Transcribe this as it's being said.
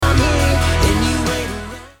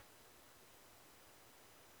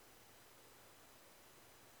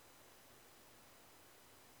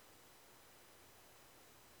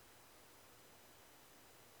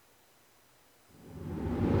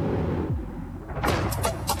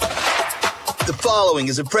The following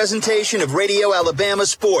is a presentation of Radio Alabama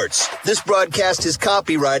Sports. This broadcast is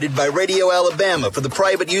copyrighted by Radio Alabama for the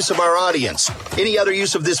private use of our audience. Any other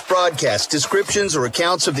use of this broadcast, descriptions, or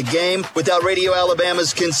accounts of the game without Radio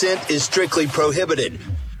Alabama's consent is strictly prohibited.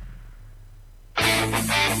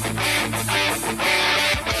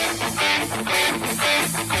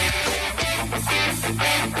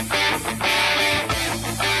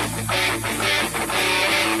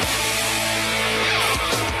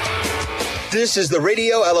 This is the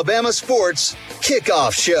Radio Alabama Sports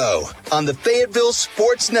Kickoff Show on the Fayetteville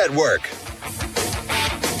Sports Network.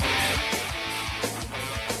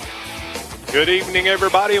 Good evening,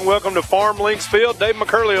 everybody, and welcome to Farm Links Field. Dave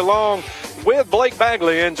McCurley along with Blake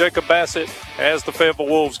Bagley and Jacob Bassett as the Fayetteville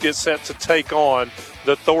Wolves get set to take on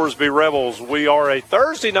the Thorsby Rebels. We are a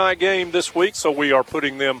Thursday night game this week, so we are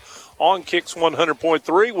putting them on Kicks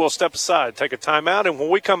 100.3. We'll step aside, take a timeout, and when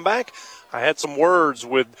we come back, I had some words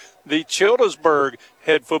with the Childersburg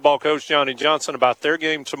head football coach, Johnny Johnson, about their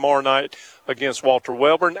game tomorrow night against Walter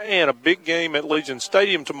Welborn and a big game at Legion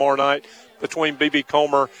Stadium tomorrow night between B.B.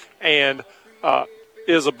 Comer and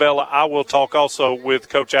Isabella. I will talk also with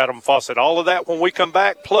Coach Adam Fawcett. All of that when we come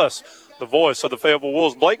back, plus the voice of the Fayetteville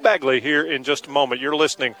Wolves, Blake Bagley, here in just a moment. You're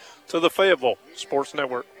listening to the Fayetteville Sports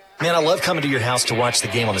Network. Man, I love coming to your house to watch the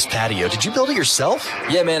game on this patio. Did you build it yourself?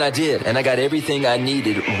 Yeah, man, I did. And I got everything I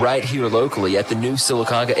needed right here locally at the new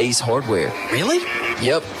Sylacauga Ace Hardware. Really?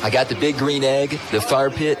 Yep. I got the big green egg, the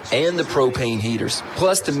fire pit, and the propane heaters.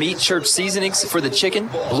 Plus the meat church seasonings for the chicken,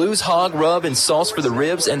 Blues hog rub and sauce for the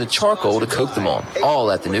ribs, and the charcoal to cook them on.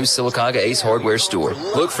 All at the new Sylacauga Ace Hardware store.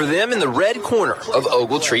 Look for them in the red corner of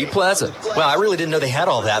Ogletree Plaza. Wow, I really didn't know they had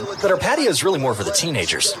all that. But our patio is really more for the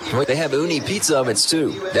teenagers. They have uni pizza ovens,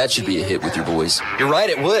 too. That should be a hit with your boys. You're right,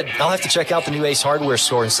 it would. I'll have to check out the new Ace Hardware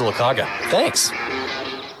store in Sylacauga. Thanks.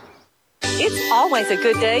 It's always a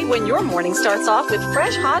good day when your morning starts off with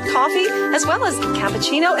fresh hot coffee as well as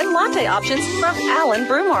cappuccino and latte options from Allen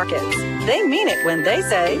Brew Markets. They mean it when they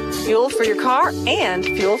say fuel for your car and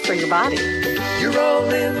fuel for your body. You're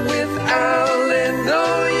rolling with Allen,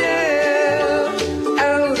 oh yeah,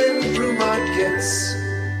 Allen Brew Markets.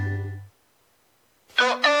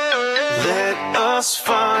 Let us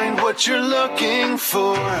find what you're looking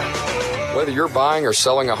for. Whether you're buying or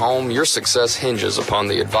selling a home, your success hinges upon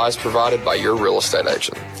the advice provided by your real estate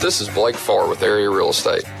agent. This is Blake Farr with Area Real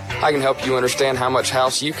Estate. I can help you understand how much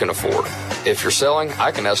house you can afford. If you're selling,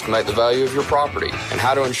 I can estimate the value of your property and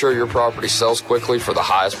how to ensure your property sells quickly for the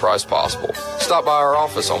highest price possible. Stop by our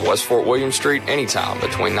office on West Fort William Street anytime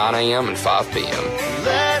between 9 a.m. and 5 p.m.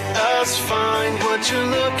 Let us find what you're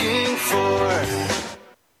looking for.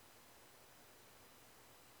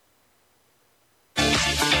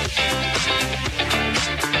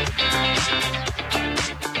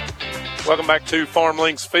 Welcome back to Farm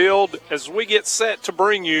Links Field as we get set to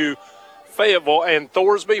bring you Fayetteville and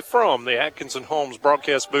Thorsby from the Atkinson Homes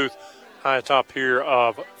broadcast booth high atop here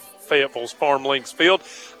of Fayetteville's Farm Links Field.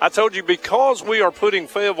 I told you because we are putting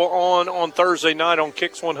Fayetteville on Thursday night on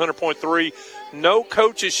Kicks 100.3, no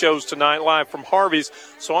coaches shows tonight live from Harvey's,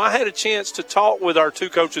 so I had a chance to talk with our two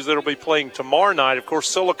coaches that will be playing tomorrow night. Of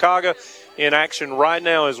course, Sylacauga in action right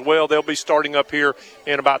now as well. They'll be starting up here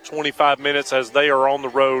in about 25 minutes as they are on the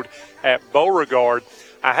road at Beauregard.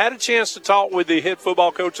 I had a chance to talk with the head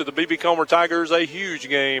football coach of the B.B. Comer Tigers, a huge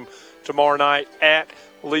game tomorrow night at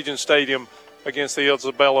Legion Stadium against the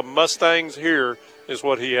Isabella Mustangs. Here is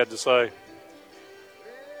what he had to say.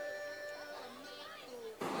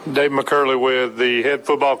 Dave McCurley with the head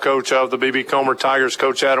football coach of the B.B. Comer Tigers,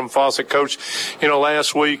 Coach Adam Fawcett. Coach, you know,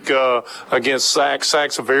 last week against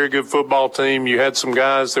Sack's a very good football team. You had some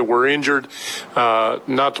guys that were injured.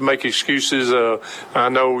 Not to make excuses, I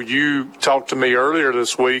know you talked to me earlier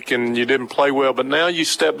this week and you didn't play well, but now you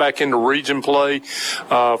step back into region play.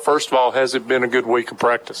 First of all, has it been a good week of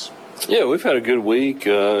practice? Yeah, we've had a good week,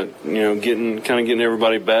 getting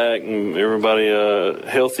everybody back and everybody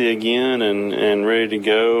healthy again and ready to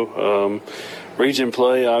go. Region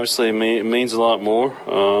play, obviously, it means a lot more.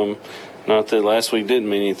 Not that last week didn't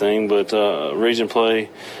mean anything, but region play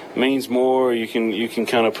means more. You can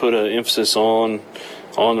kind of put an emphasis on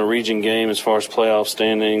the region game as far as playoff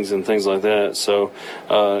standings and things like that. So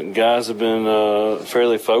guys have been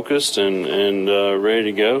fairly focused and ready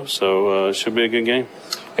to go. So it should be a good game.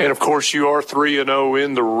 And, of course, you are 3-0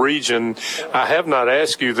 in the region. I have not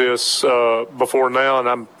asked you this before now, and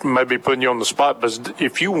I'm maybe putting you on the spot, but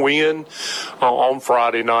if you win on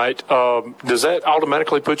Friday night, does that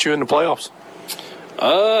automatically put you in the playoffs?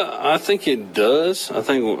 I think it does. I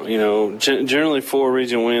think, generally 4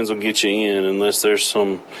 region wins will get you in unless there's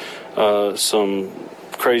some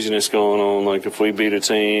craziness going on, like if we beat a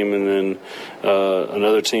team and then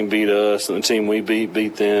another team beat us and the team we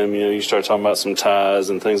beat them, you start talking about some ties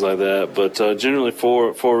and things like that. But generally,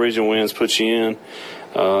 four region wins put you in.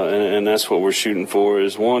 And that's what we're shooting for,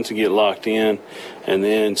 is one, to get locked in, and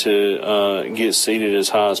then to get seeded as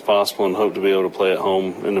high as possible and hope to be able to play at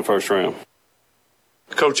home in the first round.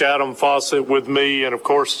 Coach Adam Fawcett with me, and of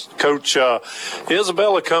course, Coach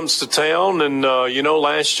Isabella comes to town, and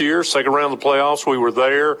last year, second round of the playoffs, we were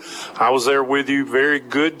there. I was there with you. Very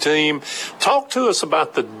good team. Talk to us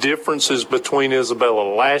about the differences between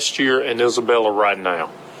Isabella last year and Isabella right now.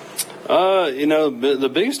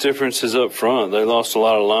 The biggest difference is up front. They lost a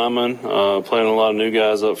lot of linemen, playing a lot of new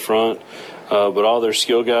guys up front, but all their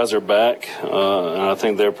skill guys are back, and I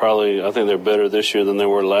think they're better this year than they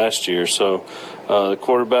were last year. So the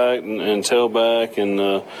quarterback and tailback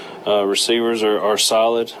and receivers are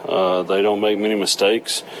solid. They don't make many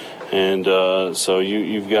mistakes, and so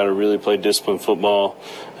you've got to really play disciplined football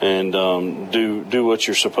and do what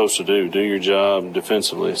you're supposed to do your job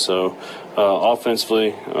defensively. So offensively,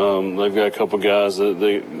 they've got a couple guys that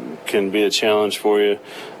they can be a challenge for you.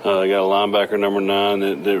 They got a linebacker, number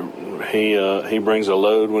 9, that he brings a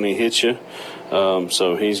load when he hits you.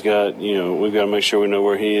 So he's got, we've got to make sure we know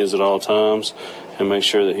where he is at all times and make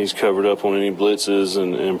sure that he's covered up on any blitzes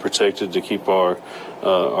and protected to keep our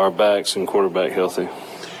backs and quarterback healthy.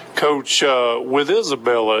 Coach, with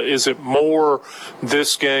Isabella, is it more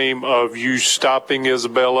this game of you stopping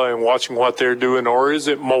Isabella and watching what they're doing, or is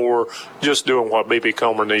it more just doing what B.B.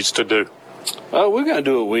 Comer needs to do? We got to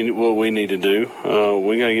do what we need to do.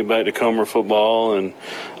 We got to get back to Comer football and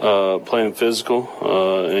playing physical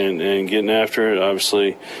and getting after it.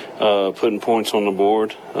 Obviously, putting points on the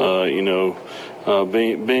board. Being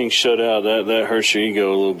shut out, that hurts your ego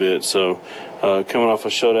a little bit. So coming off a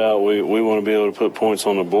shutout, we want to be able to put points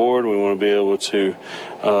on the board. We want to be able to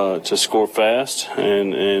score fast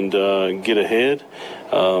and get ahead,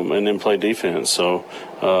 and then play defense. So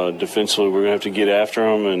defensively, we're going to have to get after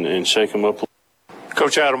them and shake them up.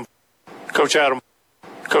 Coach Adam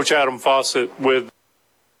Fawcett with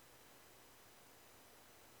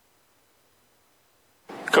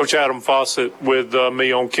Coach Adam Fawcett with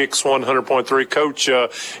me on Kicks 100.3. Coach, you're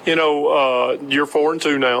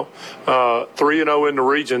 4-2 now, 3-0 in the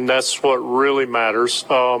region. That's what really matters.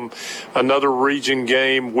 Another region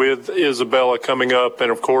game with Isabella coming up, and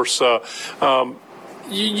of course,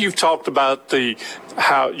 you've talked about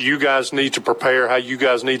how you guys need to prepare, how you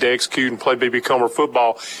guys need to execute and play B.B. Comer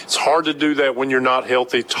football. It's hard to do that when you're not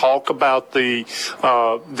healthy. Talk about the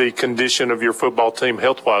condition of your football team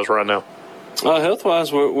health-wise right now.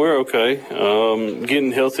 Health-wise, we're okay.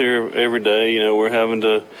 Getting healthier every day. We're having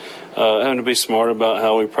to be smart about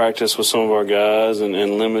how we practice with some of our guys and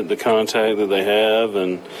limit the contact that they have,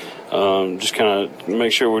 and just kind of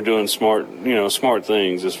make sure we're doing smart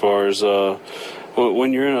things as far as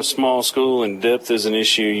when you're in a small school and depth is an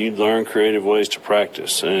issue, you learn creative ways to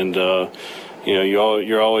practice, and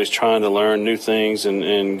you're always trying to learn new things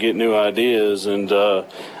and get new ideas, and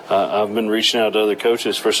I've been reaching out to other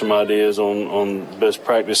coaches for some ideas on best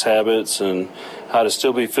practice habits and how to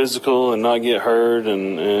still be physical and not get hurt,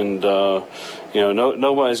 and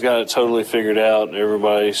nobody's got it totally figured out.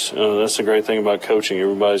 Everybody's that's the great thing about coaching.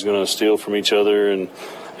 Everybody's going to steal from each other and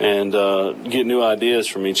get new ideas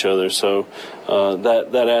from each other. So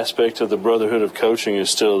that aspect of the brotherhood of coaching is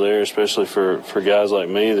still there, especially for guys like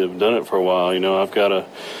me that have done it for a while. I've got a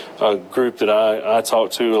group that I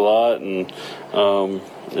talk to a lot, and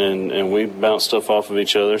we bounce stuff off of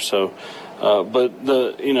each other. So, but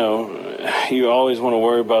you always want to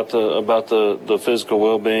worry about the physical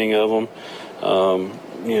well-being of them.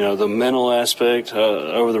 The mental aspect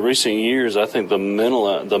over the recent years, I think the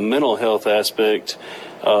mental health aspect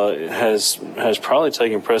has probably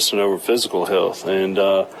taken precedent over physical health, and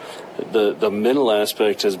the mental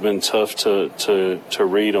aspect has been tough to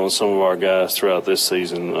read on some of our guys throughout this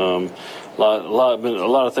season. A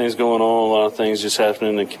lot of things going on, a lot of things just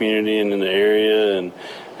happening in the community and in the area,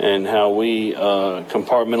 and how we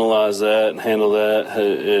compartmentalize that and handle that,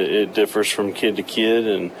 it differs from kid to kid,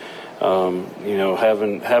 and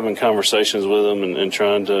having conversations with them and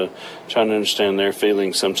trying to understand their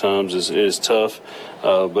feelings sometimes is tough,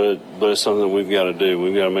 but it's something that we've got to do.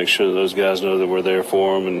 We've got to make sure that those guys know that we're there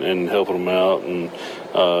for them and helping them out, and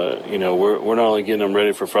we're not only getting them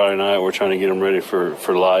ready for Friday night, we're trying to get them ready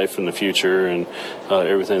for life and the future and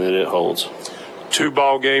everything that it holds. 2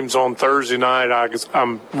 ball games on Thursday night.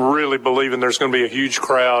 I'm really believing there's going to be a huge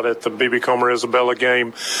crowd at the B.B. Comer Isabella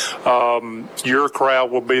game. Your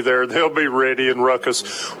crowd will be there. They'll be ready in Ruckus.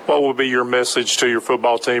 What will be your message to your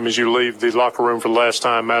football team as you leave the locker room for the last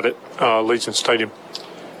time out at Legion Stadium?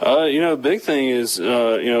 The big thing is,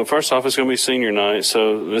 first off, it's going to be senior night,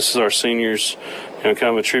 so this is our seniors, kind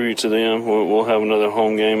of a tribute to them. We'll have another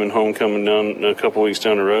home game and homecoming down a couple weeks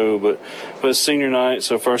down the road, but it's senior night,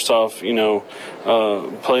 so first off,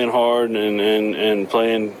 playing hard and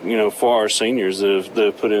playing, for our seniors that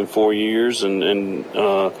have put in 4 years and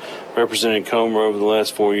represented Comer over the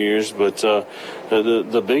last 4 years. But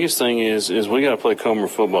the biggest thing is we got to play Comer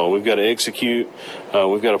football. We've got to execute.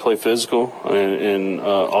 We've got to play physical in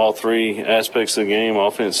all three aspects of the game: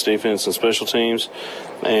 offense, defense, and special teams.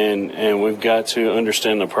 And we've got to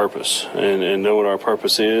understand the purpose and know what our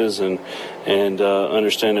purpose is and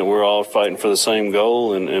understand that we're all fighting for the same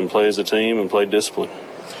goal and play as a team and play discipline.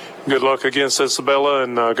 Good luck against Isabella,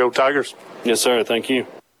 and go Tigers. Yes, sir. Thank you.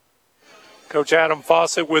 Coach Adam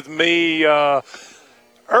Fawcett with me.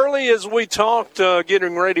 Early as we talked,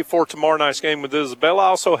 getting ready for tomorrow night's game with Isabella, I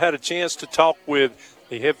also had a chance to talk with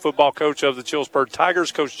the head football coach of the Chillsburg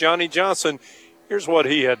Tigers, Coach Johnny Johnson. Here's what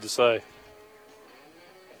he had to say.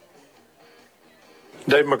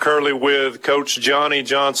 Dave McCurley with Coach Johnny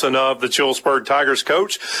Johnson of the Chillsburg Tigers.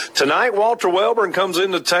 Coach, tonight Walter Welborn comes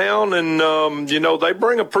into town, and, they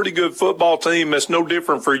bring a pretty good football team. That's no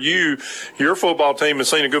different for you. Your football team has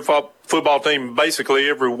seen a good football team basically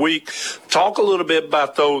every week. Talk a little bit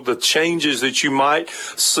about, the changes that you might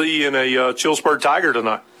see in a Chillsburg Tiger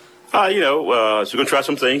tonight. So we're going to try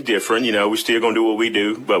some things different. We're still going to do what we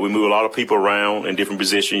do, but we move a lot of people around in different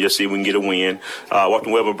positions just see if we can get a win. Walter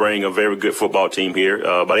Welborn bring a very good football team here.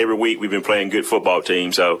 But every week we've been playing good football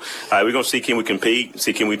teams. So we're going to see can we compete,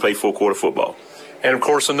 see can we play full quarter football. And, of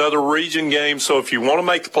course, another region game. So if you want to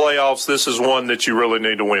make the playoffs, this is one that you really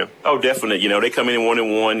need to win. Oh, definitely. They come in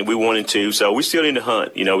 1-1. We 1-2. So we still in the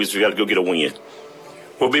hunt. We just got to go get a win.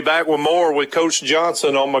 We'll be back with more with Coach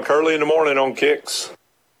Johnson on McCurley in the Morning on Kicks.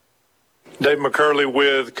 Dave McCurley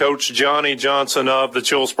with Coach Johnny Johnson of the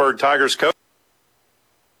Chillsburg Tigers.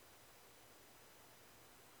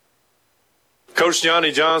 Coach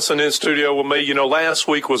Johnny Johnson in studio with me. Last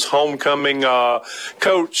week was homecoming.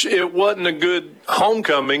 Coach, it wasn't a good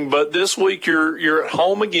homecoming, but this week you're at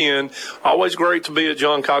home again. Always great to be at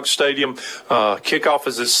John Cox Stadium. Kickoff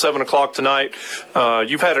is at 7 o'clock tonight.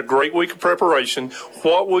 You've had a great week of preparation.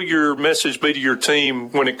 What will your message be to your team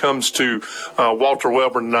when it comes to Walter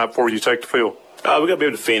Welborn tonight before you take the field? We got to be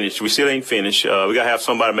able to finish. We still ain't finished. We got to have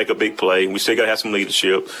somebody make a big play. We still got to have some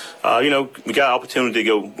leadership. We got an opportunity to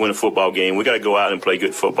go win a football game. We got to go out and play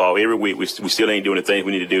good football. Every week we still ain't doing the things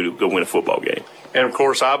we need to do to go win a football game. And, of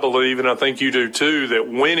course, I believe, and I think you do too, that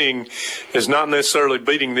winning is not necessarily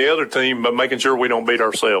beating the other team, but making sure we don't beat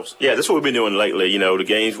ourselves. Yeah, that's what we've been doing lately. The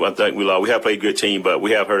games, I think we lost. We have played a good team, but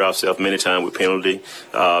we have hurt ourselves many times with penalty,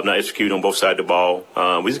 not executing on both sides of the ball.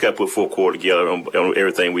 We just got to put full court together on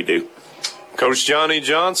everything we do. Coach Johnny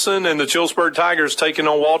Johnson and the Chillsburg Tigers taking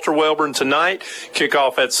on Walter Welborn tonight.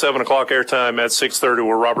 Kickoff at 7 o'clock, airtime at 6:30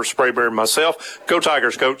 with Robert Sprayberry and myself. Go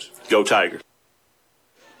Tigers, Coach. Go Tigers.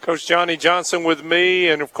 Coach Johnny Johnson with me,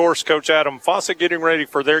 and, of course, Coach Adam Fawcett getting ready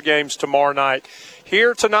for their games tomorrow night.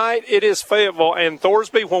 Here tonight, it is Fayetteville and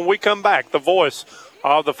Thorsby. When we come back, the voice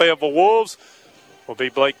of the Fayetteville Wolves will be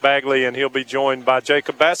Blake Bagley, and he'll be joined by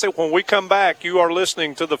Jacob Bassett. When we come back, you are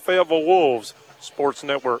listening to the Fayetteville Wolves Sports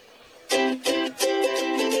Network. You're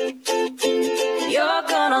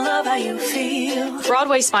gonna love how you feel.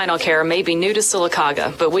 Broadway Spinal Care may be new to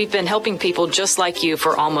Sylacauga, but we've been helping people just like you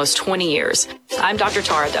for almost 20 years. I'm Dr.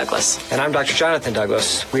 Tara Douglas. And I'm Dr. Jonathan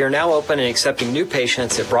Douglas. We are now open and accepting new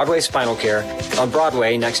patients at Broadway Spinal Care on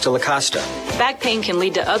Broadway next to La Costa. Back pain can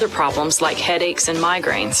lead to other problems like headaches and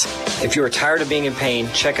migraines. If you are tired of being in pain,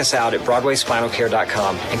 check us out at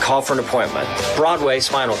BroadwaySpinalCare.com and call for an appointment. Broadway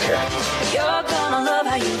Spinal Care. You're gonna love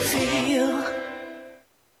how you feel.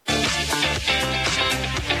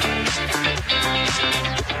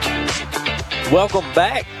 Welcome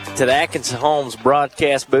back to the Atkinson Homes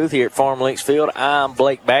broadcast booth here at Farm Links Field. I'm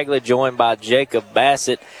Blake Bagley, joined by Jacob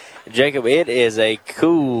Bassett. Jacob, it is a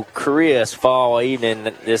cool, crisp fall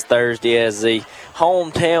evening this Thursday as the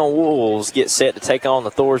hometown Wolves get set to take on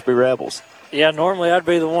the Thorsby Rebels. Yeah, normally I'd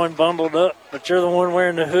be the one bundled up, but you're the one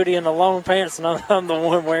wearing the hoodie and the long pants, and I'm the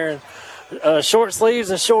one wearing short sleeves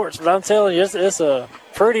and shorts. But I'm telling you, it's a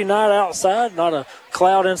pretty night outside, not a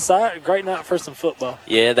cloud in sight. Great night for some football.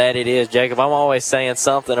 Yeah, that it is, Jacob. I'm always saying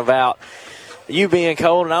something about you being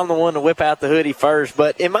cold, and I'm the one to whip out the hoodie first.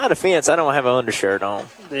 But in my defense, I don't have an undershirt on.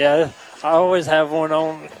 Yeah, I always have one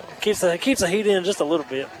on. Keeps the heat in just a little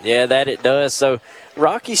bit. Yeah, that it does. So,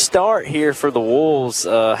 rocky start here for the Wolves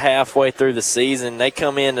halfway through the season. They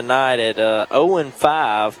come in tonight at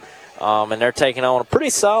 0-5, and they're taking on a pretty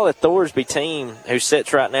solid Thorsby team who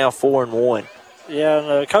sits right now 4-1. Yeah,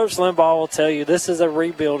 and Coach Limbaugh will tell you this is a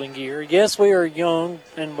rebuilding year. Yes, we are young,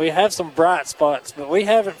 and we have some bright spots, but we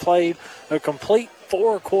haven't played a complete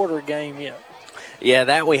four-quarter game yet. Yeah,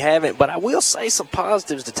 that we haven't, but I will say some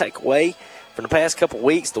positives to take away from the past couple of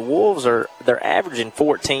weeks. The Wolves they're averaging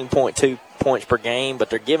 14.2 points per game, but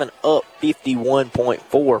they're giving up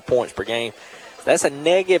 51.4 points per game. That's a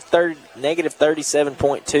negative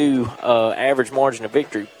 37.2 average margin of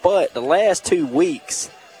victory. But the last 2 weeks,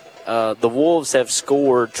 the Wolves have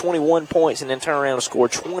scored 21 points and then turn around and score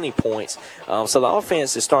 20 points. So the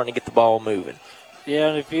offense is starting to get the ball moving. Yeah,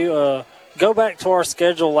 and if you go back to our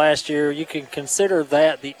schedule last year, you can consider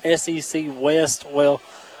that the SEC West. Well,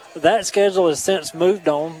 that schedule has since moved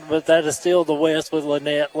on, but that is still the West with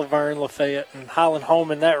Lynette, Laverne, Lafayette, and Highland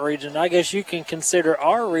Home in that region. I guess you can consider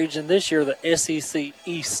our region this year the SEC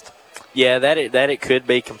East. Yeah, that it could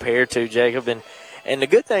be compared to, Jacob. And the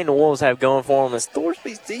good thing the Wolves have going for them is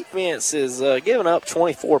Thorsby's defense is giving up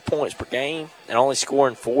 24 points per game and only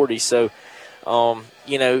scoring 40. So,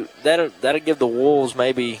 that'll give the Wolves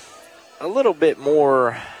maybe a little bit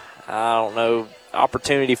more,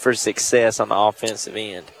 opportunity for success on the offensive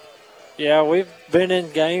end. Yeah, we've been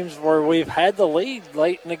in games where we've had the lead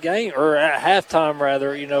late in the game, or at halftime,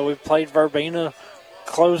 rather. We've played Verbena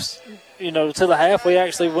close, to the half. We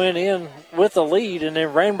actually went in with the lead, and then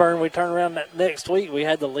Ranburn, we turned around that next week. We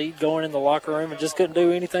had the lead going in the locker room and just couldn't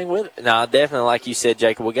do anything with it. No, definitely, like you said,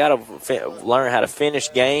 Jacob, we got to learn how to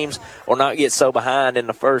finish games or not get so behind in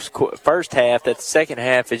the first half that the second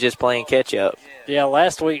half is just playing catch-up. Yeah,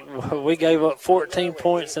 last week we gave up 14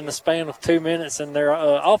 points in the span of 2 minutes, and their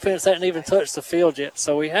offense hadn't even touched the field yet.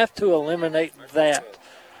 So we have to eliminate that.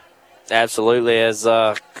 Absolutely. As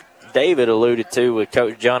David alluded to with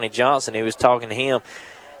Coach Johnny Johnson, he was talking to him,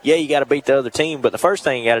 yeah, you got to beat the other team, but the first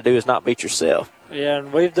thing you got to do is not beat yourself. Yeah,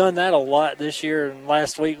 and we've done that a lot this year, and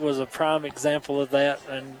last week was a prime example of that.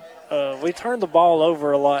 And we turned the ball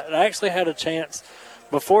over a lot. I actually had a chance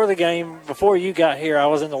before the game, before you got here, I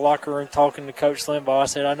was in the locker room talking to Coach Limbaugh. I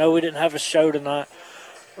said, I know we didn't have a show tonight,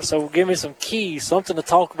 so give me some keys, something to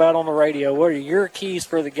talk about on the radio. What are your keys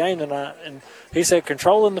for the game tonight? And he said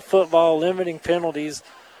controlling the football, limiting penalties,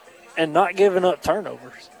 and not giving up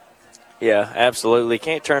turnovers. Yeah, absolutely.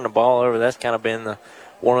 Can't turn the ball over. That's kind of been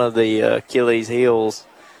one of the Achilles heels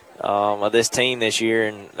of this team this year,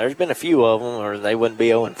 and there's been a few of them, or they wouldn't be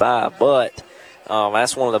 0-5, but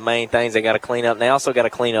that's one of the main things they got to clean up. And they also got to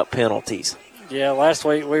clean up penalties. Yeah, last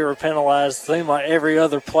week we were penalized, seemed like every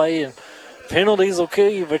other play, and penalties will kill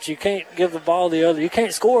you, but you can't give the ball the other. You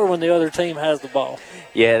can't score when the other team has the ball.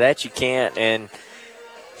 Yeah, that you can't. And,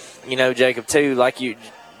 Jacob, too, like you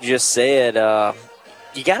just said,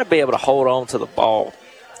 you got to be able to hold on to the ball.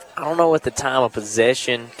 I don't know what the time of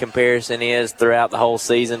possession comparison is throughout the whole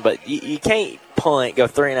season, but you can't punt, go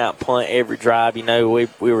 3-and-out punt every drive. We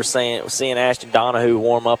were seeing Ashton Donahue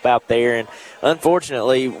warm up out there, and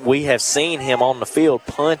unfortunately we have seen him on the field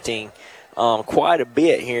punting quite a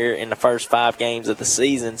bit here in the first 5 games of the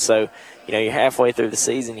season. So, you're halfway through the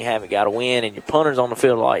season, you haven't got a win, and your punter's on the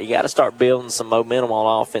field a lot. You got to start building some momentum on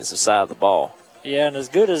the offensive side of the ball. Yeah, and as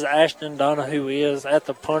good as Ashton Donahue is at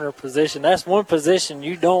the punter position, that's one position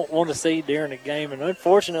you don't want to see during a game. And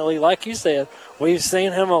unfortunately, like you said, we've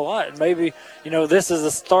seen him a lot. And maybe, this is the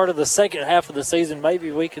start of the second half of the season. Maybe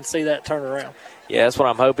we can see that turn around. Yeah, that's what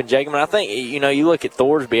I'm hoping, Jacob. And I think, you look at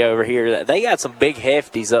Thorsby over here, they got some big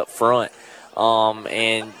hefties up front.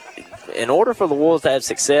 And in order for the Wolves to have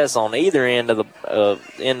success on either end of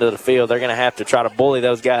the field, they're going to have to try to bully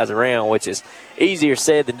those guys around, which is easier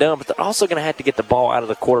said than done. But they're also going to have to get the ball out of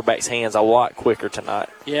the quarterback's hands a lot quicker tonight.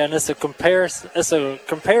 Yeah, and it's a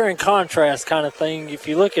compare and contrast kind of thing. If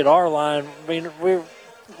you look at our line, we're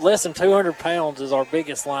less than 200 pounds is our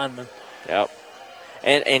biggest lineman. Yep.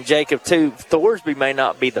 And Jacob, too, Thorsby may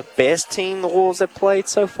not be the best team the Wolves have played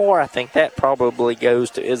so far. I think that probably goes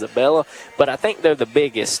to Isabella. But I think they're the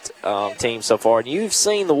biggest team so far. And you've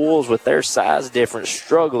seen the Wolves with their size difference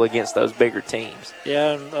struggle against those bigger teams.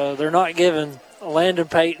 Yeah, and they're not giving Landon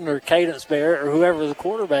Payton or Cadence Barrett or whoever the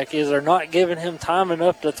quarterback is, they're not giving him time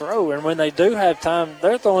enough to throw. And when they do have time,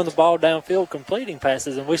 they're throwing the ball downfield, completing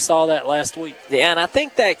passes, and we saw that last week. Yeah, and I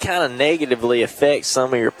think that kind of negatively affects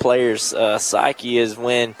some of your players' psyche is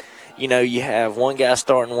when, you have one guy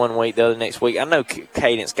starting one week, the other next week. I know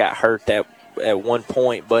Cadence got hurt at one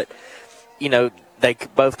point, but, they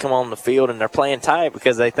both come on the field and they're playing tight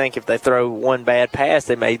because they think if they throw one bad pass,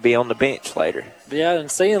 they may be on the bench later. Yeah,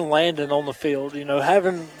 and seeing Landon on the field,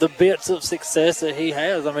 having the bits of success that he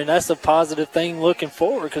has, that's a positive thing looking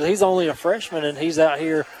forward because he's only a freshman and he's out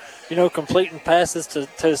here, completing passes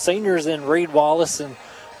to seniors in Reed Wallace and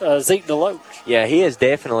Zeke Deloach. Yeah, he is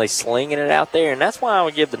definitely slinging it out there, and that's why I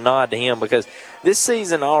would give the nod to him because this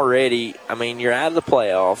season already, I mean, you're out of the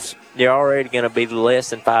playoffs. You're already going to be less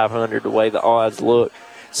than 500 the way the odds look.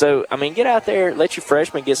 So, I mean, get out there, let your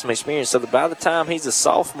freshman get some experience so that by the time he's a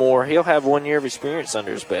sophomore, he'll have 1 year of experience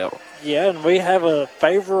under his belt. Yeah, and we have a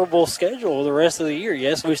favorable schedule the rest of the year.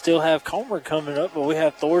 Yes, we still have Comer coming up, but we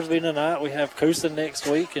have Thorsby tonight. We have Coosa next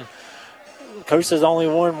week, and Coosa's only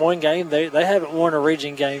won one game. They haven't won a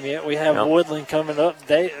region game yet. We have Woodland coming up.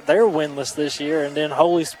 They're winless this year. And then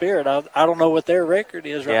Holy Spirit, I don't know what their record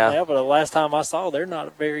is right now, but the last time I saw, they're not a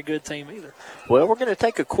very good team either. Well, we're going to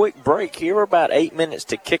take a quick break here. We're about 8 minutes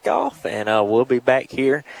to kick off, and we'll be back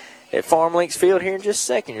here at Farm Links Field here in just a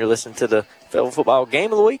second. You're listening to the Fayetteville Football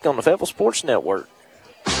Game of the Week on the Fayetteville Sports Network.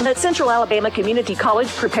 Let Central Alabama Community College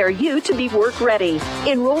prepare you to be work ready.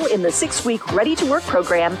 Enroll in the 6-week Ready to Work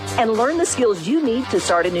program and learn the skills you need to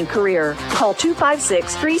start a new career. Call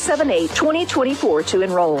 256-378-2024 to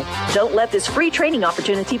enroll. Don't let this free training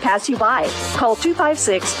opportunity pass you by. Call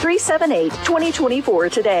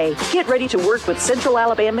 256-378-2024 today. Get ready to work with Central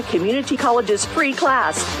Alabama Community College's free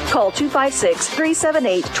class. Call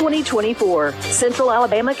 256-378-2024. Central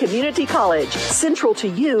Alabama Community College. Central to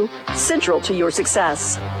you, central to your success.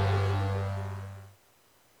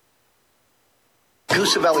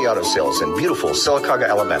 Coosa Valley Auto Sales in beautiful Sylacauga,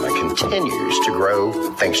 Alabama continues to grow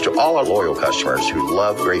thanks to all our loyal customers who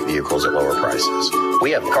love great vehicles at lower prices.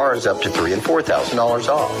 We have cars up to $3,000 and $4,000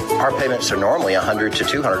 off. Our payments are normally $100 to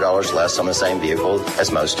 $200 less on the same vehicle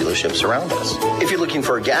as most dealerships around us. If you're looking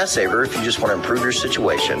for a gas saver, if you just want to improve your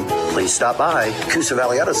situation, please stop by. Coosa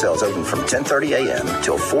Valley Auto Sales open from 10:30 a.m.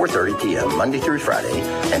 till 4:30 p.m. Monday through Friday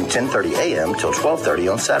and 10:30 a.m. till 12:30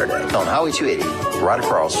 on Saturday on Highway 280, right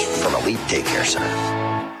across from Elite Daycare Center.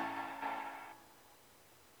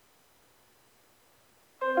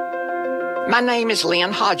 My name is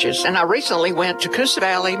Lynn Hodges, and I recently went to Coosa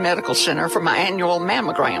Valley Medical Center for my annual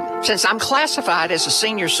mammogram. Since I'm classified as a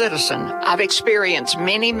senior citizen, I've experienced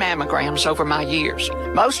many mammograms over my years.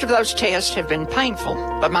 Most of those tests have been painful,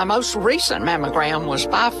 but my most recent mammogram was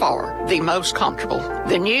by far the most comfortable.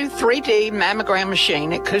 The new 3D mammogram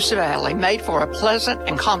machine at Coosa Valley made for a pleasant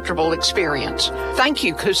and comfortable experience. Thank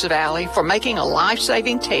you, Coosa Valley, for making a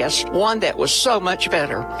life-saving test one that was so much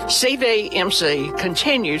better. CVMC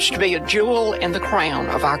continues to be a jewel in the crown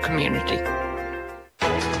of our community.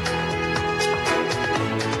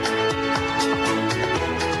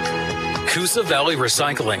 Coosa Valley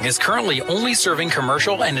Recycling is currently only serving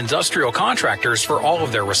commercial and industrial contractors for all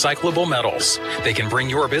of their recyclable metals. They can bring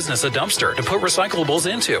your business a dumpster to put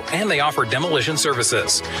recyclables into, and they offer demolition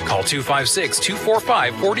services. Call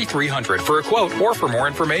 256-245-4300 for a quote or for more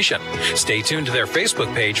information. Stay tuned to their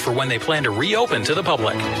Facebook page for when they plan to reopen to the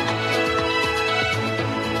public.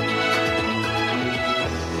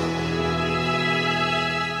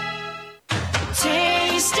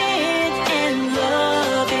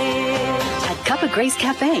 Cup of Grace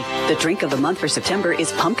Cafe. The drink of the month for September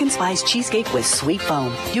is pumpkin spice cheesecake with sweet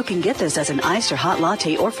foam. You can get this as an iced or hot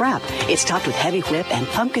latte or frap. It's topped with heavy whip and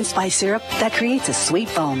pumpkin spice syrup that creates a sweet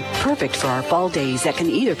foam. Perfect for our fall days that can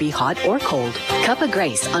either be hot or cold. Cup of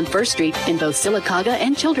Grace on 1st Street in both Sylacauga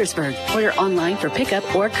and Childersburg. Order online for pickup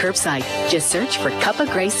or curbside. Just search for Cup of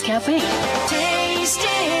Grace Cafe. Taste it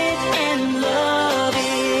and love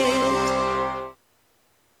it.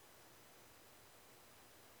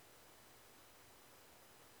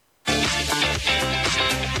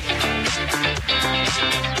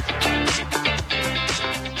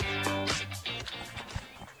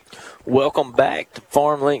 Welcome back to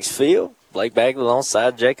Farm Links Field. Blake Bagley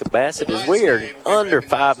alongside Jacob Bassett as we are under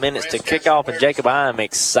 5 minutes to kick off. And, Jacob, I am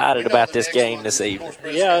excited about this game this evening.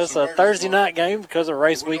 Yeah, it's a Thursday night game because of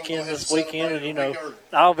race weekend this weekend, and, you know,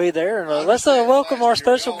 I'll be there. And let's welcome our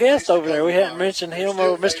special guest over there. We hadn't mentioned him,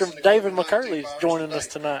 or Mr. David McCurley's joining us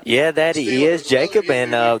tonight. Yeah, that he is, Jacob.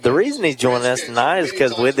 And the reason he's joining us tonight is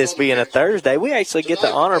because with this being a Thursday, we actually get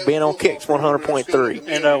the honor of being on Kicks 100.3.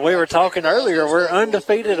 And we were talking earlier, we're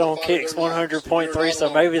undefeated on Kicks 100.3,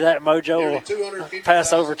 so maybe that mojo will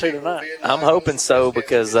pass over to tonight. I'm hoping so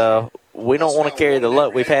because we don't want to carry the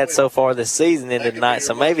luck we've had so far this season into tonight,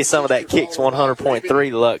 so maybe some of that Kicks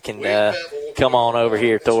 100.3 luck can come on over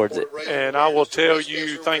here towards it. And I will tell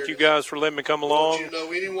you, thank you guys for letting me come along.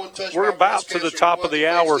 We're about to the top of the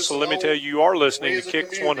hour, so let me tell you, you are listening to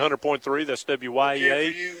Kicks 100.3. That's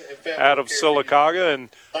WYEA out of Sylacauga, and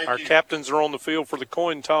our captains are on the field for the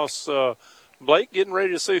coin toss. Blake, getting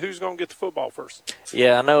ready to see who's going to get the football first.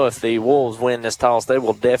 Yeah, I know if the Wolves win this toss, they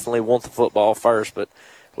will definitely want the football first, but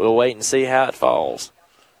we'll wait and see how it falls.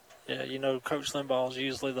 Yeah, you know, Coach Limbaugh is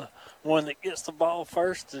usually the one that gets the ball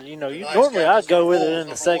first. And, normally I'd go with it in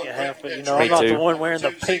the second half, but, I'm not the one wearing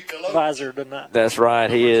the pink visor tonight. That's right.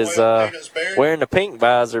 He is wearing the pink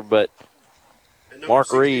visor, but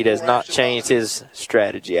Mark Reed has not changed his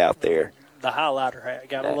strategy out there. The highlighter hat.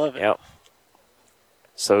 Got to love it. Yep.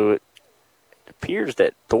 So it appears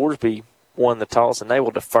that Thorsby won the toss, and they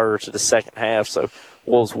will defer to the second half, so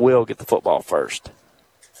Wolves will get the football first.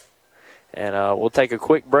 And we'll take a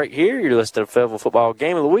quick break here. You're listening to Fayetteville Football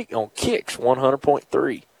Game of the Week on Kicks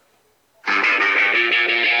 100.3.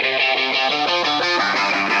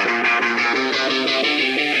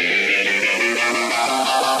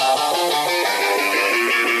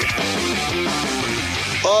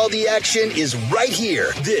 All the action is right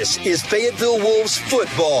here. This is Fayetteville Wolves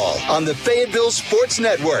football on the Fayetteville Sports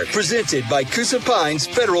Network, presented by Coosa Pines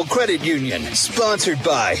Federal Credit Union. Sponsored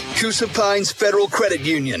by Coosa Pines Federal Credit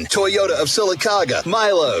Union, Toyota of Sylacauga,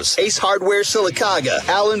 Milo's, Ace Hardware Sylacauga,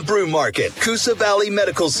 Allen Brew Market, Coosa Valley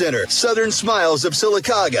Medical Center, Southern Smiles of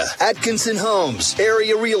Sylacauga, Atkinson Homes,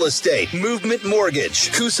 Area Real Estate, Movement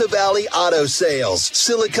Mortgage, Coosa Valley Auto Sales,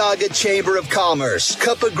 Sylacauga Chamber of Commerce,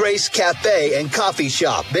 Cup of Grace Cafe and Coffee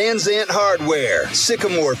Shop, Van Zant Hardware,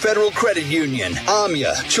 Sycamore Federal Credit Union,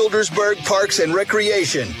 AMIA, Childersburg Parks and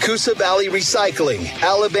Recreation, Coosa Valley Recycling,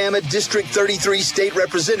 Alabama District 33 State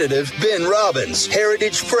Representative Ben Robbins,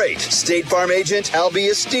 Heritage Freight, State Farm Agent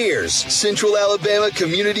Albia Steers, Central Alabama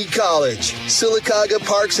Community College, Sylacauga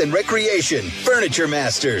Parks and Recreation, Furniture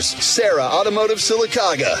Masters, Sarah Automotive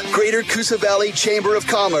Sylacauga, Greater Coosa Valley Chamber of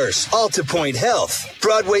Commerce, Alta Point Health,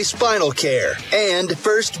 Broadway Spinal Care, and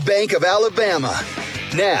First Bank of Alabama.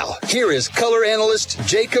 Now, here is color analyst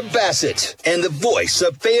Jacob Bassett and the voice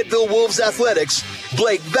of Fayetteville Wolves Athletics,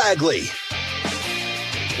 Blake Bagley.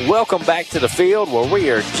 Welcome back to the field, where we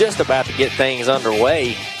are just about to get things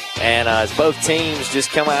underway. And as both teams just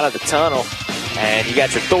come out of the tunnel, and you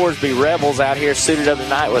got your Thorsby Rebels out here suited up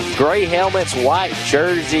tonight with gray helmets, white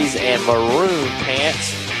jerseys, and maroon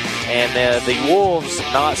pants. And the Wolves,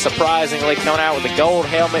 not surprisingly, coming out with the gold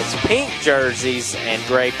helmets, pink jerseys, and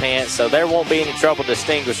gray pants. So there won't be any trouble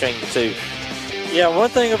distinguishing the two. Yeah, one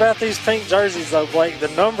thing about these pink jerseys, though, Blake, the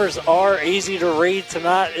numbers are easy to read.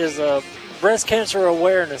 Tonight is a breast cancer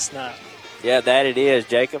awareness night. Yeah, that it is,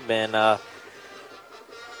 Jacob. And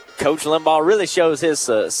Coach Limbaugh really shows his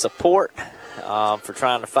support for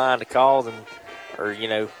trying to find a cause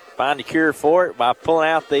find a cure for it by pulling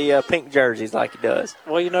out the pink jerseys like he does.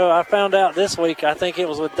 Well, I found out this week, I think it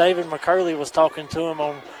was with David McCurley was talking to him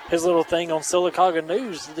on his little thing on Sylacauga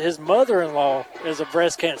News. His mother-in-law is a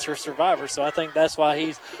breast cancer survivor, so I think that's why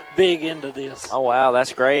he's big into this. Oh, wow,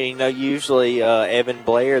 that's great. Usually Evan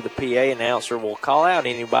Blair, the PA announcer, will call out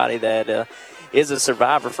anybody that is a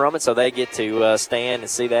survivor from it, so they get to stand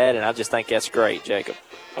and see that, and I just think that's great, Jacob.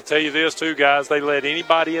 I'll tell you this, too, guys. They let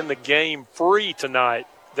anybody in the game free tonight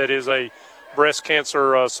that is a breast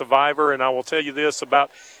cancer survivor. And I will tell you this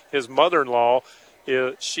about his mother-in-law.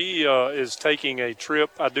 She is taking a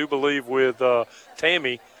trip, I do believe, with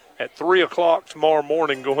Tammy at 3 o'clock tomorrow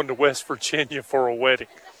morning going to West Virginia for a wedding.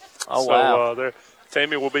 Oh, wow. So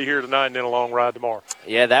Tammy will be here tonight and then a long ride tomorrow.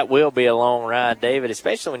 Yeah, that will be a long ride, David,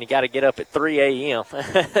 especially when you got to get up at 3 a.m.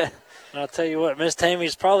 I'll tell you what, Miss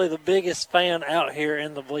Tammy's probably the biggest fan out here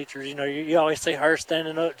in the bleachers. You always see her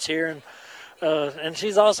standing up cheering. And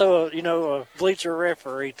she's also, a bleacher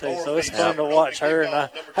referee, too, so it's fun to watch her. And I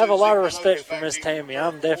have a lot of respect for Miss Tammy.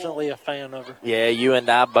 I'm definitely a fan of her. Yeah, you and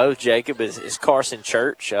I both, Jacob, is Carson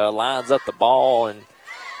Church lines up the ball, and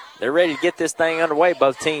they're ready to get this thing underway.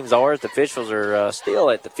 Both teams are. The officials are still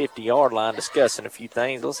at the 50-yard line discussing a few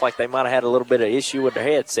things. Looks like they might have had a little bit of issue with their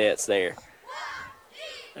headsets there.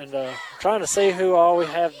 And trying to see who all we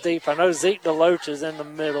have deep. I know Zeke DeLoach is in the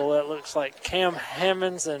middle. That looks like Cam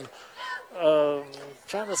Hammonds and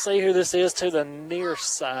trying to see who this is to the near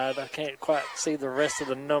side. I can't quite see the rest of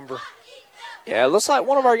the number. Yeah, it looks like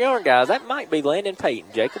one of our younger guys. That might be Landon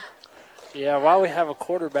Payton, Jacob. Yeah, why we have a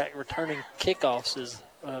quarterback returning kickoffs is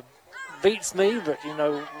beats me, but,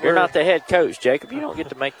 You're not the head coach, Jacob. You don't get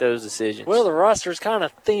to make those decisions. Well, the roster's kind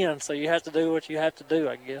of thin, so you have to do what you have to do,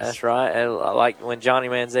 I guess. That's right. And like when Johnny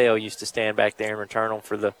Manziel used to stand back there and return them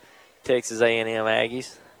for the Texas A&M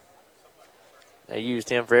Aggies. They used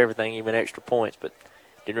him for everything, even extra points, but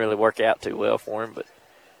didn't really work out too well for him. But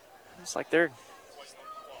it's like they're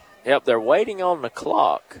waiting on the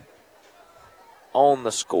clock on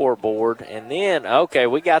the scoreboard. And then, okay,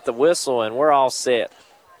 we got the whistle, and we're all set.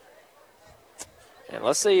 And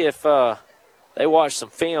let's see if they watched some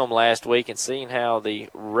film last week and seen how the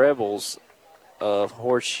Rebels of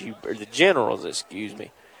Horseshoe, or the Generals,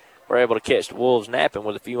 were able to catch the Wolves napping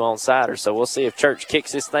with a few onside. So we'll see if Church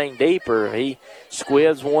kicks this thing deep or if he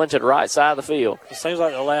squibs one to the right side of the field. It seems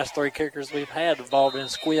like the last 3 kickers we've had have all been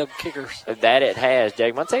squib kickers. That it has,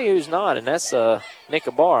 Jacob. I'll tell you who's not, and that's Nick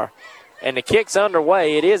Barr. And the kick's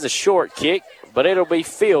underway. It is a short kick, but it'll be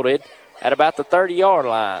fielded at about the 30-yard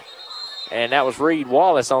line. And that was Reed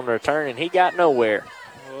Wallace on the return, and he got nowhere.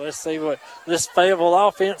 Well, let's see what this Fayetteville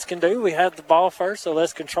offense can do. We have the ball first, so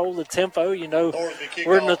let's control the tempo. You know,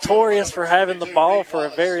 we're notorious for having the ball for a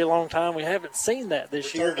very long time. We haven't seen that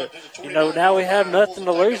this year, but, you know, now we have nothing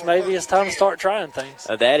to lose. Maybe it's time to start trying things.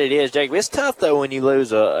 That it is, Jacob. It's tough, though, when you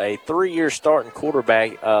lose a 3-year starting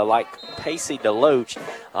quarterback like Pacey DeLoach,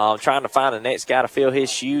 trying to find the next guy to fill his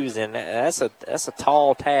shoes, and that's a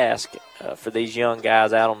tall task for these young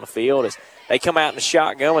guys out on the field. As they come out in the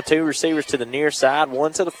shotgun with 2 receivers to the near side,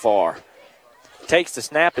 1 to the far. Takes the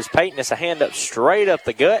snap as Peyton has a hand up straight up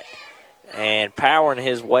the gut and powering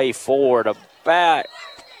his way forward about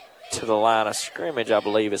to the line of scrimmage, I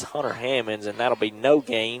believe, is Hunter Hammonds, and that'll be no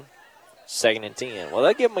gain, 2nd and 10. Well,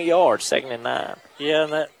 they'll give him a yard, 2nd and 9. Yeah,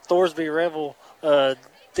 and that Thorsby Revel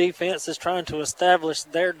defense is trying to establish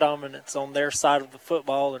their dominance on their side of the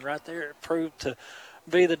football, and right there it proved to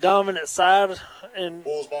be the dominant side and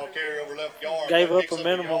gave up a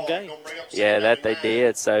minimum gain. Yeah, that they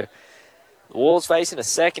did. So the Wolves facing a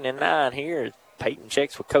 2nd and 9 here. Peyton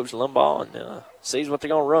checks with Coach Limbaugh and sees what they're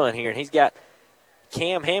going to run here. And he's got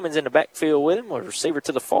Cam Hammonds in the backfield with him, a receiver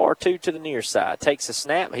to the far, 2 to the near side. Takes a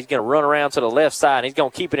snap. He's going to run around to the left side, and he's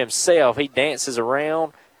going to keep it himself. He dances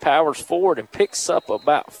around, powers forward, and picks up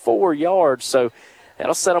about 4 yards. So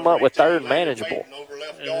that'll set him up with 3rd and manageable.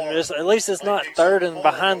 At least it's not 3rd and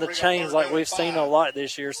behind the chains like we've seen a lot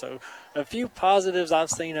this year. So a few positives I've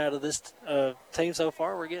seen out of this team so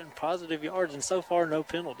far. We're getting positive yards, and so far no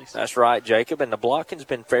penalties. That's right, Jacob. And the blocking's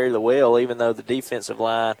been fairly well, even though the defensive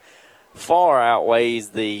line far outweighs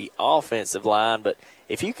the offensive line. But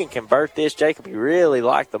if you can convert this, Jacob, you really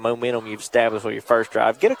like the momentum you've established with your first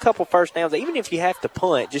drive. Get a couple first downs. Even if you have to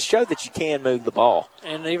punt, just show that you can move the ball.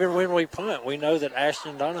 And even when we punt, we know that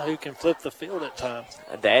Ashton Donahue can flip the field at times.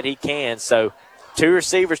 That he can. So 2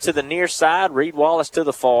 receivers to the near side, Reed Wallace to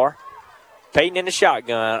the far. Peyton in the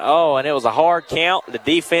shotgun. Oh, and it was a hard count. The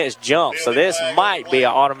defense jumped. So this might be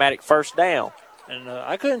an automatic first down. And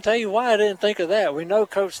I couldn't tell you why I didn't think of that. We know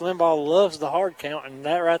Coach Limbaugh loves the hard count, and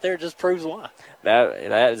that right there just proves why. That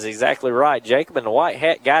is exactly right, Jacob. And the white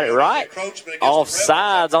hat got it right.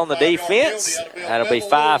 Offsides on the defense. That'll be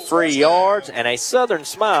 5 free yards. And a Southern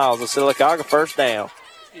Smiles of Sylacauga first down.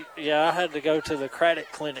 Yeah, I had to go to the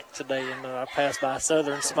Craddock Clinic today, and I passed by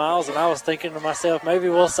Southern Smiles, and I was thinking to myself, maybe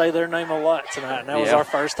we'll say their name a lot tonight, and that was our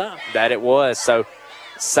first time. That it was. So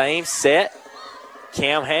same set.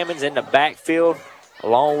 Cam Hammonds in the backfield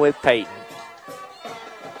along with Peyton.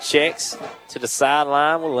 Checks to the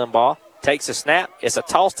sideline with Limbaugh. Takes a snap. It's a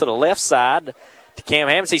toss to the left side to Cam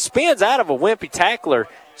Hammonds. He spins out of a wimpy tackler,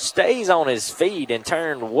 stays on his feet, and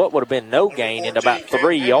turned what would have been no gain into about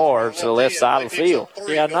 3 yards to the left side of the field.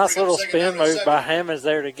 Yeah, nice little spin move by Hammonds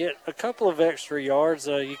there to get a couple of extra yards.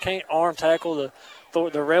 You can't arm tackle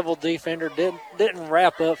the Rebel defender. Didn't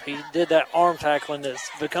wrap up. He did that arm tackling that's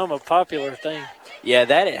become a popular thing. Yeah,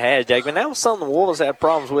 that it has, Jake. And that was something the Wolves had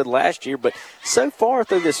problems with last year. But so far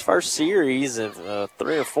through this first series of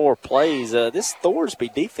 3 or 4 plays, this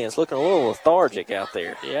Thorsby defense looking a little lethargic out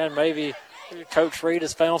there. Yeah, and maybe Coach Reed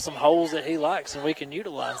has found some holes that he likes, and we can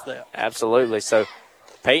utilize that. Absolutely. So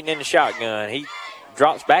Peyton in the shotgun. He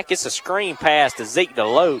drops back. It's a screen pass to Zeke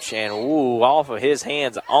DeLoach, and off of his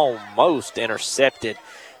hands, almost intercepted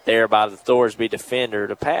there by the Thorsby defender.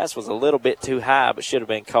 The pass was a little bit too high, but should have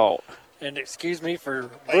been caught. And excuse me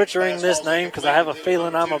for butchering this name because I have a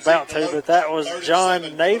feeling I'm about to, but that was John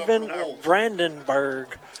Navin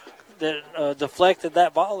Brandenburg that deflected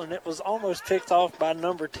that ball, and it was almost picked off by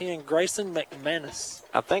number 10, Grayson McManus.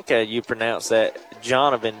 I think you pronounce that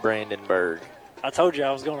Jonathan Brandenburg. I told you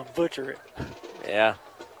I was going to butcher it. Yeah.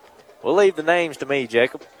 We'll leave the names to me,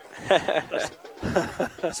 Jacob.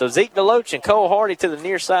 So Zeke DeLoach and Cole Hardy to the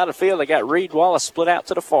near side of the field. They got Reed Wallace split out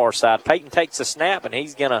to the far side. Peyton takes a snap, and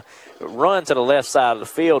he's going to run to the left side of the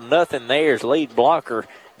field. Nothing there. His lead blocker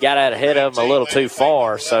got out ahead of him a little too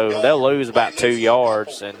far, so they'll lose about 2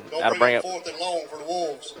 yards, and that'll bring up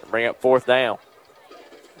 4th down.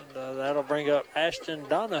 And, that'll bring up Ashton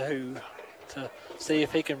Donahue to see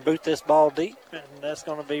if he can boot this ball deep, and that's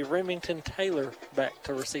going to be Remington Taylor back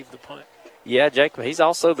to receive the punt. Yeah, Jacob, he's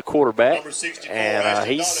also the quarterback, and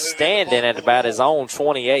he's standing at about his own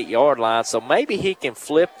 28-yard line, so maybe he can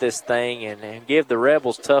flip this thing and give the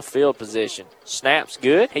Rebels tough field position. Snap's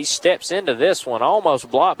good. He steps into this one, almost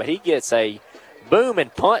blocked, but he gets a booming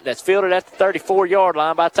punt that's fielded at the 34-yard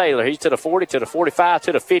line by Taylor. He's to the 40, to the 45,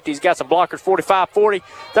 to the 50. He's got some blockers, 45, 40,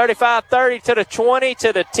 35, 30, to the 20,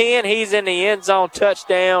 to the 10. He's in the end zone,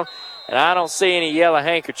 touchdown. And I don't see any yellow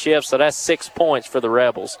handkerchiefs, so that's 6 points for the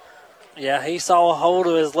Rebels. Yeah, he saw a hole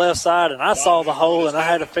to his left side, and I saw the hole, and I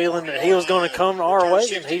had a feeling that he was going to come our way,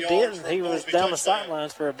 and he didn't. He was down the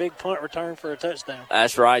sidelines for a big punt return for a touchdown.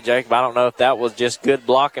 That's right, Jacob. I don't know if that was just good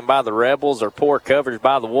blocking by the Rebels or poor coverage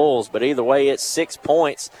by the Wolves, but either way, it's 6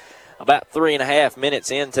 points, about 3.5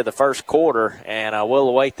 minutes into the first quarter, and we'll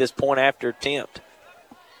await this point after attempt.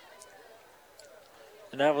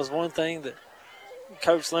 And that was one thing that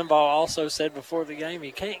Coach Limbaugh also said before the game,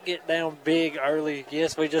 you can't get down big early.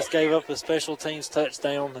 Yes, we just gave up a special teams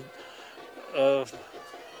touchdown. And,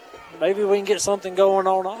 maybe we can get something going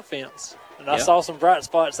on offense. And I saw some bright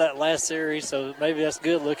spots that last series, so maybe that's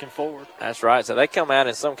good looking forward. That's right. So they come out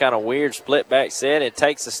in some kind of weird split back set. It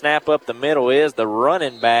takes the snap up the middle is the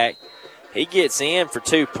running back. He gets in for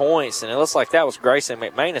 2 points, and it looks like that was Grayson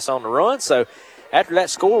McManus on the run. So after that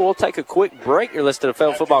score, we'll take a quick break. You're listening to the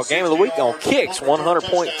Fayetteville Football Game of the Week on Kicks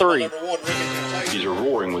 100.3. These are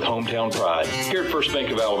roaring with hometown pride. Here at First Bank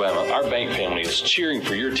of Alabama, our bank family is cheering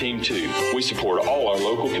for your team too. We support all our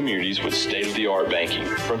local communities with state-of-the-art banking.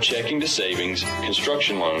 From checking to savings,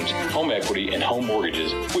 construction loans, home equity, and home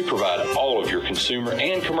mortgages, we provide all of your consumer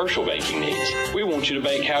and commercial banking needs. We want you to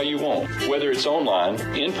bank how you want. Whether it's online,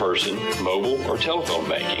 in person, mobile, or telephone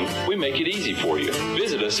banking, we make it easy for you.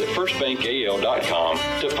 Visit us at firstbankal.com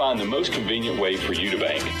to find the most convenient way for you to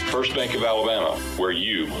bank. First Bank of Alabama, where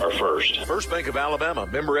you are first. First Bank of Alabama,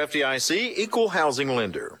 member FDIC, equal housing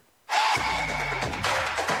lender.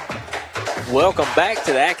 Welcome back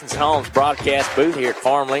to the Atkinson Homes broadcast booth here at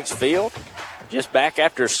Farm Links Field. Just back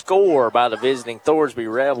after a score by the visiting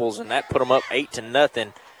Thorsby Rebels, and that put them up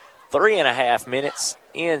 8-0. 3.5 minutes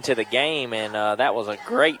into the game, and that was a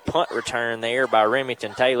great punt return there by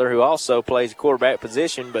Remington Taylor, who also plays a quarterback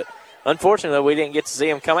position, but unfortunately, we didn't get to see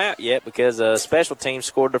him come out yet because special teams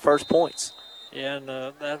scored the first points. Yeah, and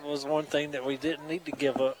that was one thing that we didn't need to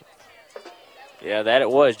give up. Yeah, that it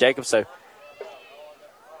was, Jacob. So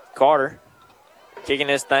Carter kicking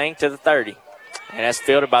this thing to the 30. And that's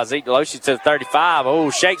fielded by Zeke Deloche to the 35. Oh,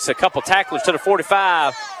 shakes a couple tacklers to the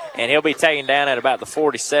 45. And he'll be taken down at about the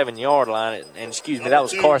 47-yard line. And excuse me, that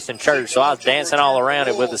was Carson Church. So I was dancing all around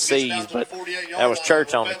it with the C's, but that was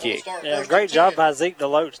Church on the kick. Yeah, great job by Zeke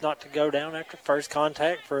Deloach not to go down after first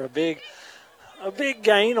contact for a big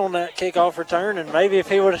gain on that kickoff return. And maybe if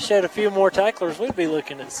he would have shed a few more tacklers, we'd be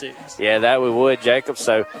looking at 6. Yeah, that we would, Jacob.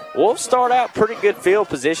 So we'll start out pretty good field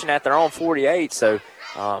position at their own 48. So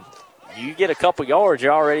you get a couple yards,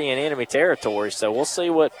 you're already in enemy territory. So we'll see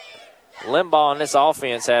what Limbaugh and this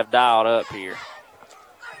offense have dialed up here.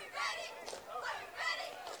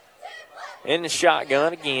 In the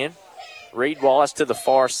shotgun again. Reed Wallace to the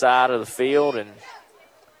far side of the field, and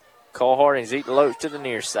Cole Harding, Zeke Deloach to the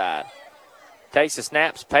near side. Takes the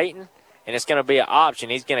snaps, Peyton, and it's going to be an option.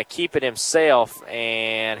 He's going to keep it himself,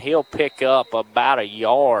 and he'll pick up about a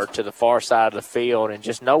yard to the far side of the field, and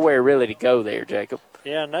just nowhere really to go there, Jacob.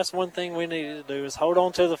 Yeah, and that's one thing we need to do is hold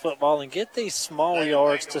on to the football and get these small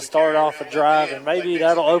yards to start off a drive, and maybe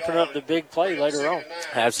that'll open up the big play later on.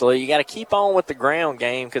 Absolutely. You got to keep on with the ground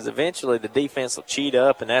game because eventually the defense will cheat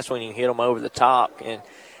up, and that's when you can hit them over the top. And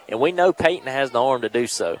we know Peyton has the arm to do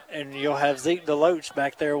so. And you'll have Zeke Deloach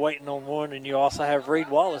back there waiting on one, and you also have Reed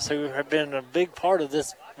Wallace, who have been a big part of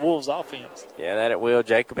this Wolves offense. Yeah, that it will,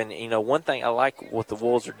 Jacob. And, you know, one thing I like what the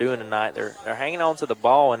Wolves are doing tonight, they're hanging on to the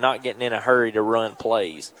ball and not getting in a hurry to run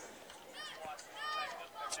plays.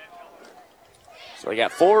 So we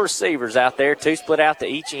got 4 receivers out there, 2 split out to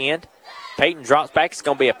each end. Peyton drops back. It's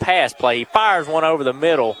going to be a pass play. He fires one over the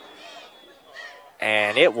middle,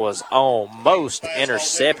 and it was almost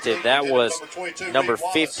intercepted. That was number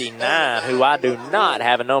 59, who I do not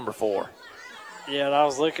have a number for. Yeah, and I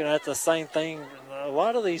was looking at the same thing. A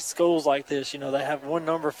lot of these schools like this, you know, they have one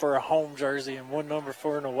number for a home jersey and one number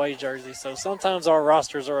for an away jersey. So sometimes our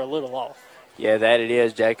rosters are a little off. Yeah, that it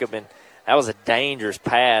is, Jacob. And that was a dangerous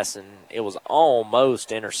pass, and it was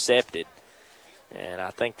almost intercepted. And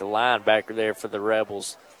I think the linebacker there for the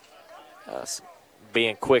Rebels,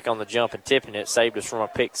 being quick on the jump and tipping it, saved us from a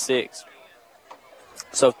pick 6.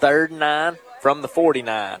 So 3rd and 9 from the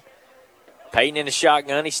 49. Peyton in the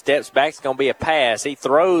shotgun. He steps back. It's going to be a pass. He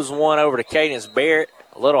throws one over to Cadence Barrett,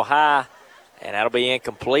 a little high, and that'll be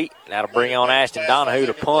incomplete. That'll bring on Ashton Donahue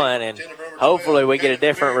to punt, and hopefully we get a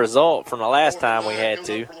different result from the last time we had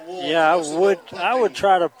to. Yeah, I would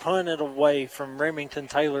try to punt it away from Remington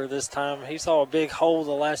Taylor this time. He saw a big hole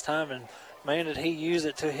the last time, and man, did he use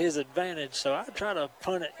it to his advantage. So I'd try to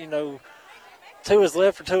punt it, you know, to his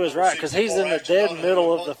left or to his right because he's in the dead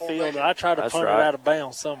middle of the field, and I try to punt it out of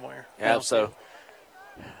bounds somewhere. Yeah, so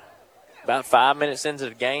about 5 minutes into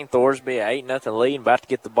the game, Thorsby 8-0 lead, about to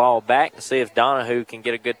get the ball back and see if Donahue can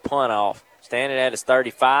get a good punt off. Standing at his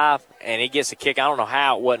 35, and he gets a kick. I don't know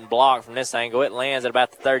how it wasn't blocked from this angle. It lands at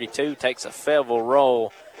about the 32, takes a Fayetteville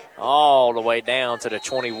roll all the way down to the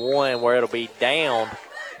 21 where it'll be downed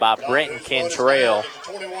by Brenton Kentrell.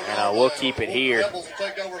 And we'll keep it here.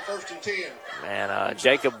 And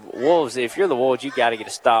Jacob, Wolves, if you're the Wolves, you got to get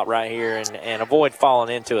a stop right here and avoid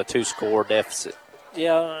falling into a 2-score deficit.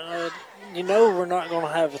 Yeah, we're not going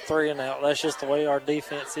to have a 3-and-out. That's just the way our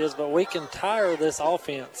defense is. But we can tire this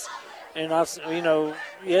offense. And,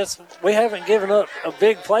 yes, we haven't given up a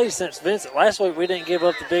big play since Vincent. Last week we didn't give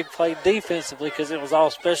up the big play defensively because it was all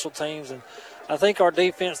special teams. And I think our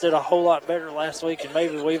defense did a whole lot better last week, and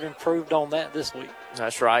maybe we've improved on that this week.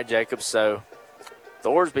 That's right, Jacob. So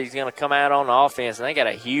Thorsby's going to come out on the offense, and they got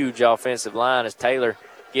a huge offensive line as Taylor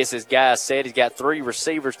gets his guys set. He's got 3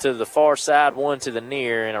 receivers to the far side, 1 to the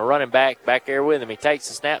near, and a running back there with him. He takes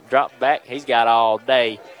the snap, drops back. He's got all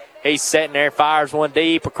day. He's sitting there, fires one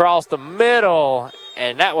deep across the middle,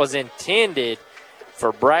 and that was intended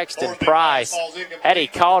for Braxton Price. Had he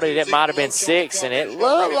caught it, it might have been 6, and it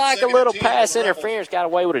looked like a little pass interference. Got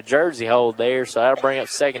away with a jersey hold there, so that'll bring up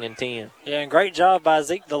 2nd and 10. Yeah, and great job by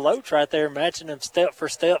Zeke DeLoach right there, matching him step for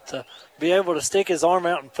step to be able to stick his arm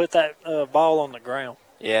out and put that ball on the ground.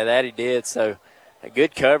 Yeah, that he did. So a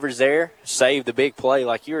good coverage there. Saved the big play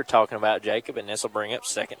like you were talking about, Jacob, and this will bring up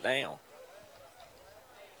 2nd down.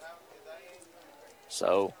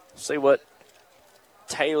 So see what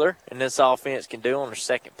Taylor and this offense can do on their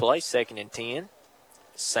second play, 2nd and 10.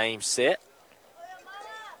 Same set.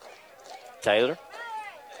 Taylor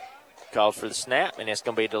calls for the snap, and it's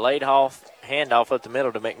going to be a delayed handoff up the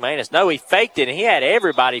middle to McManus. No, he faked it, and he had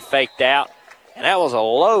everybody faked out, and that was a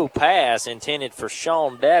low pass intended for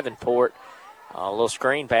Sean Davenport. A little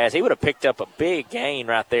screen pass. He would have picked up a big gain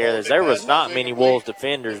right there. There was not many Wolves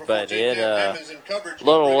defenders, but it a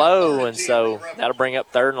little low, and so that'll bring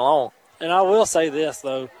up 3rd and long. And I will say this,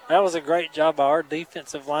 though. That was a great job by our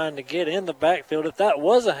defensive line to get in the backfield. If that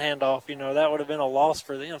was a handoff, that would have been a loss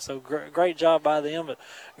for them. So great job by them, but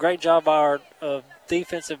great job by our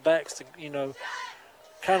defensive backs to,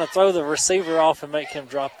 kind of throw the receiver off and make him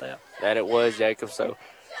drop that. That it was, Jacob. So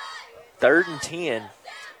 3rd and 10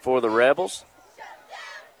 for the Rebels.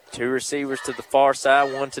 2 receivers to the far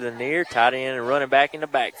side, 1 to the near, tight end and running back in the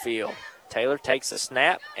backfield. Taylor takes a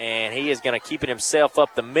snap, and he is going to keep it himself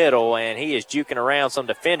up the middle, and he is juking around some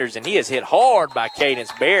defenders, and he is hit hard by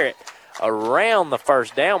Cadence Barrett around the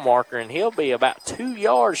 1st down marker, and he'll be about 2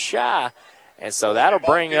 yards shy, and so that'll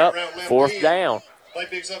bring up 4th down.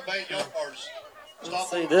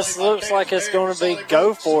 See, this looks like it's going to be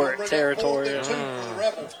go for it territory.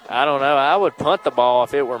 I don't know. I would punt the ball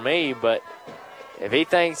if it were me, but if he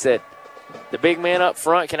thinks that the big man up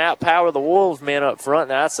front can outpower the Wolves men up front,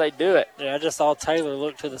 then I'd say do it. Yeah, I just saw Taylor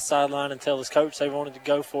look to the sideline and tell his coach they wanted to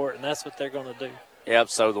go for it, and that's what they're going to do. Yep,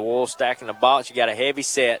 so the Wolves stacking the box. You got a heavy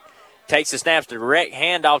set. Takes the snaps, direct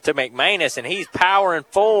handoff to McManus, and he's powering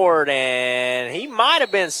forward, and he might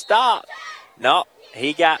have been stopped. No,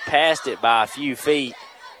 he got past it by a few feet,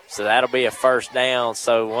 so that'll be a 1st down.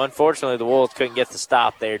 So, unfortunately, the Wolves couldn't get the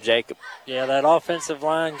stop there, Jacob. Yeah, that offensive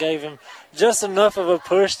line gave him just enough of a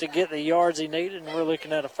push to get the yards he needed, and we're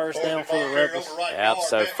looking at a 1st down for the Rebels. Yep,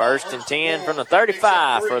 so 1st and 10 from the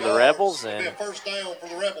 35 for the Rebels. And the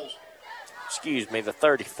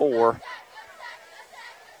 34.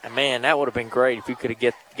 And, man, that would have been great if you could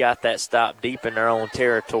have got that stop deep in their own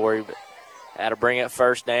territory. But that'll bring up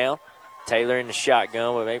 1st down. Taylor in the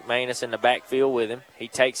shotgun with McManus in the backfield with him. He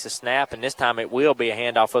takes the snap, and this time it will be a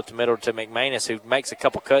handoff up the middle to McManus, who makes a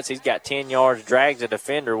couple cuts. He's got 10 yards, drags a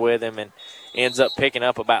defender with him, and ends up picking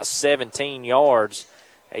up about 17 yards,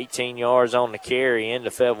 18 yards on the carry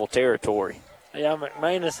into Fayetteville territory. Yeah,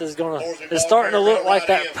 McManus is starting to look like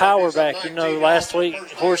that power back. Last week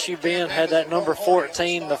Horseshoe Bend had that number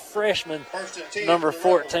 14, the freshman number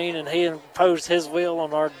 14, and he imposed his will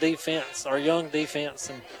on our defense, our young defense,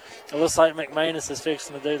 and it looks like McManus is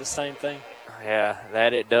fixing to do the same thing. Yeah,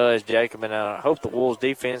 that it does, Jacob, and I hope the Wolves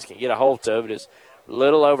defense can get a hold of it. It's a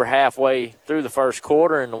little over halfway through the 1st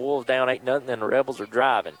quarter, and the Wolves down 8-0, and the Rebels are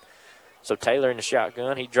driving. So Taylor in the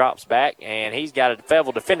shotgun, he drops back, and he's got a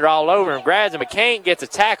Fayetteville defender all over him, grabs him, but can't get the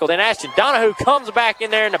tackle. Then Ashton Donahue comes back in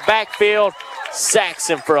there in the backfield sacks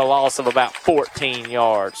him for a loss of about 14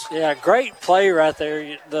 yards. Yeah, great play right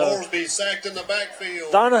there. Thorsby sacked in the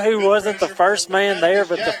backfield. Donahue wasn't the first man there,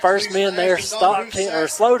 but the first man there stopped him or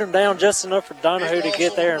slowed him down just enough for Donahue to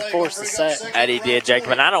get there and force the sack. That he did,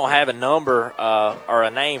 Jacob. And I don't have a number or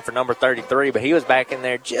a name for number 33, but he was back in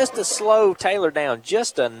there just to slow Taylor down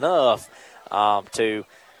just enough to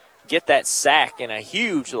get that sack and a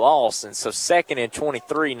huge loss. And so 2nd and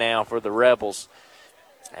 23 now for the Rebels.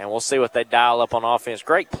 And we'll see what they dial up on offense.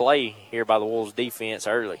 Great play here by the Wolves defense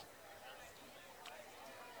early.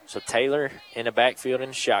 So Taylor in the backfield in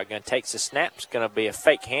the shotgun. Takes the snap. It's going to be a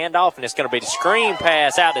fake handoff, and it's going to be the screen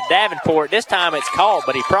pass out to Davenport. This time it's caught,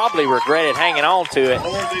 but he probably regretted hanging on to it,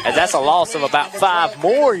 as that's a loss of about 5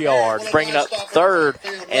 more yards, bringing up 3rd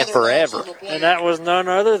and forever. And that was none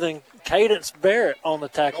other than Cadence Barrett on the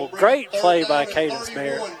tackle. Great play by Cadence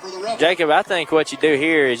Barrett. Jacob, I think what you do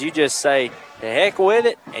here is you just say, the heck with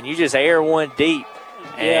it, and you just air one deep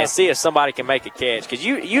and see if somebody can make a catch. Because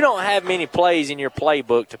you don't have many plays in your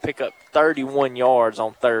playbook to pick up 31 yards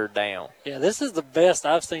on 3rd down. Yeah, this is the best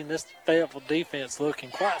I've seen this Fayetteville defense look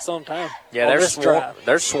in quite some time. Yeah,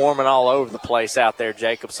 they're swarming all over the place out there,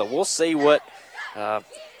 Jacob. So we'll see what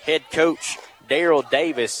head coach Daryl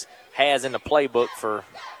Davis has in the playbook for a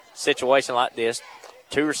situation like this.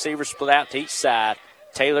 2 receivers split out to each side.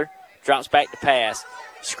 Taylor drops back to pass.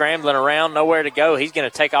 Scrambling around, nowhere to go. He's going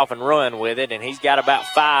to take off and run with it, and he's got about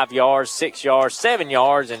 5 yards, 6 yards, 7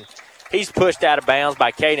 yards, and he's pushed out of bounds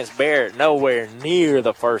by Cadence Barrett, nowhere near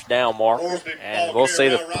the 1st down mark. And we'll see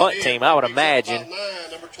the punt team, I would imagine.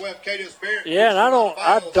 Yeah, and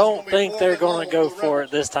I don't think they're going to go for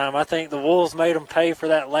it this time. I think the Wolves made them pay for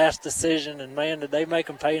that last decision, and, man, did they make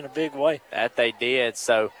them pay in a big way. That they did.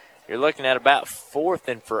 So you're looking at about 4th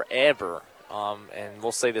and forever. And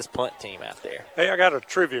we'll see this punt team out there. Hey, I got a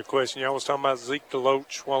trivia question. Y'all was talking about Zeke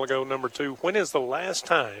DeLoach a while ago, number 2. When is the last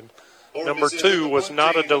time number 2 was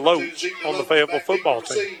not a DeLoach on the Fayetteville football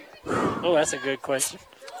team? Oh, that's a good question.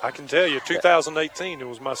 I can tell you, 2018, it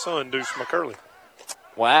was my son, Deuce McCurley.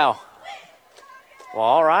 Wow. Well,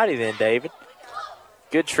 all righty then, David.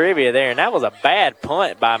 Good trivia there. And that was a bad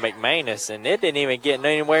punt by McManus, and it didn't even get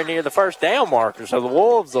anywhere near the 1st down marker. So the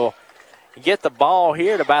Wolves will get the ball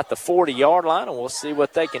here at about the 40-yard line, and we'll see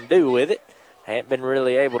what they can do with it. Haven't been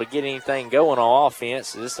really able to get anything going on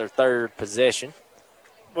offense. This is their 3rd possession.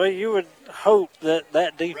 Well, you would hope that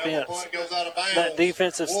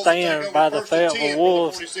defensive stand by the Fayetteville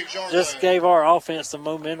Wolves just gave our offense the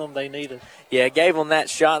momentum they needed. Yeah, it gave them that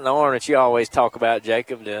shot in the arm that you always talk about,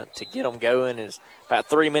 Jacob, to get them going. There's about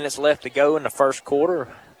 3 minutes left to go in the 1st quarter.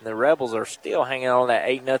 The Rebels are still hanging on that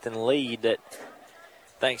 8-0 lead that,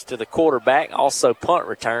 thanks to the quarterback, also punt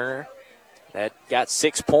returner, that got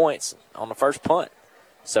 6 points on the 1st punt.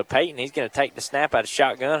 So Peyton, he's going to take the snap out of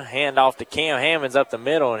shotgun, hand off to Cam Hammonds up the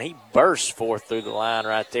middle, and he bursts forth through the line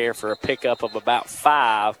right there for a pickup of about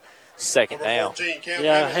 5, 2nd down.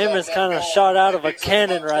 Yeah, Hammonds kind of shot out of a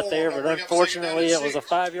cannon right there, but unfortunately it was a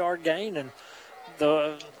 5-yard gain, and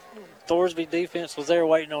the Thorsby defense was there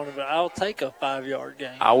waiting on him, but I'll take a 5-yard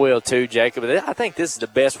gain. I will too, Jacob. I think this is the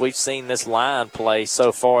best we've seen this line play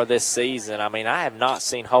so far this season. I mean, I have not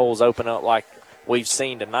seen holes open up like we've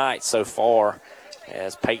seen tonight so far,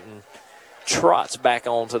 as Peyton trots back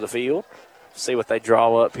onto the field. See what they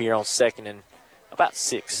draw up here on 2nd and about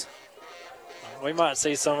 6. We might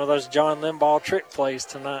see some of those John Limbaugh trick plays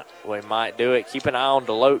tonight. We might do it. Keep an eye on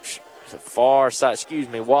DeLoach,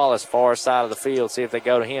 Wallace, far side of the field. See if they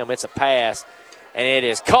go to him. It's a pass. And it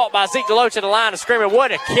is caught by Zeke DeLoach at the line of scrimmage.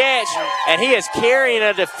 What a catch. And he is carrying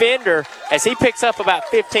a defender as he picks up about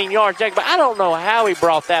 15 yards. But I don't know how he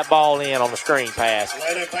brought that ball in on the screen pass.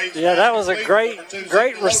 Yeah, that was a great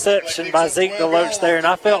reception by Zeke DeLoach there. And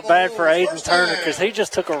I felt bad for Aiden Turner because he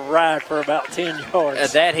just took a ride for about 10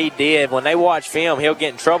 yards. That he did. When they watch film, he'll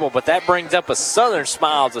get in trouble. But that brings up a Southern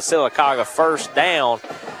Smiles of Sylacauga 1st down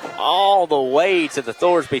all the way to the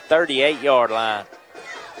Thorsby 38-yard line.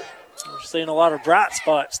 We're seeing a lot of bright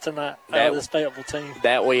spots tonight out of this Fayetteville team.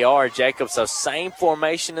 That we are, Jacob. So same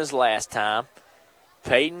formation as last time.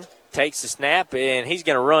 Peyton takes the snap, and he's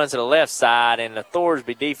going to run to the left side, and the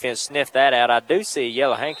Thorsby defense sniffed that out. I do see a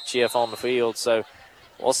yellow handkerchief on the field, so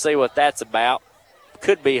we'll see what that's about.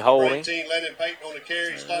 Could be holding.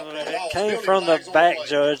 It came from the back,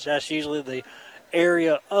 Judge. That's usually the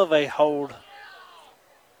area of a hold.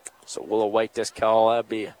 So we'll await this call. That'd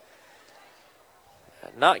be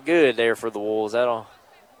not good there for the Wolves. That'll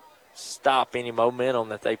stop any momentum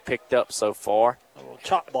that they picked up so far. A little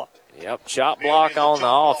chop block. Yep, chop block on the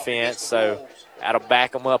offense, so that'll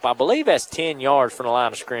back them up. I believe that's 10 yards from the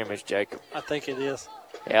line of scrimmage, Jacob. I think it is.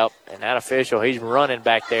 Yep, and that official, he's running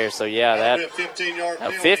back there. So, yeah, that a 15-yard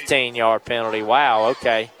penalty. A 15-yard penalty. Wow,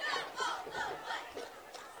 okay.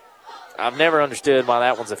 I've never understood why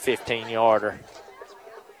that one's a 15-yarder.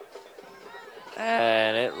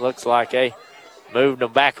 And it looks like they moved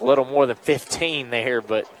them back a little more than 15 there,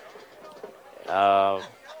 but I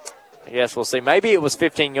guess we'll see. Maybe it was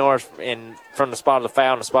 15 yards from the spot of the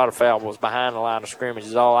foul, and the spot of the foul was behind the line of scrimmage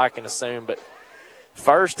is all I can assume. But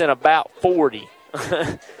first and about 40.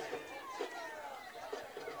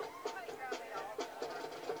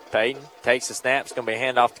 Peyton takes the snap. It's going to be a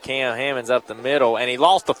handoff to Cam Hammonds up the middle. And he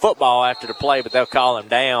lost the football after the play, but they'll call him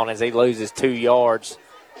down as he loses 2 yards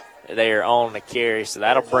there on the carry. So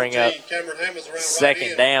that'll bring up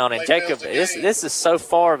second down. And Jacob, this is so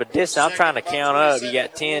far of a distance. I'm trying to count up. You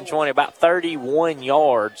got 10, 20, about 31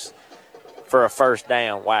 yards for a first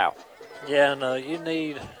down. Wow. Yeah, no, you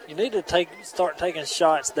need to start taking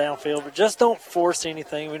shots downfield, but just don't force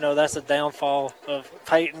anything. We know that's a downfall of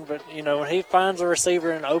Peyton, but, when he finds a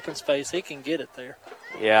receiver in open space, he can get it there.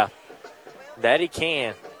 Yeah, that he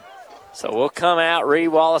can. So we'll come out, Reed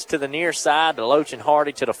Wallace to the near side, DeLoach and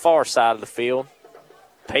Hardy to the far side of the field.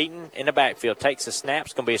 Peyton in the backfield takes the snap.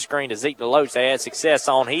 It's going to be a screen to Zeke DeLoach. They had success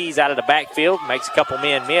on. He's out of the backfield, makes a couple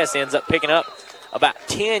men miss, ends up picking up about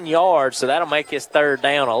 10 yards, so that'll make his third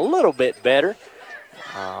down a little bit better.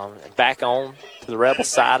 Back on to the Rebel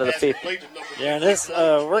side of the 50. Yeah, and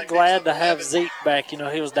we're glad to have Zeke back.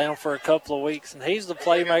 He was down for a couple of weeks, and he's the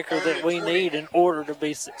playmaker that we need in order to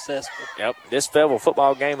be successful. Yep, this Fayetteville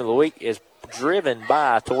football game of the week is driven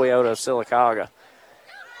by Toyota of Sylacauga.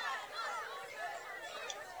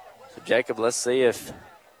 So, Jacob, let's see if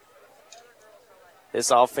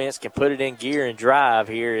this offense can put it in gear and drive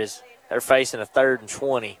here as they're facing a 3rd and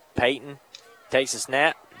 20. Peyton takes a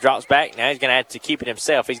snap, drops back. Now he's going to have to keep it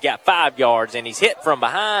himself. He's got 5 yards, and he's hit from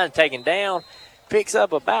behind, taken down, picks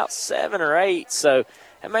up about 7 or 8. So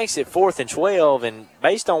that makes it 4th and 12. And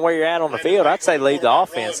based on where you're at on the field, I'd say leave the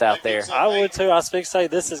offense out there. I would, too. I was fixing to say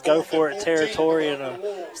this is go-for-it territory. And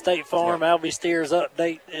a State Farm Albie Steers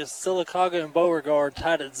update is Sylacauga and Beauregard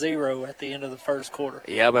tied at 0 at the end of the first quarter.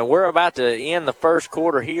 Yeah, but we're about to end the first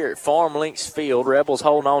quarter here at Farm Links Field. Rebels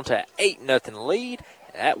holding on to an 8-0 lead.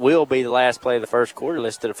 That will be the last play of the first quarter.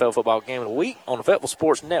 Listen to the Fayetteville Football Game of the Week on the Fayetteville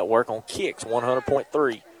Sports Network on Kicks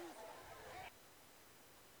 100.3.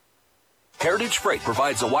 Heritage Freight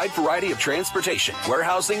provides a wide variety of transportation,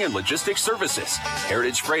 warehousing, and logistics services.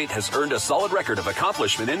 Heritage Freight has earned a solid record of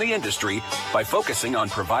accomplishment in the industry by focusing on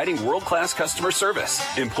providing world-class customer service,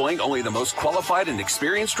 employing only the most qualified and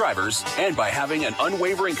experienced drivers, and by having an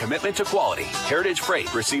unwavering commitment to quality. Heritage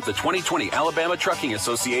Freight received the 2020 Alabama Trucking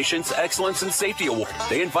Association's Excellence in Safety Award.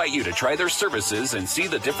 They invite you to try their services and see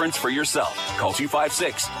the difference for yourself. Call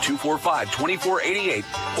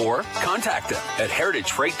 256-245-2488 or contact them at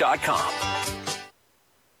heritagefreight.com.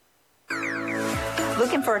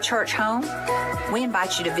 Looking for a church home? We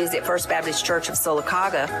invite you to visit First Baptist Church of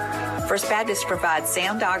Sylacauga. First Baptist provides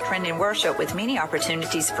sound doctrine and worship with many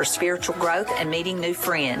opportunities for spiritual growth and meeting new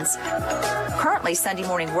friends. Currently, Sunday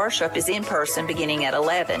morning worship is in person beginning at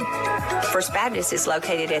 11. First Baptist is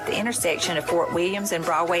located at the intersection of Fort Williams and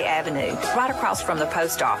Broadway Avenue, right across from the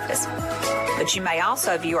post office. But you may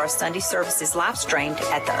also view our Sunday services live streamed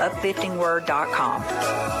at theupliftingword.com.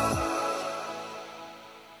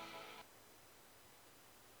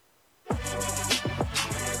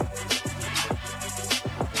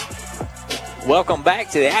 Welcome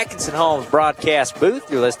back to the Atkinson Homes broadcast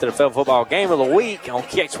booth. You're listening to the Fayetteville Football Game of the Week on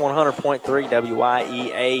KX 100.3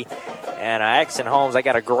 WYEA. And Atkinson Homes, they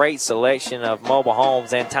got a great selection of mobile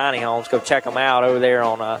homes and tiny homes. Go check them out over there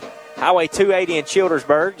on Highway 280 in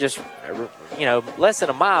Childersburg. Just, less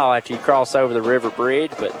than a mile after you cross over the river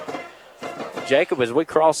bridge. But, Jacob, as we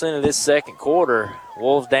cross into this second quarter,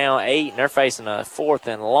 Wolves down 8, and they're facing a 4th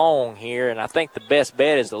and long here. And I think the best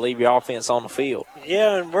bet is to leave your offense on the field.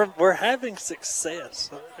 Yeah, and we're having success.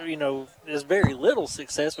 There's very little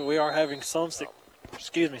success, but we are having some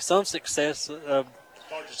success. We're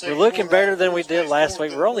looking better than we did last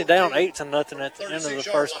week. We're only down 8-0 at the end of the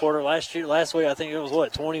first quarter. Last week I think it was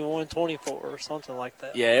 21-24 or something like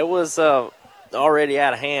that. Yeah, it was already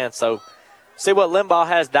out of hand. So see what Limbaugh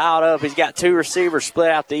has dialed up. He's got 2 receivers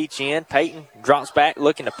split out to each end. Peyton drops back,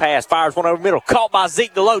 looking to pass, fires one over the middle, caught by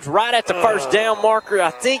Zeke DeLoach right at the first down marker.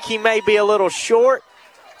 I think he may be a little short.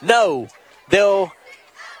 No, they'll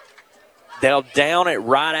they'll down it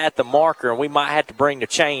right at the marker, and we might have to bring the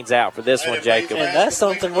chains out for this one, Jacob. And that's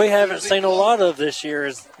something we haven't seen a lot of this year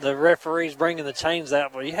is the referees bringing the chains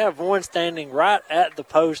out. But you have one standing right at the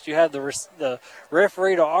post. You have the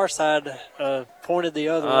referee to our side pointed the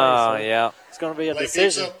other way. Oh, So yeah. it's going to be a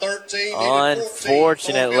decision.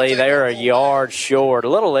 Unfortunately, they're a yard short, a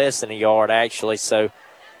little less than a yard, actually. So,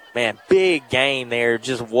 man, big game there.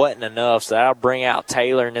 Just wasn't enough. So that'll bring out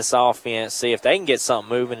Taylor in this offense, see if they can get something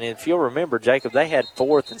moving. And if you'll remember, Jacob, they had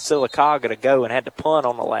 4th and Sylacauga to go and had to punt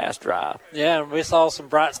on the last drive. Yeah, and we saw some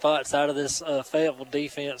bright spots out of this Fayetteville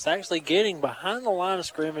defense, actually getting behind the line of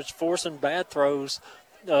scrimmage, forcing bad throws.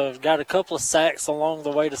 Got a couple of sacks along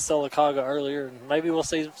the way to Sylacauga earlier, and maybe we'll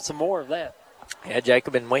see some more of that. Yeah,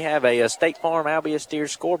 Jacob, and we have a State Farm Albia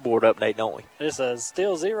Steers scoreboard update, don't we? It's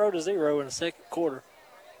still 0-0 in the second quarter.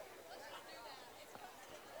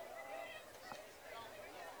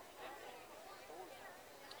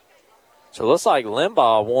 So it looks like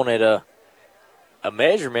Limbaugh wanted a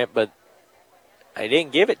measurement, but they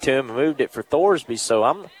didn't give it to him and moved it for Thorsby. So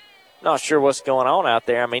I'm not sure what's going on out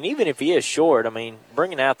there. I mean, even if he is short, I mean,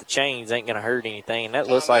 bringing out the chains ain't going to hurt anything, and that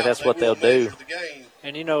looks like that's what they'll do.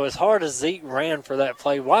 And, as hard as Zeke ran for that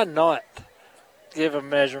play, why not give a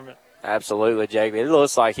measurement? Absolutely, Jacob. It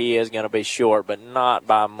looks like he is going to be short, but not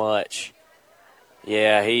by much.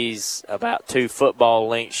 Yeah, he's about 2 football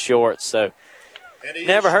lengths short, so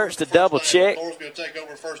never hurts to double check.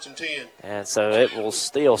 And so it will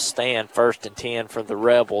still stand 1st and 10 for the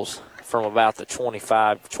Rebels from about the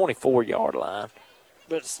 24-yard line.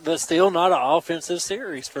 But still not an offensive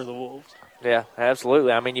series for the Wolves. Yeah,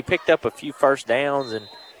 absolutely. I mean, you picked up a few first downs and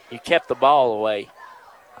you kept the ball away.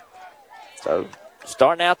 So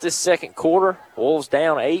starting out this second quarter, Wolves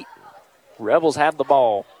down 8. Rebels have the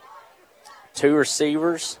ball. 2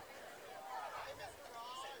 receivers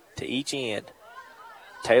to each end.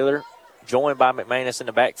 Taylor joined by McManus in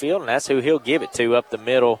the backfield, and that's who he'll give it to up the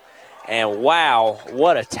middle. And, wow,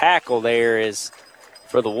 what a tackle there is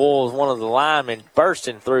for the Wolves. One of the linemen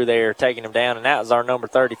bursting through there, taking him down, and that was our number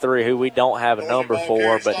 33, who we don't have a number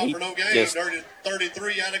for, but he just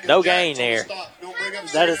no gain there.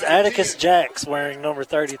 That is Atticus Jacks wearing number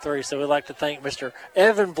 33, so we'd like to thank Mr.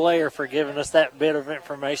 Evan Blair for giving us that bit of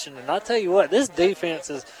information. And I'll tell you what, this defense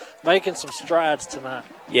is making some strides tonight.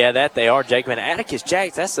 Yeah, that they are, Jacob. And Atticus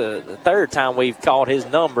Jacks, that's the 3rd time we've called his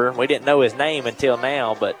number. We didn't know his name until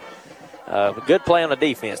now, but a good play on the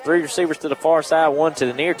defense. 3 receivers to the far side, 1 to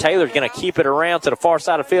the near. Taylor's going to keep it around to the far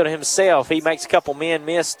side of the field himself. He makes a couple men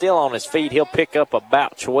miss, still on his feet. He'll pick up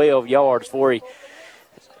about 12 yards before he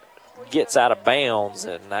gets out of bounds,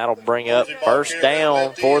 and that'll bring up 1st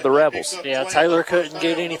down for the Rebels. Yeah, Taylor couldn't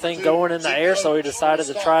get anything going in the air, so he decided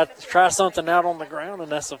to try something out on the ground, and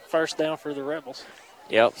that's a 1st down for the Rebels.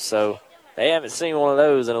 Yep, so they haven't seen one of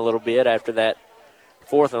those in a little bit after that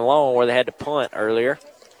 4th and long where they had to punt earlier.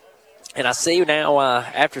 And I see now,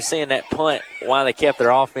 after seeing that punt, why they kept their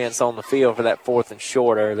offense on the field for that 4th and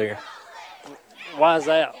short earlier. Why is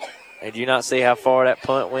that? Did you not see how far that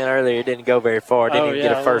punt went earlier? It didn't go very far. It didn't even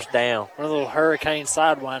get a 1st down. One of the little hurricane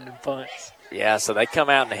sidewinding punts. Yeah, so they come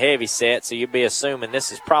out in the heavy set, so you'd be assuming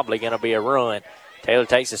this is probably going to be a run. Taylor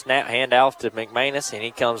takes a snap, handoff to McManus, and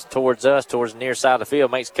he comes towards us, towards the near side of the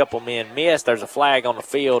field, makes a couple men miss. There's a flag on the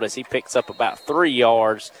field as he picks up about 3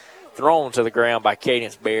 yards, thrown to the ground by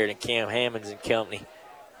Cadence Baird and Cam Hammonds and company.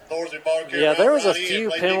 Yeah, there was a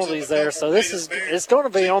few penalties there, so it's going to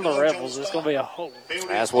be on the Rebels. It's going to be a hold.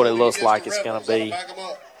 That's what it looks like it's going to be.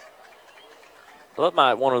 Looked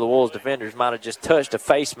like one of the Wolves defenders might have just touched a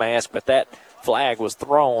face mask, but that flag was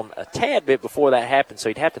thrown a tad bit before that happened, so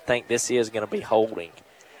you'd have to think this is going to be holding.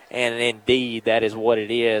 And indeed, that is what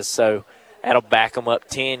it is. So that'll back them up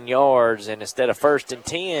 10 yards, and instead of 1st and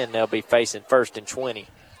 10, they'll be facing 1st and 20.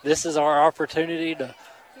 This is our opportunity to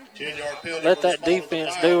let that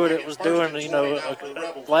defense do what it was doing,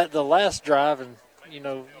 the last drive, and,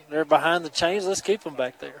 they're behind the chains. Let's keep them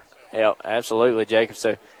back there. Yeah, absolutely, Jacob.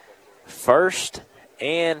 So 1st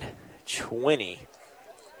and 20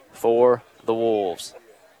 for the Wolves.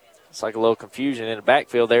 It's like a little confusion in the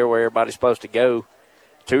backfield there where everybody's supposed to go.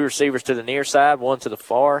 2 receivers to the near side, 1 to the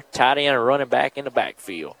far. Tight end and running back in the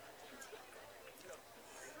backfield.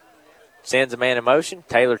 Sends a man in motion.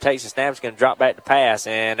 Taylor takes the snap. He's going to drop back to pass.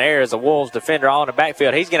 And there's a Wolves defender all in the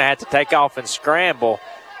backfield. He's going to have to take off and scramble.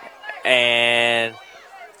 And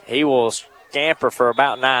he will scamper for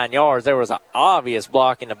about 9 yards. There was an obvious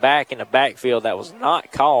block in the backfield that was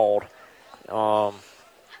not called. From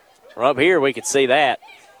up here, we could see that.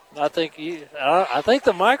 I think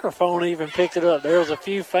the microphone even picked it up. There was a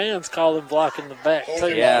few fans calling blocking the back,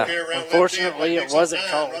 too. Yeah. Unfortunately, it wasn't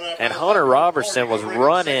called. And Hunter Robertson was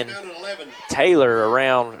running Taylor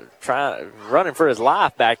around running for his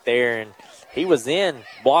life back there, and he was then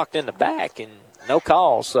blocked in the back and no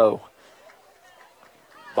call. So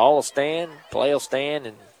ball will stand, play will stand,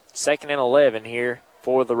 and 2nd and 11 here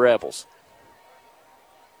for the Rebels.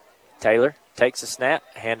 Taylor takes a snap,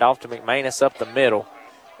 hand off to McManus up the middle.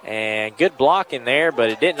 And good blocking there, but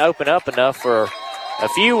it didn't open up enough for a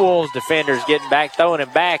few Wolves defenders getting back, throwing him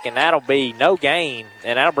back, and that'll be no gain,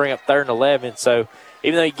 and that'll bring up 3rd and 11. So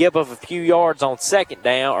even though you give up a few yards on second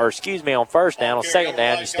down, on first down, on second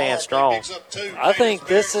down, you stand strong. I think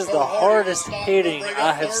this is the hardest hitting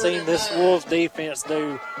I have seen this Wolves defense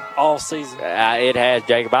do all season. It has,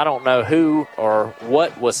 Jacob. I don't know who or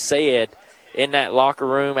what was said in that locker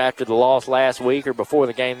room after the loss last week or before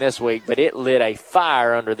the game this week, but it lit a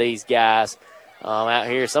fire under these guys out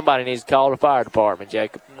here. Somebody needs to call the fire department,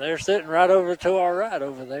 Jacob. They're sitting right over to our right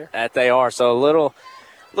over there. That they are. So a little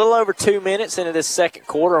over 2 minutes into this second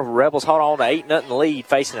quarter, Rebels hold on to 8-0 lead,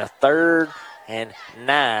 facing a 3rd and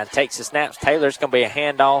 9. Takes the snaps. Taylor's going to be a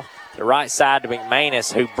handoff to the right side to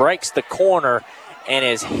McManus, who breaks the corner and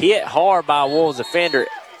is hit hard by a Wolves defender.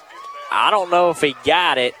 I don't know if he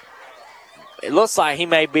got it. It looks like he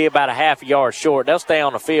may be about a half a yard short. They'll stay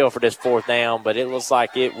on the field for this 4th down, but it looks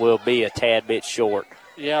like it will be a tad bit short.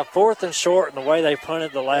 Yeah, 4th and short, and the way they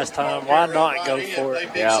punted the last time, why not go for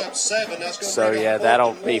it? Yeah. So, yeah,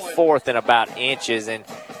 that'll be 4th and about inches. And,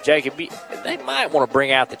 Jacob, they might want to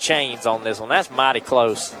bring out the chains on this one. That's mighty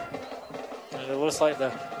close. And it looks like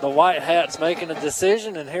the white hat's making a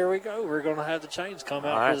decision, and here we go. We're going to have the chains come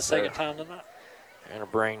out for the second time tonight. They're going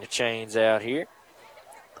to bring the chains out here.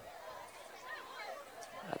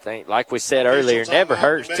 I think, like we said earlier, it never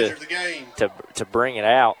hurts to bring it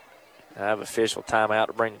out. I have official timeout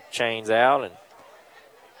to bring the chains out. And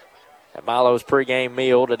at Milo's pregame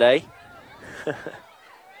meal today.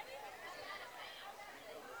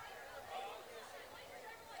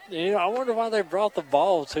 I wonder why they brought the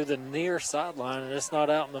ball to the near sideline and it's not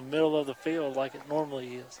out in the middle of the field like it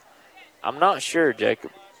normally is. I'm not sure,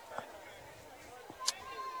 Jacob.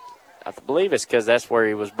 I believe it's because that's where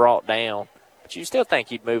he was brought down. But you still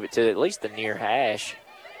think you'd move it to at least the near hash.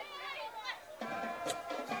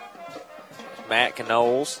 Matt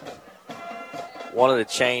Knowles, one of the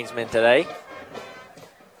chainsmen today.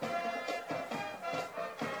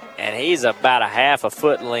 And he's about a half a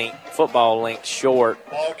football length short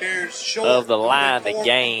of the line to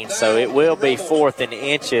gain. So it will be 4th and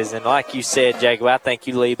inches. And like you said, Jacob, I think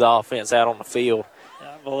you leave the offense out on the field.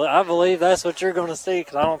 I believe that's what you're going to see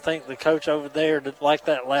because I don't think the coach over there did like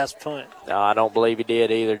that last punt. No, I don't believe he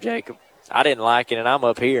did either, Jacob. I didn't like it, and I'm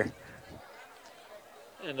up here.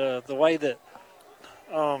 And the way that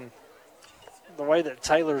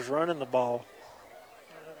Taylor's running the ball,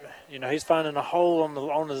 he's finding a hole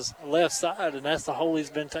on his left side, and that's the hole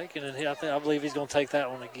he's been taking. And I believe he's going to take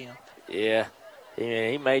that one again. Yeah,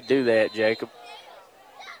 he may do that, Jacob.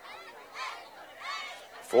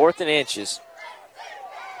 4th and inches.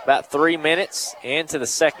 About 3 minutes into the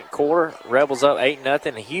second quarter. Rebels up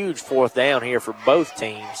 8-0. A huge 4th down here for both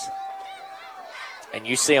teams. And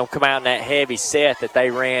you see them come out in that heavy set that they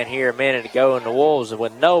ran here a minute ago in the Wolves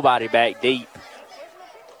with nobody back deep.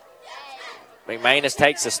 McManus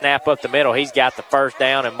takes the snap up the middle. He's got the first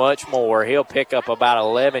down and much more. He'll pick up about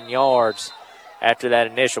 11 yards after that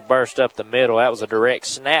initial burst up the middle. That was a direct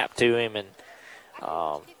snap to him and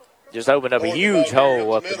just opened up a huge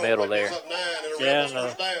hole up the middle there. Yeah,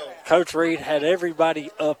 and Coach Reed had everybody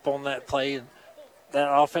up on that play, and that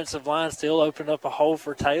offensive line still opened up a hole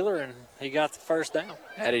for Taylor, and he got the first down.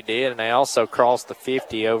 That he did, and they also crossed the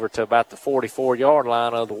 50 over to about the 44-yard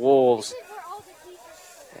line of the Wolves.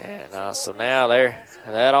 And so now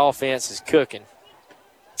that offense is cooking.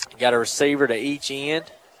 Got a receiver to each end.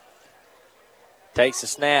 Takes a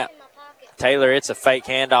snap. Taylor, it's a fake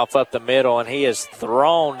handoff up the middle, and he is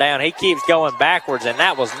thrown down. He keeps going backwards, and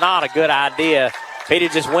that was not a good idea. If he'd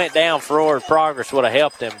have just went down, forward progress would have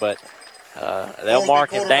helped him, but they'll mark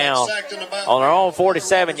him down on their own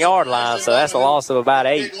 47-yard line, so that's a loss of about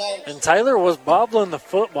 8. And Taylor was bobbling the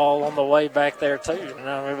football on the way back there, too.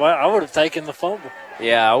 I would have taken the fumble.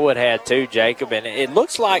 Yeah, I would have too, Jacob. And it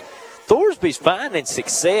looks like Thorsby's finding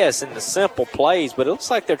success in the simple plays, but it looks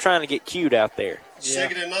like they're trying to get cute out there. Yeah.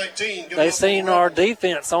 2nd and 19. They've seen our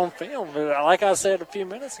defense on film. But like I said a few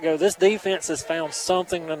minutes ago, this defense has found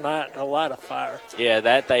something tonight to light a fire. Yeah,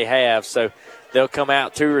 that they have. So they'll come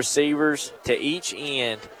out 2 receivers to each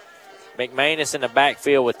end. McManus in the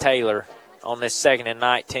backfield with Taylor on this 2nd and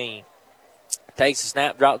 19. Takes a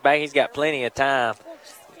snap, drops back. He's got plenty of time.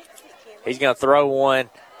 He's going to throw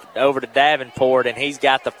one over to Davenport, and he's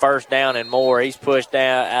got the first down and more. He's pushed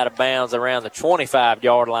out of bounds around the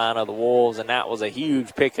 25-yard line of the Wolves, and that was a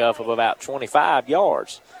huge pickup of about 25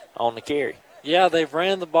 yards on the carry. Yeah, they've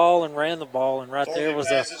ran the ball, and right there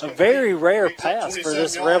was a very rare pass for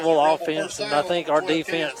this Rebel offense, and I think our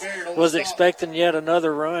defense was expecting yet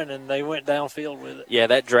another run, and they went downfield with it. Yeah,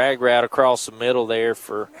 that drag route across the middle there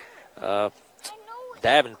for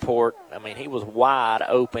Davenport, I mean, he was wide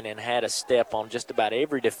open and had a step on just about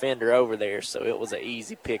every defender over there, so it was an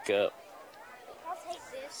easy pickup.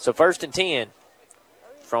 So 1st and 10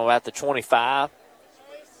 from about the 25.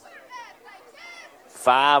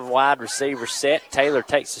 5 wide receiver set. Taylor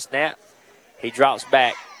takes the snap. He drops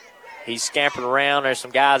back. He's scampering around. There's some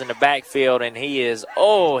guys in the backfield, and he is,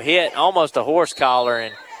 hit almost a horse collar,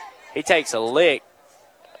 and he takes a lick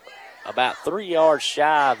about 3 yards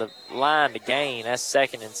shy of the line to gain. That's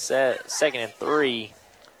second and 3.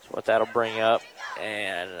 That's what that'll bring up.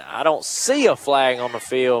 And I don't see a flag on the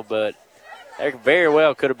field, but there very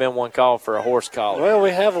well could have been one call for a horse collar. Well, we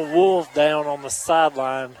have a Wolf down on the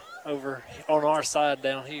sideline over on our side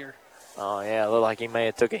down here. Oh, yeah, it looked like he may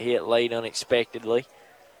have took a hit late unexpectedly.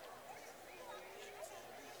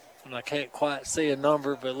 And I can't quite see a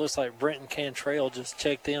number, but it looks like Brenton Cantrell just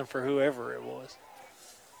checked in for whoever it was.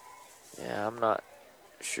 Yeah, I'm not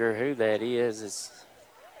sure who that is.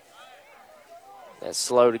 That's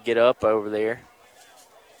slow to get up over there.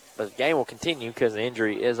 But the game will continue because the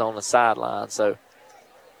injury is on the sideline. So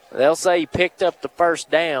they'll say he picked up the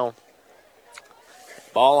first down.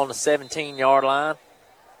 Ball on the 17-yard line.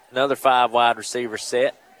 Another 5 wide receiver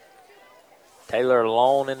set. Taylor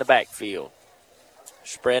alone in the backfield.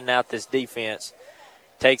 Spreading out this defense.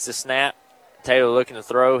 Takes the snap. Taylor looking to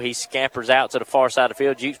throw. He scampers out to the far side of the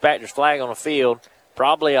field. Jukes back. There's flag on the field.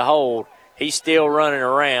 Probably a hold. He's still running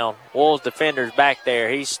around. Wolves defender's back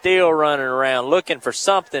there. He's still running around looking for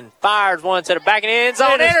something. Fires one to the back of the end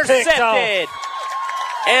zone. Intercepted.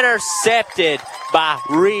 Intercepted by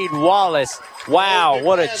Reed Wallace. Wow,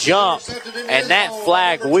 what a jump. And that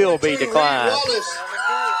flag will be declined.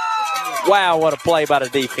 Wow, what a play by the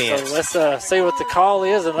defense. So let's see what the call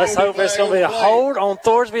is, and let's hope it's going to be a hold on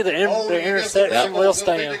Thorsby. The interception will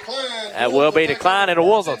stand. That will be declined, and the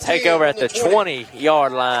Wolves will take over at the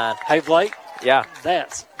 20-yard line. Hey, Blake. Yeah.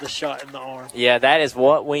 That's the shot in the arm. Yeah, that is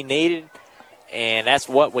what we needed, and that's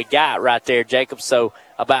what we got right there, Jacob. So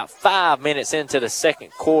about 5 minutes into the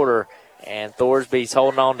second quarter, and Thorsby's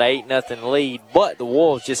holding on to 8-0 lead, but the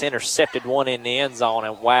Wolves just intercepted one in the end zone,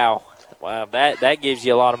 and wow, that gives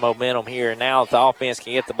you a lot of momentum here. And now the offense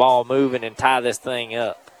can get the ball moving and tie this thing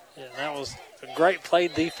up. Yeah, that was a great play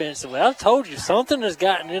defensively. I've told you, something has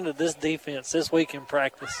gotten into this defense this week in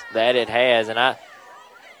practice. That it has, and I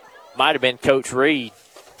might have been Coach Reed,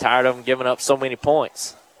 tired of them giving up so many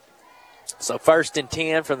points. So 1st and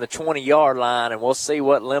 10 from the 20-yard line, and we'll see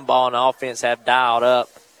what Limbaugh and the offense have dialed up.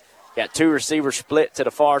 Got 2 receivers split to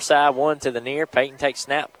the far side, 1 to the near. Peyton takes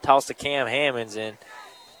snap, toss to Cam Hammonds, and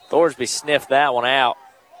Thorsby sniffed that one out.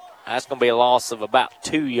 That's going to be a loss of about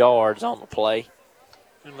 2 yards on the play.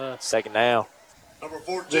 Second down.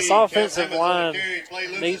 This offensive line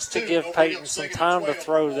needs to give Peyton some time to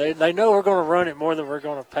throw. They know we're going to run it more than we're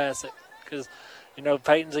going to pass it because,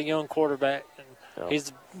 Peyton's a young quarterback, and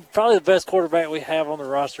he's probably the best quarterback we have on the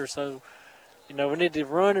roster. So, we need to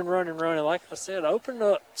run and run and run. And like I said, open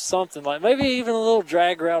up something like maybe even a little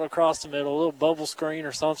drag route across the middle, a little bubble screen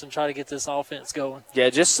or something, try to get this offense going. Yeah,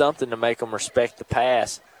 just something to make them respect the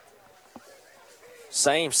pass.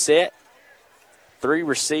 Same set. 3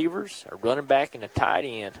 receivers, a running back and a tight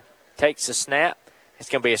end. Takes the snap. It's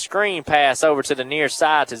going to be a screen pass over to the near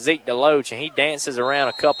side to Zeke DeLoach, and he dances around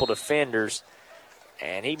a couple defenders,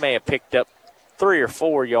 and he may have picked up 3 or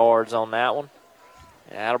 4 yards on that one.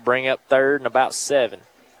 And that'll bring up 3rd and about 7.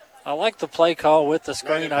 I like the play call with the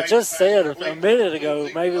screen. I just said a minute ago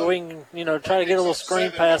maybe we can, try to get a little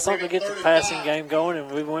screen pass, something to get the passing game going,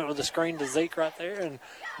 and we went with the screen to Zeke right there, and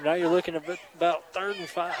now you're looking at about 3rd and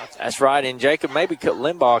 5. That's right, and Jacob, maybe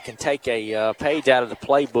Limbaugh can take a page out of the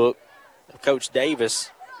playbook of Coach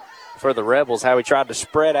Davis for the Rebels, how he tried to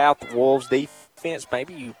spread out the Wolves' defense.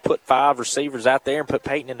 Maybe you put 5 receivers out there and put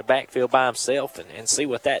Peyton in the backfield by himself and see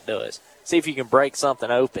what that does. See if you can break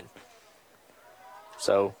something open.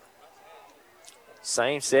 So,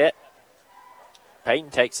 same set.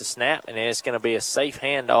 Peyton takes a snap, and then it's going to be a safe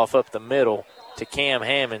handoff up the middle to Cam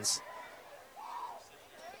Hammonds.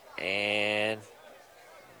 And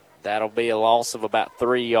that'll be a loss of about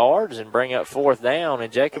 3 yards and bring up 4th down.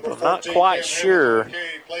 And, Jacob, I'm not quite sure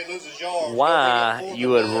why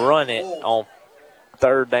you would run it on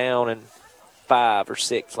 3rd down and 5 or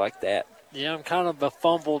 6 like that. Yeah, I'm kind of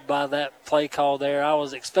befumbled by that play call there. I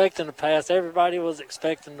was expecting a pass. Everybody was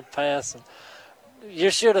expecting the pass. And you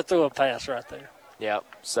should have threw a pass right there. Yep.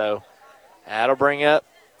 So that'll bring up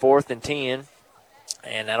 4th and 10,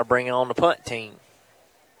 and that'll bring on the punt team.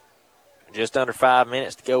 Just under 5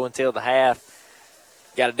 minutes to go until the half.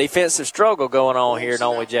 Got a defensive struggle going on here,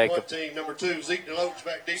 don't we, Jacob? Number 2, Zeke DeLoach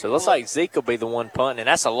back deep. So it looks like Zeke will be the one punting, and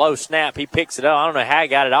that's a low snap. He picks it up. I don't know how he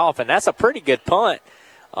got it off, and that's a pretty good punt.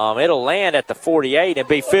 It'll land at the 48 and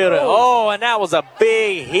be fielded. Oh, and that was a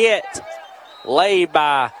big hit laid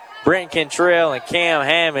by Brent Cantrell and Cam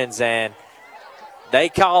Hammonds, and they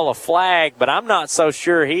call a flag, but I'm not so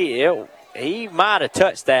sure he might have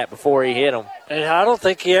touched that before he hit him. And I don't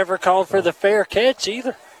think he ever called for the fair catch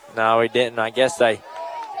either. No, he didn't. I guess they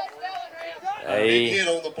big hit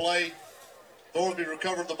on the play. Thorsby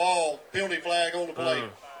recovered the ball. Penalty flag on the play.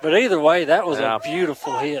 But either way, that was a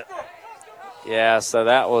beautiful hit. Yeah, so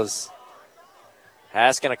that's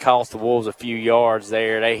going to cost the Wolves a few yards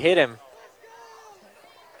there. They hit him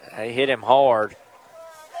hard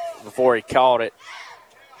before he caught it.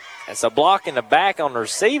 And so blocking the back on the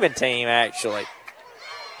receiving team, actually.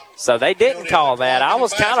 So they didn't call that. I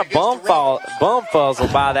was kind of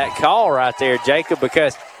bumfuzzled by that call right there, Jacob,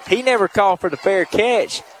 because he never called for the fair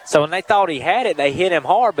catch. So when they thought he had it, they hit him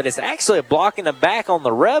hard, but it's actually blocking the back on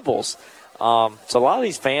the Rebels. So a lot of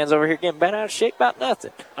these fans over here getting bent out of shape about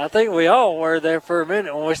nothing. I think we all were there for a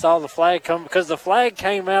minute when we saw the flag come, because the flag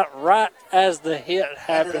came out right as the hit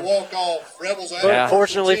happened. But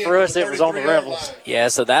fortunately for us, it was on the Rebels. Yeah,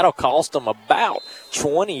 so that'll cost them about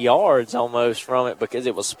 20 yards almost from it because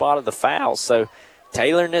it was spotted the foul. So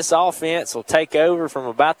Taylor in this offense will take over from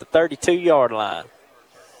about the 32-yard line.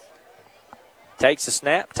 Takes a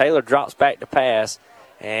snap. Taylor drops back to pass.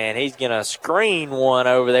 And he's going to screen one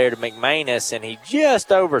over there to McManus, and he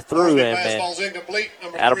just overthrew him.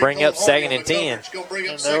 And that'll bring up 2nd and 10.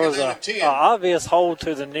 And there was an obvious hold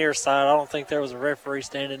to the near side. I don't think there was a referee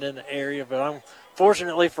standing in the area, but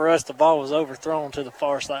fortunately for us, the ball was overthrown to the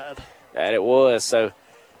far side. That it was. So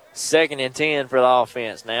 2nd and 10 for the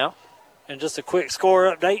offense now. And just a quick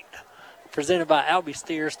score update. Presented by Albie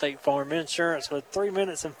Steer State Farm Insurance with 3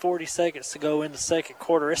 minutes and 40 seconds to go in the second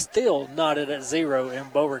quarter. It's still knotted at 0 in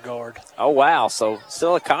Beauregard. Oh, wow. So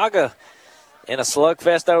Sylacauga in a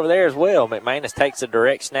slugfest over there as well. McManus takes a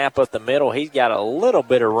direct snap up the middle. He's got a little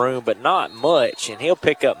bit of room, but not much, and he'll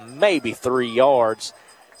pick up maybe 3 yards.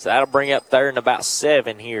 So that'll bring up 3rd and about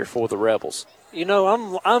 7 here for the Rebels. You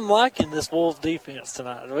know, I'm liking this Wolves defense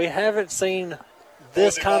tonight. We haven't seen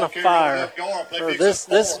this kind of fire or this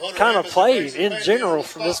kind of play in general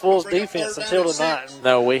from this Wolves defense until tonight.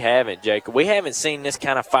 No, we haven't, Jacob. We haven't seen this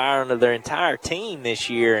kind of fire under their entire team this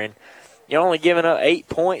year, and you're only giving up 8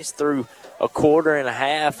 points through a quarter and a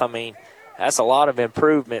half. I mean, that's a lot of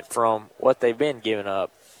improvement from what they've been giving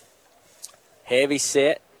up. Heavy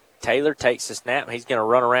set. Taylor takes the snap. He's going to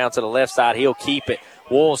run around to the left side. He'll keep it.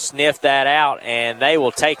 Wolves sniff that out, and they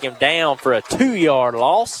will take him down for a 2-yard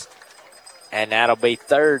loss. And that'll be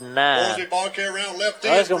 3rd and 9.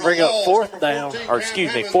 That's going to bring up 4th down. Or,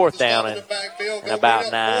 excuse me, 4th down and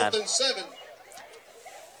about 9.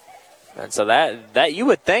 And so that you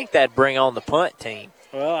would think that'd bring on the punt team.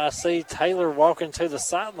 Well, I see Taylor walking to the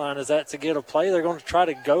sideline. Is that to get a play? They're going to try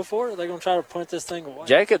to go for it? They're going to try to punt this thing away?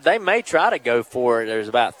 Jacob, they may try to go for it. There's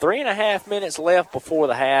about 3.5 minutes left before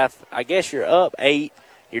the half. I guess you're up 8.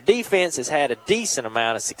 Your defense has had a decent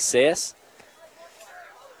amount of success.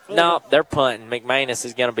 No, they're punting. McManus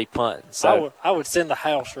is going to be punting. So I would send the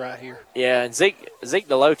house right here. Yeah, and Zeke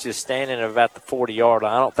DeLoach is standing at about the 40-yard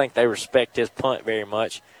line. I don't think they respect his punt very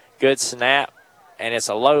much. Good snap, and it's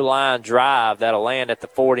a low-line drive that'll land at the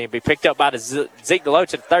 40 and be picked up by Zeke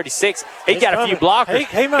DeLoach at the 36. He's got a few blockers.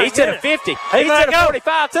 He's to the 50. He's to the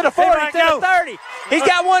 45, to the 40, to the 30. He's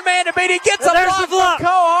got one man to beat. He gets a block from Cole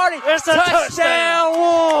Hardy. Touchdown,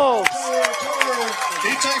 Wolves.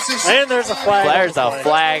 And there's a flag. There's a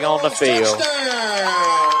flag on the field.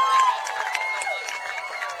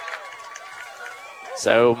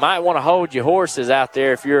 So might want to hold your horses out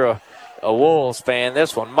there if you're a Wolves fan.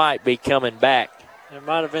 This one might be coming back. It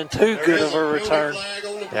might have been too good of a return.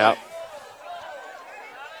 Yep.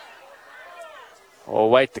 We'll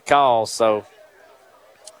wait the call. So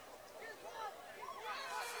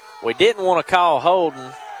we didn't want to call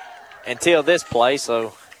holding until this play,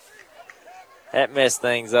 so that messed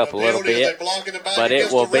things up a little bit. But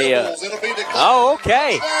it will be a – oh,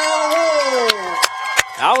 okay.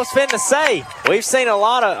 I was finna say, we've seen a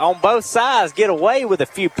lot of, on both sides, get away with a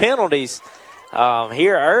few penalties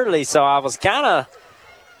here early, so I was kind of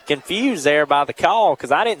confused there by the call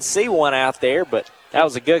because I didn't see one out there, but That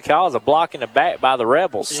was a good call. It was a block in the back by the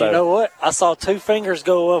Rebels. So. You know what? I saw 2 fingers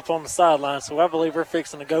go up on the sideline, so I believe we're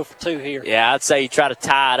fixing to go for 2 here. Yeah, I'd say you try to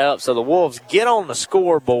tie it up. So the Wolves get on the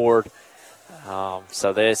scoreboard.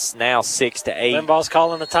 So this now 6-8. Limbaugh's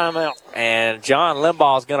calling a timeout. And John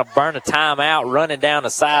Limbaugh's going to burn a timeout running down the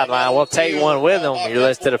sideline. We'll take one with him. You're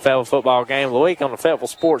listening to the Fayetteville Football Game of the Week on the Fayetteville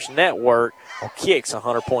Sports Network on Kicks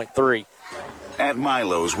 100.3. At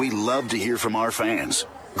Milo's, we love to hear from our fans.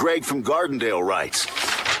 Greg from Gardendale writes,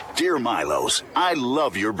 Dear Milo's, I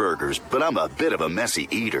love your burgers, but I'm a bit of a messy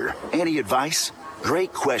eater. Any advice?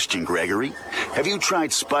 Great question, Gregory. Have you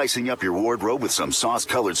tried spicing up your wardrobe with some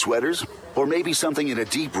sauce-colored sweaters? Or maybe something in a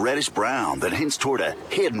deep reddish brown that hints toward a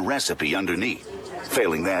hidden recipe underneath?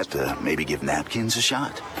 Failing that, maybe give napkins a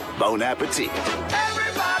shot. Bon appetit.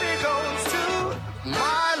 Everybody goes to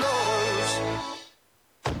Milo's.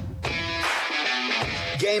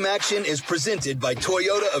 Game Action is presented by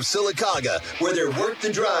Toyota of Sylacauga, where they're worth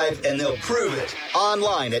the drive and they'll prove it.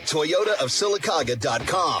 Online at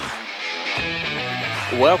toyotaofsylacauga.com.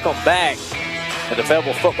 Welcome back to the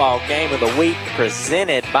Fayetteville Football Game of the Week,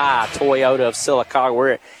 presented by Toyota of Sylacauga.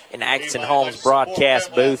 We're in Atkinson Homes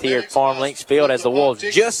broadcast booth here at Farm Links Field as the Wolves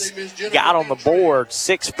just got on the board.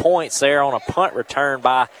 6 points there on a punt return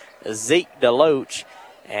by Zeke DeLoach.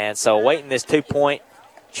 And so waiting this 2-point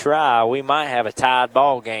try, we might have a tied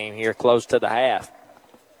ball game here close to the half.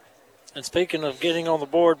 And speaking of getting on the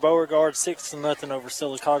board, Beauregard 6-0 over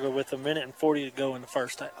Sylacauga with 1:40 to go in the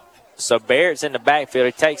first half. So Barrett's in the backfield.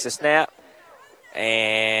 He takes a snap,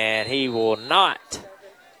 and he will not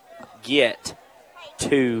get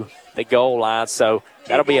to the goal line. So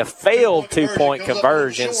that'll be a failed 2-point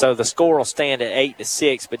conversion. So the score will stand at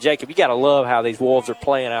 8-6. But Jacob, you got to love how these Wolves are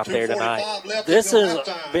playing out there tonight. This has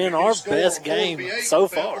been our best game so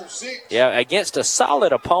far. Yeah, against a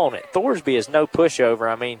solid opponent. Thorsby is no pushover.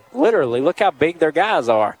 I mean, literally, look how big their guys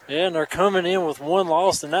are. Yeah, and they're coming in with 1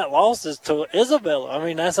 loss, and that loss is to Isabella. I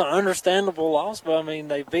mean, that's an understandable loss, but I mean,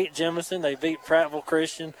 they beat Jemison, they beat Prattville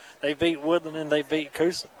Christian, they beat Woodland, and they beat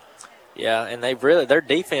Coosa. Yeah, and their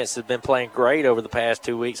defense has been playing great over the past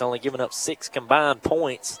 2 weeks, only giving up 6 combined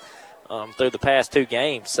points through the past 2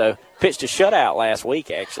 games. So pitched a shutout last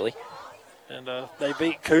week, actually. And they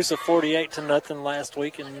beat Coosa 48-0 last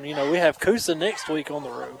week, and we have Coosa next week on the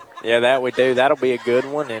road. Yeah, that we do. That'll be a good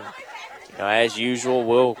one, and as usual,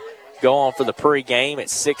 we'll go on for the pregame at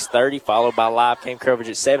 6:30, followed by live game coverage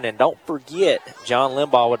at 7. And don't forget John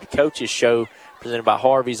Limbaugh with the Coaches Show, presented by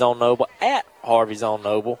Harvey's on Noble at Harvey's on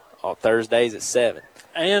Noble on Thursdays at 7.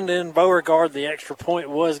 And in Beauregard, the extra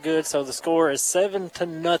point was good, so the score is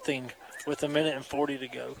 7-0 with 1:40 to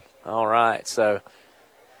go. All right, so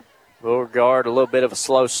Beauregard, a little bit of a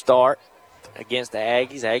slow start against the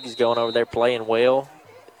Aggies. Aggies going over there playing well.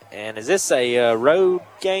 And is this a road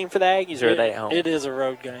game for the Aggies, or are they at home? It is a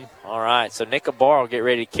road game. All right, so Nick Abar will get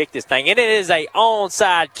ready to kick this thing. And it is a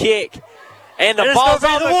onside kick. And the ball's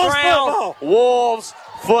on the ground. Wolves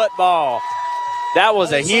football. That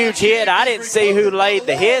was a huge hit. I didn't see who laid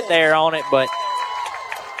the hit there on it, but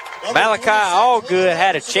Malachi Allgood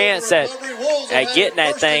had a chance at getting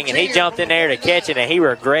that thing, and he jumped in there to catch it, and he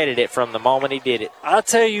regretted it from the moment he did it. I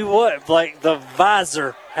tell you what, Blake, the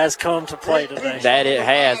visor has come to play today. That it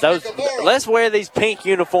has. Let's wear these pink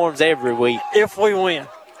uniforms every week. If we win.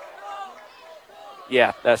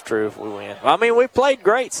 Yeah, that's true if we win. I mean, we played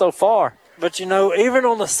great so far. But, even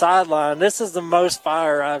on the sideline, this is the most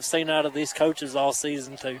fire I've seen out of these coaches all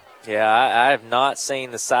season, too. Yeah, I have not seen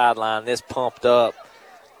the sideline this pumped up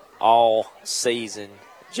all season,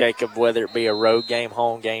 Jacob, whether it be a road game,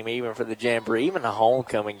 home game, even for the Jamboree, even a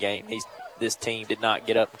homecoming game. This team did not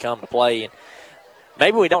get up and come to play. And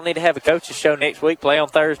maybe we don't need to have a coaches show next week, play on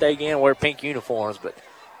Thursday again, wear pink uniforms. But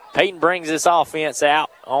Peyton brings this offense out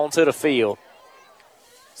onto the field.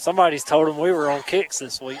 Somebody's told them we were on kicks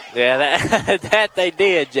this week. Yeah, that they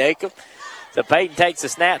did, Jacob. So Peyton takes the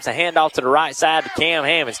snaps, a handoff to the right side to Cam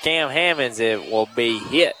Hammonds. Cam Hammonds, it will be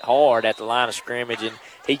hit hard at the line of scrimmage, and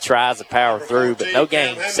he tries to power through, but no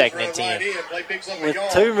gain, 2nd and 10. With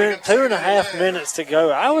 2.5 minutes to go,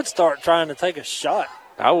 I would start trying to take a shot.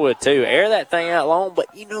 I would too. Air that thing out long, but,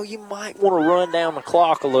 you might want to run down the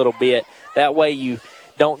clock a little bit. That way you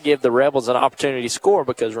don't give the Rebels an opportunity to score,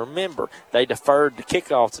 because remember, they deferred the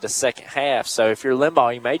kickoff to the second half. So if you're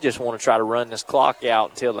Limbaugh, you may just want to try to run this clock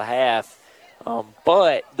out until the half.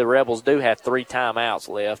 But the Rebels do have 3 timeouts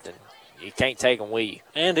left, and you can't take them with you.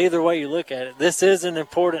 And either way you look at it, this is an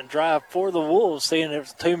important drive for the Wolves, seeing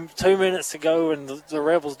there's 2 minutes to go and the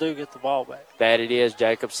Rebels do get the ball back. That it is,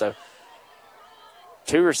 Jacob. So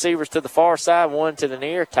 2 receivers to the far side, 1 to the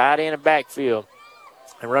near, tight end and backfield.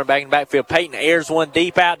 And run back in the backfield. Peyton airs one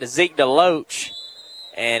deep out to Zeke DeLoach.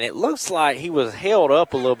 and it looks like he was held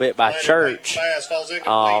up a little bit by Church.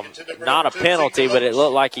 Not a penalty, but it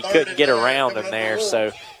looked like he couldn't get around him there.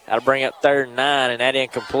 So that'll bring up 3rd and 9, and that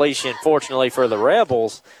incompletion, fortunately for the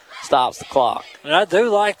Rebels, stops the clock. And I do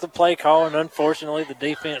like the play call, and unfortunately the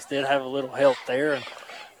defense did have a little help there.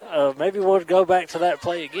 And maybe we'll go back to that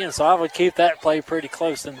play again. So I would keep that play pretty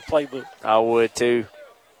close in the playbook. I would too.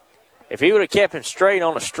 If he would have kept him straight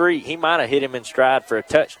on the street, he might have hit him in stride for a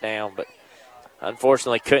touchdown, but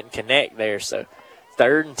unfortunately couldn't connect there. So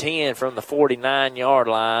 3rd and 10 from the 49-yard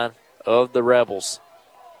line of the Rebels.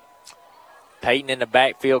 Peyton in the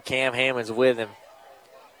backfield. Cam Hammond's with him.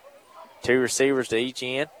 2 receivers to each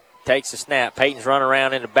end. Takes a snap. Peyton's running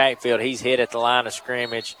around in the backfield. He's hit at the line of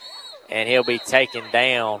scrimmage, and he'll be taken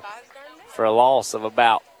down for a loss of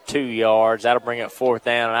about 2 yards. That'll bring up 4th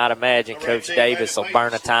down, and I'd imagine Coach Davis will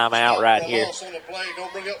burn a timeout right here.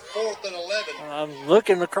 I'm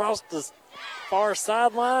looking across the far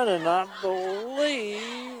sideline, and I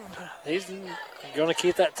believe he's going to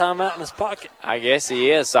keep that timeout in his pocket. I guess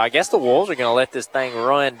he is. So I guess the Wolves are going to let this thing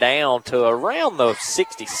run down to around the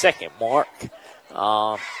 60-second mark.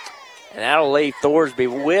 And that'll leave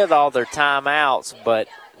Thorsby with all their timeouts, but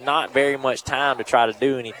not very much time to try to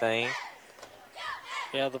do anything.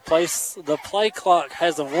 Yeah, the play clock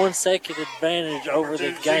has a 1-second advantage over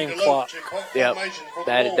the game clock. Yep,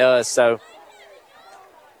 that it does. So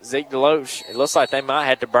Zeke DeLoach, it looks like they might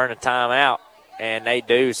have to burn a timeout, and they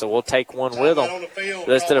do, so we'll take one with them.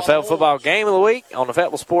 This to the Fayetteville Football Game of the Week on the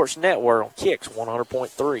Fayetteville Sports Network on Kicks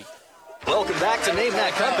 100.3. Welcome back to Name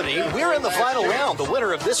That Company. We're in the final round. The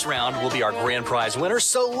winner of this round will be our grand prize winner,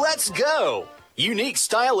 so let's go. Unique,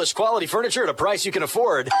 stylish, quality furniture at a price you can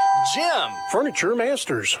afford. Jim. Furniture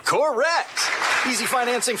Masters. Correct. Easy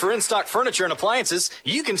financing for in-stock furniture and appliances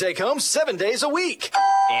you can take home 7 days a week.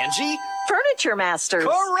 Angie. Furniture Masters.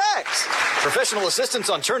 Correct. Professional assistance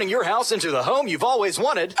on turning your house into the home you've always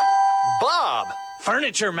wanted. Bob.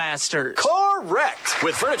 Furniture Masters. Correct.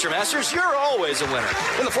 With Furniture Masters, you're always a winner.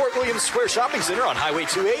 In the Fort Williams Square Shopping Center on Highway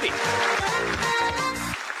 280.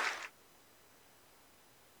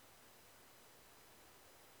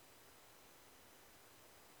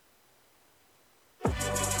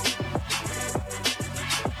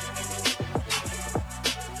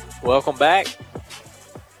 Welcome back.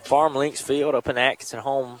 Farm Links Field up in Atkinson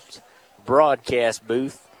Homes broadcast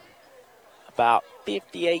booth. About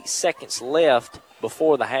 58 seconds left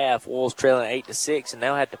before the half. Wolves trailing 8-6, and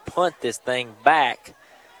they'll have to punt this thing back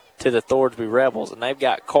to the Thorsby Rebels. And they've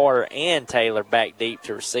got Carter and Taylor back deep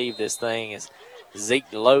to receive this thing, as Zeke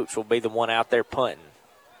DeLoach will be the one out there punting.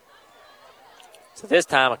 So this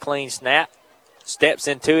time a clean snap. Steps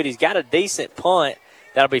into it. He's got a decent punt.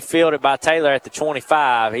 That'll be fielded by Taylor at the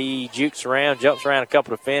 25. He jukes around, jumps around a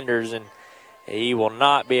couple of defenders, and he will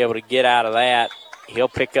not be able to get out of that. He'll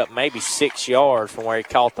pick up maybe 6 yards from where he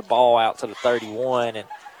caught the ball out to the 31, and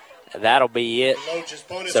that'll be it.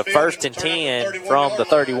 So 1st and 10 from the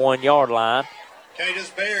 31-yard line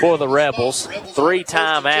for the Rebels. 3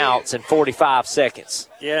 timeouts in 45 seconds.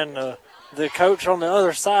 Yeah, and the coach on the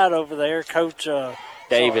other side over there, Coach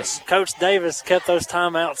Davis kept those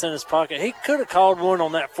timeouts in his pocket. He could have called one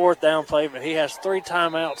on that 4th down play, but he has 3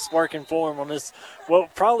 timeouts working for him on this,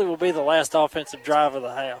 what probably will be the last offensive drive of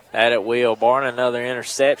the half. That it will, barring another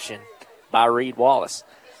interception by Reed Wallace.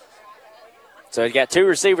 So he's got 2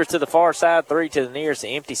 receivers to the far side, 3 to the nearest,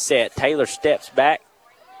 empty set. Taylor steps back.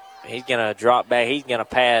 He's going to drop back. He's going to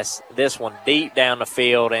pass this one deep down the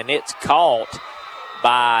field, and it's caught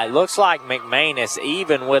by, looks like McManus,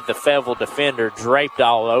 even with the Fayetteville defender draped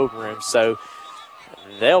all over him. So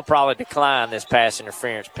they'll probably decline this pass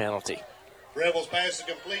interference penalty. Rebels pass is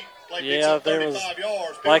complete. Yeah, there was,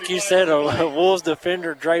 like you said, a Wolves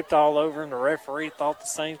defender draped all over, and the referee thought the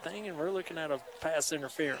same thing, and we're looking at a pass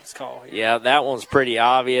interference call here. Yeah, that one's pretty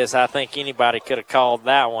obvious. I think anybody could have called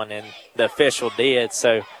that one, and the official did.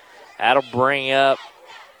 So that'll bring up,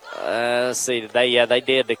 let's see, they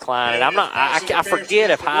did decline it. I forget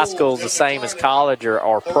if high school is the same as college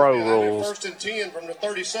or pro rules. 1st and 10 from the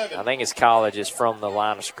 37. I think it's college is from the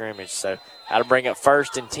line of scrimmage. So that'll bring up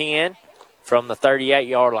 1st and 10 from the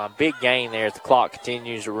 38-yard line. Big gain there as the clock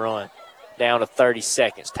continues to run. Down to 30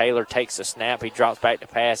 seconds. Taylor takes a snap. He drops back to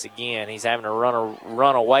pass again. He's having to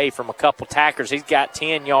run away from a couple tacklers. He's got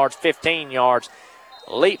 10 yards, 15 yards.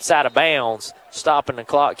 Leaps out of bounds, stopping the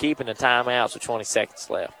clock, keeping the timeouts with 20 seconds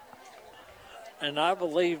left. And I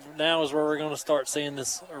believe now is where we're going to start seeing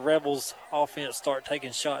this Rebels offense start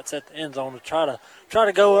taking shots at the end zone to try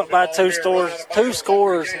to go up by two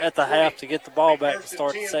scores at the half to get the ball back to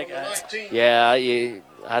start the second half. Yeah,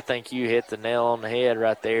 I think you hit the nail on the head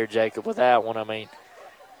right there, Jacob, with that one. I mean,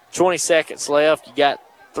 20 seconds left. You got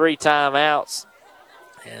 3 timeouts,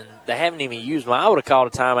 and they haven't even used one. I would have called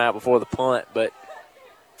a timeout before the punt, but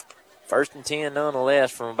 1st and 10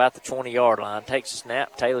 nonetheless from about the 20-yard line. Takes a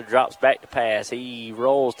snap. Taylor drops back to pass. He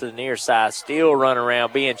rolls to the near side, still running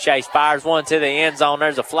around, being chased. Fires one to the end zone.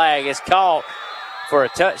 There's a flag. It's caught for a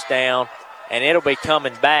touchdown, and it'll be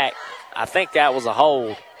coming back. I think that was a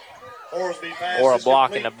hold or a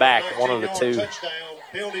block in the back, one of the two.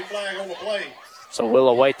 Penalty flag on the play. So we'll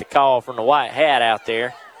await the call from the white hat out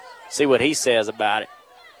there, see what he says about it.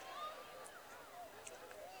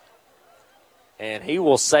 And he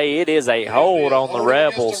will say it is a hold on the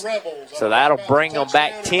Rebels. So that'll bring them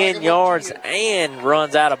back 10 yards and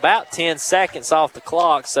runs out about 10 seconds off the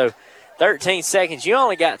clock. So 13 seconds. You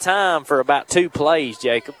only got time for about 2 plays,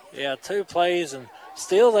 Jacob. Yeah, 2 plays, and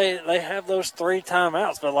still they have those 3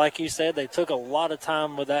 timeouts. But like you said, they took a lot of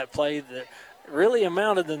time with that play that really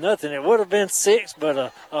amounted to nothing. It would have been 6,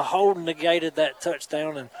 but a hold negated that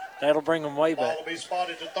touchdown, and that'll bring them way back. Ball will be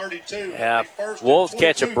spotted to 32. Yeah, Wolves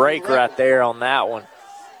catch a break right there on that one.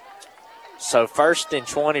 So 1st and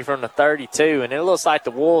 20 from the 32, and it looks like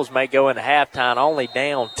the Wolves may go into halftime only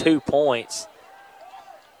down 2 points.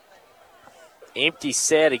 Empty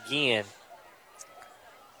set again.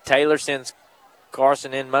 Taylor sends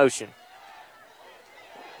Carson in motion.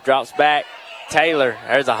 Drops back. Taylor,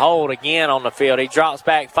 there's a hold again on the field. He drops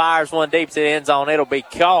back, fires one deep to the end zone. It'll be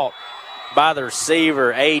caught by the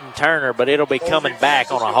receiver, Aiden Turner, but it'll be coming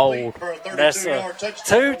back on a hold. That's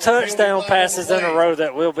 2 touchdown passes in a row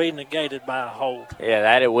that will be negated by a hold. Yeah,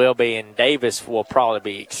 that it will be, and Davis will probably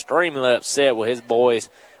be extremely upset with his boys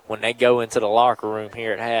when they go into the locker room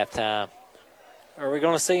here at halftime. Are we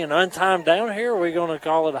going to see an untimed down here, or are we going to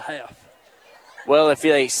call it a half? Well, if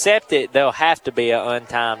they accept it, there'll have to be an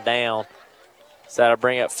untimed down. So that'll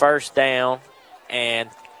bring up 1st down and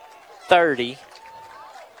 30.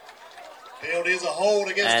 Is a hold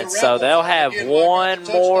against and the so they'll have one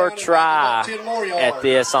more try at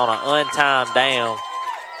this on an untimed down.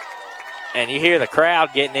 And you hear the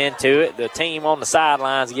crowd getting into it, the team on the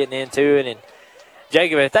sidelines getting into it. And,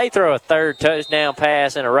 Jacob, if they throw a 3rd touchdown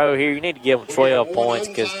pass in a row here, you need to give them 12 points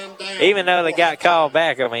because even though they got called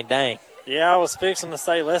back, I mean, dang. Yeah, I was fixing to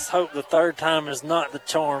say, let's hope the 3rd time is not the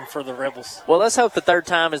charm for the Rebels. Well, let's hope the 3rd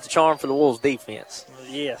time is the charm for the Wolves defense.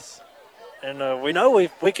 Yes. And we know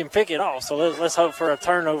we can pick it off, so let's hope for a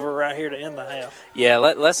turnover right here to end the half. Yeah,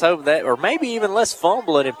 let's hope that, or maybe even let's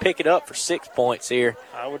fumble it and pick it up for 6 points here.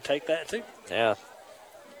 I would take that too. Yeah.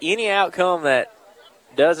 Any outcome that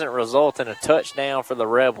doesn't result in a touchdown for the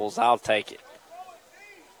Rebels, I'll take it.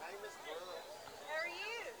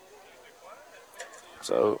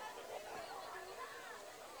 So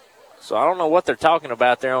I don't know what they're talking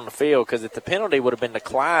about there on the field, because if the penalty would have been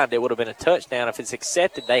declined, it would have been a touchdown. If it's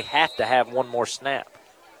accepted, they have to have one more snap.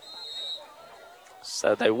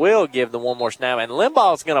 So they will give the one more snap. And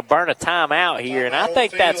Limbaugh's going to burn a timeout here, and I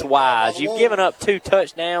think that's wise. You've given up 2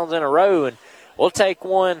 touchdowns in a row, and we'll take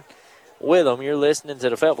one with them. You're listening to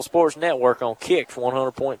the Fayetteville Sports Network on Kicks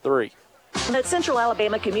 100.3. Let Central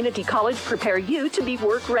Alabama Community College prepare you to be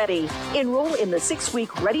work ready. Enroll in the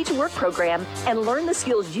 6-week Ready to Work program and learn the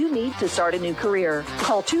skills you need to start a new career.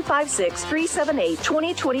 Call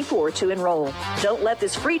 256-378-2024 to enroll. Don't let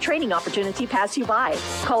this free training opportunity pass you by.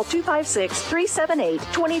 Call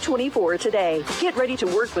 256-378-2024 today. Get ready to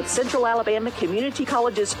work with Central Alabama Community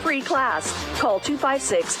College's free class. Call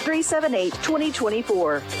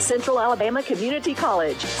 256-378-2024. Central Alabama Community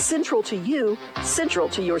College. Central to you, central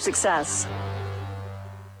to your success.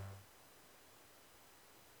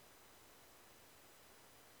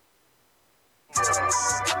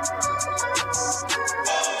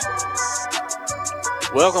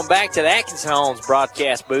 Welcome back to the Atkinson Homes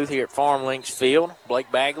broadcast booth here at Farm Links Field.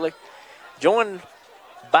 Blake Bagley, joined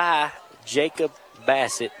by Jacob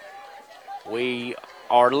Bassett. We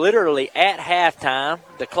are literally at halftime.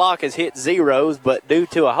 The clock has hit zeros, but due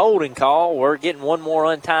to a holding call, we're getting one more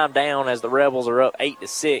untimed down as the Rebels are up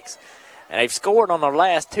 8-6. And they've scored on their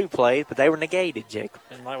last 2 plays, but they were negated, Jacob.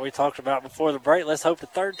 And like we talked about before the break, let's hope the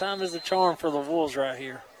 3rd time is the charm for the Wolves right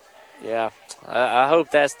here. Yeah, I hope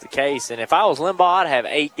that's the case. And if I was Limbaugh, I'd have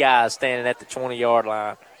 8 guys standing at the 20-yard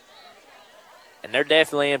line. And they're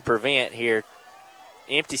definitely in prevent here.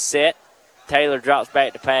 Empty set. Taylor drops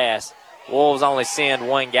back to pass. Wolves only send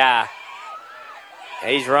 1 guy.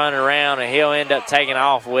 He's running around, and he'll end up taking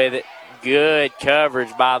off with it. Good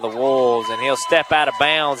coverage by the Wolves, and he'll step out of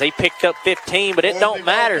bounds. He picked up 15, but it don't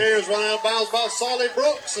matter.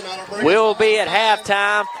 We'll be at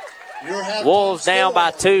halftime. Wolves down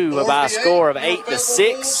by 2 by a score of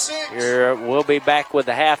 8-6. We'll be back with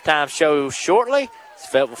the halftime show shortly. It's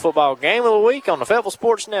Fayetteville Football Game of the Week on the Fayetteville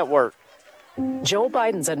Sports Network. Joe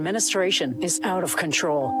Biden's administration is out of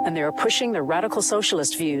control, and they are pushing their radical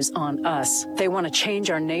socialist views on us. They want to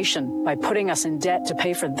change our nation by putting us in debt to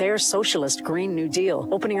pay for their socialist Green New Deal,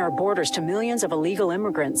 opening our borders to millions of illegal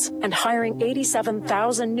immigrants, and hiring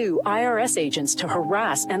 87,000 new IRS agents to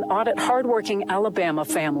harass and audit hardworking Alabama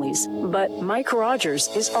families. But Mike Rogers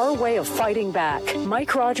is our way of fighting back.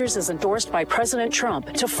 Mike Rogers is endorsed by President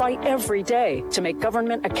Trump to fight every day to make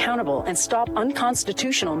government accountable and stop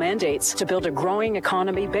unconstitutional mandates, to build a growing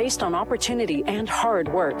economy based on opportunity and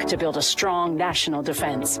hard work, to build a strong national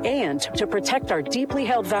defense, and to protect our deeply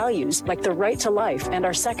held values like the right to life and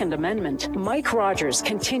our Second Amendment. Mike Rogers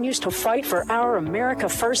continues to fight for our America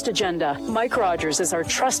First agenda. Mike Rogers is our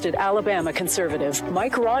trusted Alabama conservative.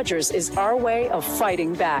 Mike Rogers is our way of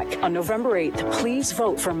fighting back. On November 8th, please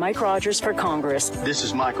vote for Mike Rogers for Congress. This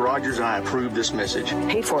is Mike Rogers, and I approve this message.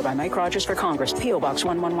 Paid for by Mike Rogers for Congress, P.O. Box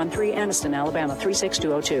 1113, Anniston, Alabama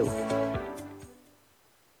 36202.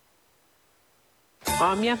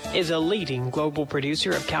 Omnia is a leading global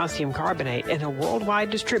producer of calcium carbonate and a worldwide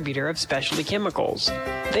distributor of specialty chemicals.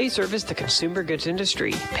 They service the consumer goods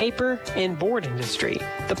industry, paper and board industry,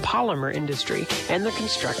 the polymer industry, and the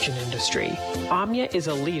construction industry. Omnia is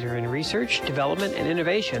a leader in research, development, and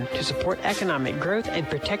innovation to support economic growth and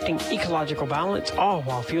protecting ecological balance, all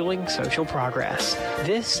while fueling social progress.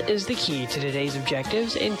 This is the key to today's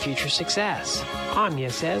objectives and future success. Omnia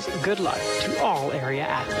says good luck to all area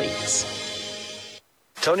athletes.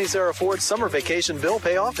 Tony Sarah Ford's summer vacation bill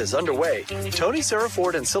payoff is underway. Tony Sarah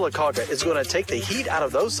Ford in Sylacauga is going to take the heat out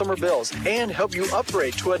of those summer bills and help you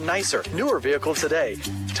upgrade to a nicer, newer vehicle today.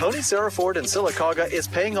 Tony Sarah Ford in Sylacauga is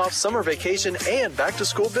paying off summer vacation and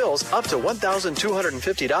back-to-school bills up to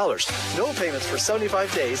 $1,250. No payments for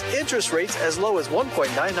 75 days, interest rates as low as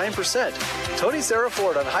 1.99%. Tony Sarah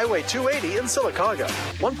Ford on Highway 280 in Sylacauga.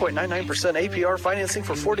 1.99% APR financing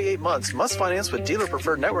for 48 months. Must finance with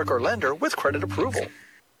dealer-preferred network or lender with credit approval.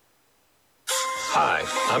 Hi,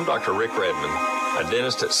 I'm Dr. Rick Redmond, a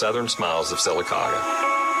dentist at Southern Smiles of Sylacauga.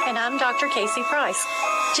 And I'm Dr. Casey Price.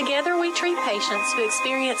 Together we treat patients who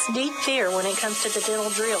experience deep fear when it comes to the dental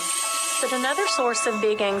drill. But another source of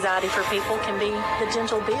big anxiety for people can be the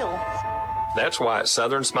dental bill. That's why at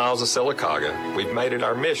Southern Smiles of Sylacauga, we've made it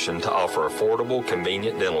our mission to offer affordable,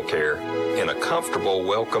 convenient dental care in a comfortable,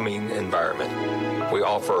 welcoming environment. We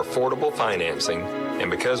offer affordable financing, and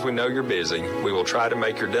because we know you're busy, we will try to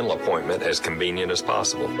make your dental appointment as convenient as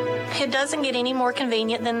possible. It doesn't get any more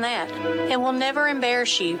convenient than that, and will never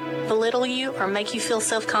embarrass you, belittle you, or make you feel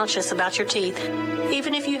self-conscious about your teeth.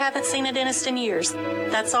 Even if you haven't seen a dentist in years,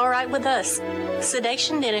 that's all right with us.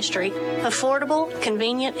 Sedation Dentistry, affordable,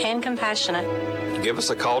 convenient, and compassionate. Give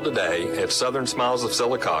us a call today at Southern Smiles of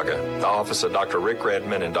Sylacauga, the office of Dr. Rick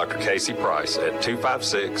Redmond and Dr. Casey Price at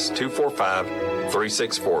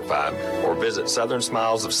 256-245-3645, or visit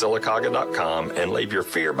southernsmilesofsylacauga.com and leave your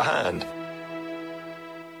fear behind.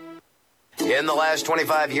 In the last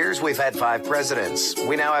 25 years, we've had 5 presidents.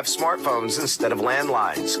 We now have smartphones instead of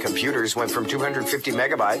landlines. Computers went from 250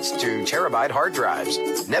 megabytes to terabyte hard drives.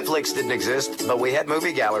 Netflix didn't exist, but we had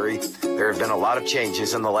Movie Gallery. There have been a lot of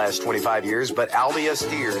changes in the last 25 years, but Albia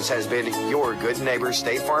Steers has been your good neighbor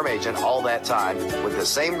State Farm agent all that time. With the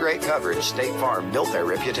same great coverage State Farm built their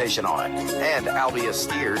reputation on. And Albia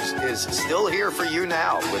Steers is still here for you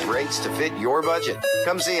now with rates to fit your budget.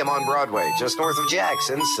 Come see him on Broadway, just north of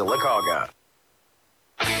Jackson, Sylacauga.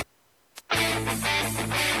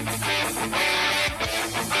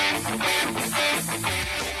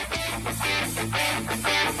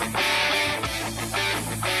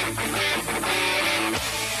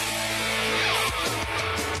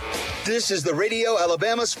 This is the Radio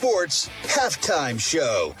Alabama Sports Halftime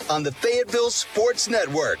Show on the Fayetteville Sports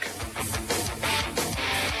Network.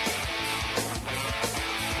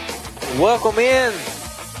 Welcome in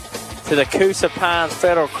to the Coosa Pines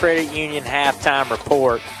Federal Credit Union Halftime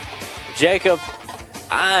Report. Jacob,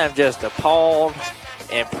 I am just appalled,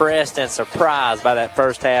 impressed, and surprised by that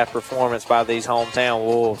first half performance by these hometown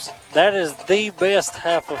Wolves. That is the best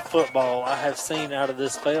half of football I have seen out of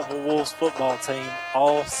this Fayetteville Wolves football team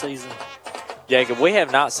all season. Jacob, we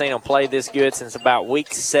have not seen them play this good since about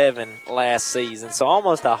week 7 last season. So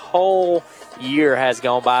almost a whole year has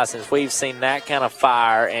gone by since we've seen that kind of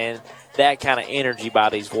fire and that kind of energy by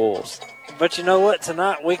these Wolves. But you know what?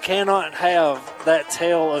 Tonight we cannot have that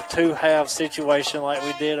tale of two halves situation like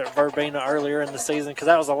we did at Verbena earlier in the season, because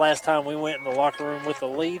that was the last time we went in the locker room with the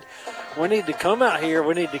lead. We need to come out here.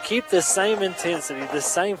 We need to keep this same intensity, this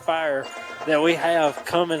same fire that we have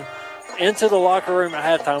coming into the locker room at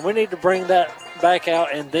halftime. We need to bring that back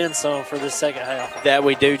out and then some for the second half. That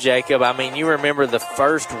we do, Jacob. I mean, you remember the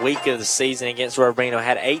first week of the season against Urbino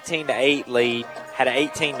had an 18-8 lead, had an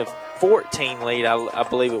 18-14 lead, I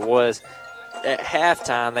believe it was. At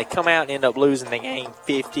halftime, they come out and end up losing the game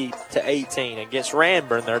 50-18 against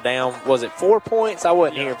Ranburne. They're down, was it 4 points? I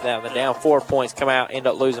wasn't here for that. They're down 4 points, come out, end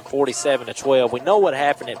up losing 47-12. We know what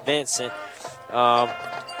happened at Vincent.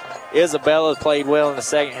 Isabella played well in the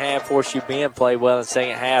second half. Horseshoe Bend played well in the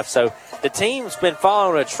second half. So the team's been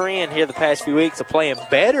following a trend here the past few weeks of playing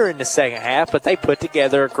better in the second half, but they put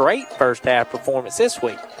together a great first half performance this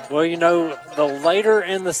week. Well, you know, the later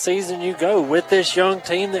in the season you go with this young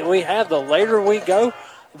team that we have, the later we go,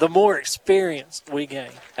 the more experience we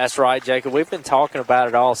gain. That's right, Jacob. We've been talking about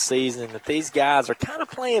it all season, that these guys are kind of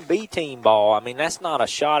playing B-team ball. I mean, that's not a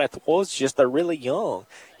shot at the Wolves, it's just they're really young.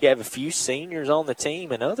 You have a few seniors on the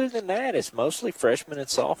team, and other than that, it's mostly freshmen and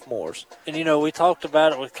sophomores. And, you know, we talked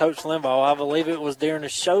about it with Coach Limbaugh. I believe it was during the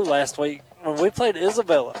show last week when we played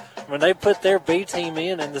Isabella. When they put their B team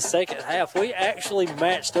in the second half, we actually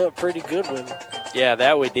matched up pretty good with them. Yeah,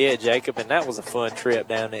 that we did, Jacob, and that was a fun trip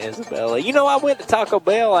down to Isabella. You know, I went to Taco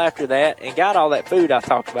Bell after that and got all that food I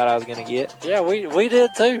talked about I was going to get. Yeah, we did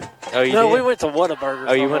too. Oh, you did? we went to Whataburger.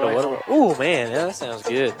 Oh, you went to Whataburger? Ooh, man, yeah, that sounds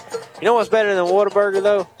good. You know what's better than Whataburger,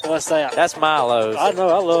 though? What's that? That's Milo's. I know,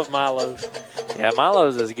 I love Milo's. Yeah,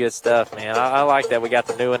 Milo's is good stuff, man. I like that we got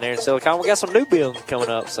the new one there in Silicon. We got some new buildings coming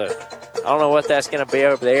up, so I don't know what that's going to be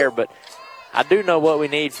over there, but I do know what we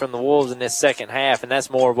need from the Wolves in this second half, and that's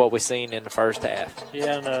more of what we've seen in the first half.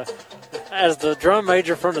 Yeah, and as the drum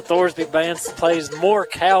major from the Thorsby Band plays more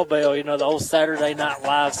cowbell, you know, the old Saturday Night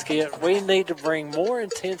Live skit, we need to bring more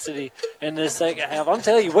intensity in this second half. I'm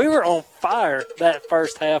telling you, we were on fire that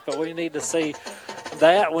first half, but we need to see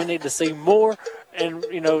that. We need to see more. And,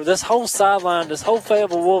 you know, this whole sideline, this whole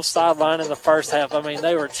Fayetteville Wolves sideline in the first half, I mean,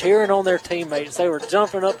 they were cheering on their teammates. They were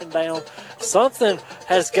jumping up and down. Something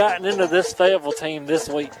has gotten into this Fayetteville team this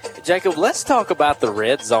week. Jacob, let's talk about the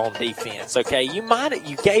red zone defense, okay?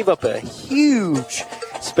 You gave up a huge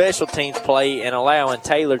special teams play and allowing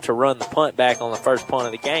Taylor to run the punt back on the first punt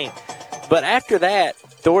of the game. But after that,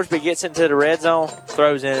 Thorsby gets into the red zone,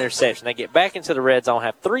 throws an interception. They get back into the red zone,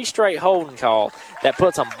 have 3 straight holding calls. That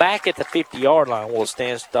puts them back at the 50-yard line. Wolves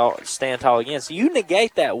stand tall again. So you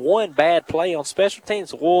negate that one bad play on special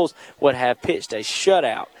teams, the Wolves would have pitched a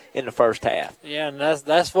shutout in the first half. Yeah, and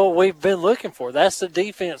that's what we've been looking for. That's the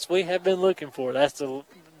defense we have been looking for. That's the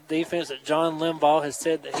defense that John Limbaugh has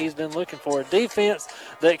said that he's been looking for. A defense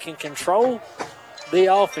that can control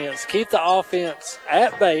the offense, keep the offense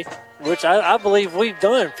at bay, which I believe we've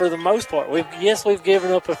done for the most part. We've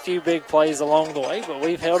given up a few big plays along the way, but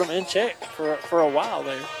we've held them in check for a while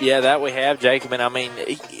there. Yeah, that we have, Jacob. And I mean,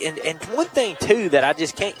 and one thing, too, that I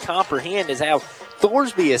just can't comprehend is how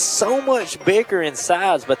Thorsby is so much bigger in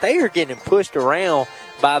size, but they are getting pushed around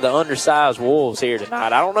by the undersized Wolves here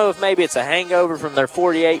tonight. I don't know if maybe it's a hangover from their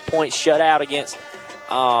 48-point shutout against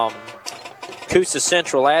Coosa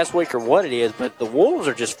Central last week or what it is, but the Wolves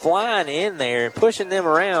are just flying in there and pushing them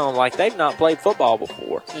around like they've not played football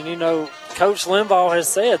before. And, you know, Coach Limbaugh has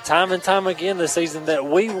said time and time again this season that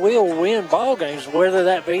we will win ball games. Whether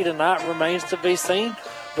that be tonight remains to be seen.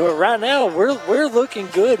 But right now, we're looking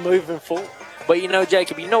good moving forward. But, you know,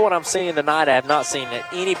 Jacob, you know what I'm seeing tonight I have not seen at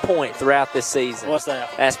any point throughout this season? What's that?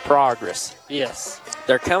 That's progress. Yes.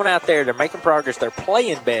 They're coming out there. They're making progress. They're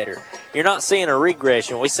playing better. You're not seeing a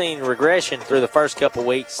regression. We've seen regression through the first couple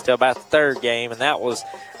weeks to about the third game, and that was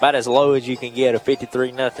about as low as you can get, a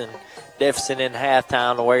 53-0 deficit in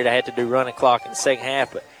halftime to where they had to do running clock in the second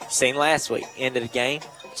half. But you've seen last week, end of the game,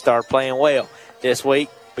 started playing well. This week,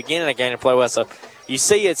 beginning of the game, to play well. So you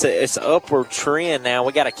see it's an upward trend now.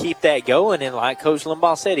 We got to keep that going. And like Coach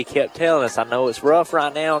Limbaugh said, he kept telling us, I know it's rough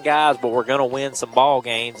right now, guys, but we're going to win some ball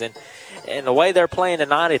games. And the way they're playing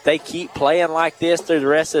tonight, if they keep playing like this through the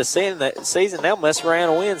rest of the season, they'll mess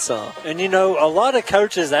around and win some. And, you know, a lot of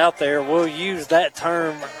coaches out there will use that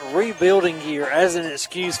term rebuilding year as an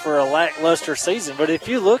excuse for a lackluster season. But if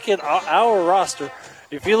you look at our roster,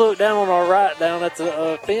 if you look down on our right, down at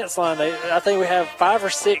the fence line, I think we have 5 or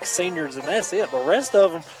 6 seniors, and that's it. The rest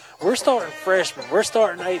of them, we're starting freshmen. We're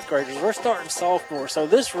starting 8th graders. We're starting sophomores. So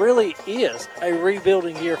this really is a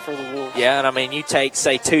rebuilding year for the Wolves. Yeah, and I mean, you take,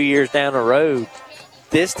 say, 2 years down the road,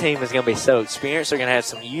 this team is going to be so experienced. They're going to have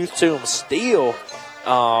some youth to them still.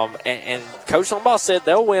 And Coach Limbaugh said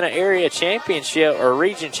they'll win an area championship or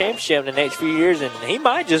region championship in the next few years, and he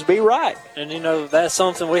might just be right. And, you know, that's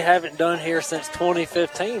something we haven't done here since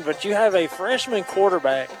 2015. But you have a freshman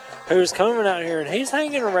quarterback who's coming out here, and he's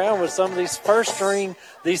hanging around with some of these first string,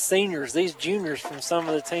 these seniors, these juniors from some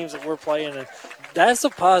of the teams that we're playing, and that's a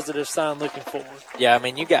positive sign looking forward. Yeah, I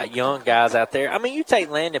mean, you got young guys out there. I mean, you take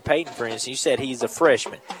Landon Payton, for instance. You said he's a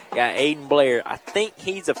freshman. You got Aiden Blair. I think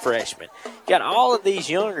he's a freshman. You got all of these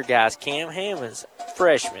younger guys. Cam Hammond's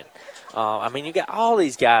freshman. I mean, you got all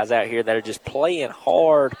these guys out here that are just playing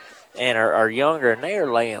hard and are younger, and they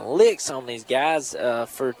are laying licks on these guys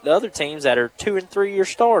for the other teams that are 2- and 3-year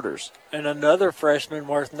starters. And another freshman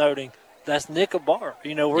worth noting, that's Nick Ibarra.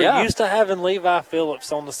 You know, we're used to having Levi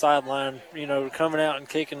Phillips on the sideline, you know, coming out and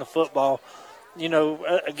kicking the football. You know,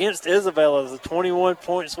 against Isabella, the 21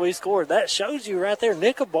 points we scored, that shows you right there.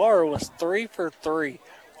 Nick Ibarra was 3 for 3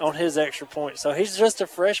 on his extra point. So he's just a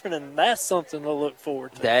freshman, and that's something to look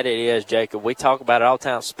forward to. That it is, Jacob. We talk about it all the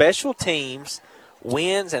time. Special teams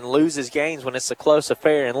wins and loses games when it's a close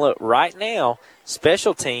affair. And look, right now,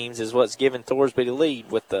 special teams is what's giving Thorsby the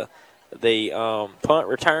lead with the punt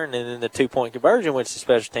return and then the 2-point conversion, which is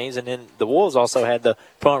special teams. And then the Wolves also had the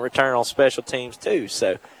punt return on special teams too.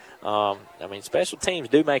 So, I mean, special teams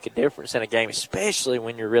do make a difference in a game, especially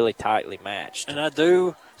when you're really tightly matched. And I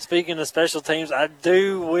do, speaking of special teams, I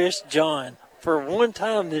do wish John, for one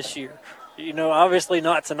time this year, you know, obviously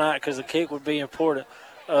not tonight because the kick would be important,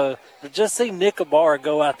 but just see Nick Ibarra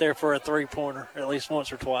go out there for a 3-pointer at least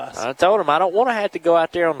once or twice. I told him I don't want to have to go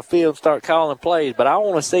out there on the field and start calling plays, but I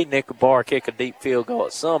want to see Nick Ibarra kick a deep field goal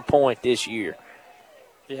at some point this year.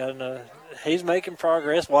 Yeah, and he's making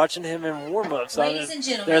progress. Watching him in warm-ups,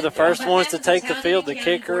 they're the first ones to take the field. The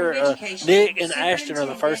kicker, Nick and Ashton are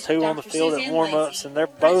the first two on the field at warm-ups, and they're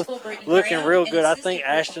both looking real good. I think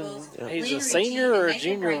Ashton, he's a senior or a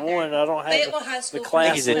junior one. I don't have the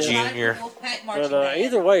class. He's a junior. But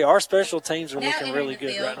either way, our special teams are looking really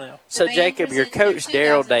good right now. So, Jacob, your coach,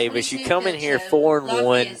 Daryl Davis, you come in here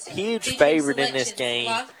 4-1, huge favorite in this game.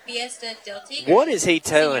 What is he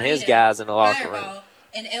telling his guys in the locker room?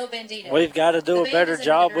 We've got to do a better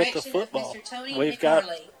job with the football.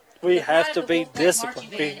 We have to be disciplined.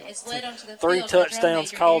 3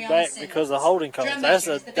 touchdowns called back because of holding calls. That's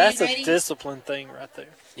a discipline thing right there.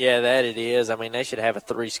 Yeah, that it is. I mean, they should have a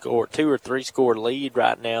 2 or 3 score lead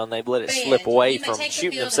right now, and they've let it slip away from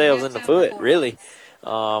shooting themselves in the foot, really.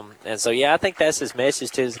 And so, yeah, I think that's his message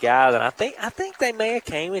to his guys. And I think they may have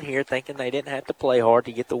came in here thinking they didn't have to play hard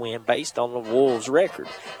to get the win based on the Wolves' record,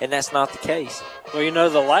 and that's not the case. Well, you know,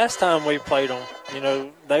 the last time we played them, you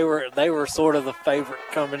know, they were sort of the favorite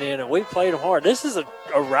coming in, and we played them hard. This is a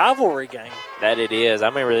rivalry game. That it is. I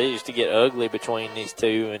remember they used to get ugly between these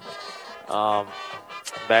two, and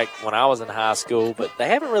back when I was in high school, but they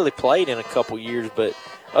haven't really played in a couple years, but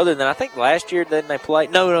other than I think last year, didn't they play?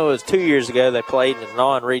 No, it was 2 years ago they played in a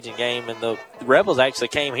non-region game, and the Rebels actually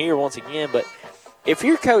came here once again. But if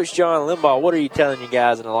you're Coach John Limbaugh, what are you telling you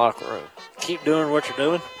guys in the locker room? Keep doing what you're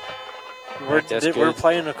doing. We're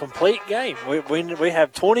playing a complete game. We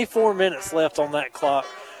have 24 minutes left on that clock.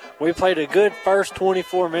 We played a good first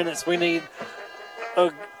 24 minutes. We need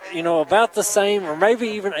about the same or maybe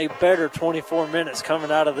even a better 24 minutes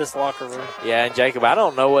coming out of this locker room. Yeah, and Jacob, I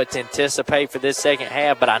don't know what to anticipate for this second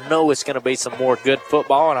half, but I know it's going to be some more good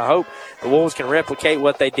football, and I hope the Wolves can replicate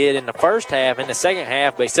what they did in the first half. In the second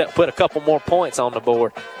half, they put a couple more points on the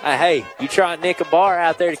board. Hey, you try Nick Ibarra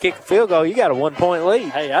out there to kick a field goal, you got a 1-point lead.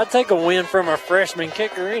 Hey, I'd take a win from a freshman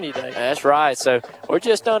kicker any day. That's right. So we're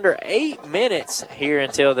just under 8 minutes here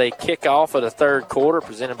until they kick off of the third quarter,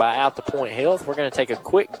 presented by Out the Point Health. We're going to take a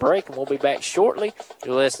quick break, and we'll be back shortly.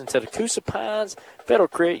 You're listening to the Coosa Pines Federal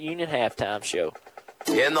Credit Union Halftime Show.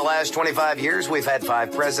 In the last 25 years, we've had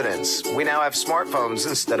 5 presidents. We now have smartphones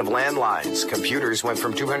instead of landlines. Computers went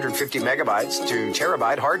from 250 megabytes to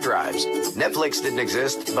terabyte hard drives. Netflix didn't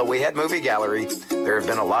exist, but we had Movie Gallery. There have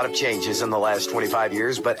been a lot of changes in the last 25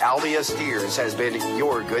 years, but Albia Steers has been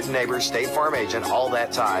your good neighbor State Farm agent all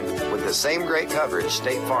that time with the same great coverage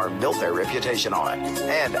State Farm built their reputation on.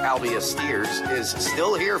 And Albia Steers is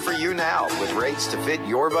still here for you now with rates to fit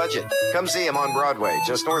your budget. Come see him on Broadway,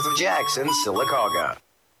 just north of Jackson, Sylacauga.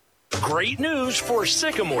 Great news for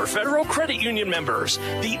Sycamore Federal Credit Union members.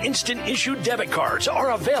 The instant issue debit cards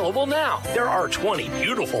are available now. There are 20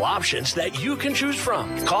 beautiful options that you can choose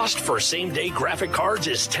from. Cost for same-day graphic cards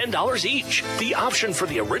is $10 each. The option for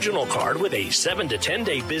the original card with a 7 to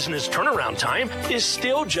 10-day business turnaround time is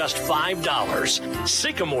still just $5.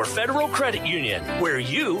 Sycamore Federal Credit Union, where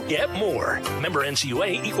you get more. Member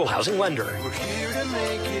NCUA, Equal Housing Lender. We're here to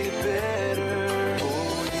make it better.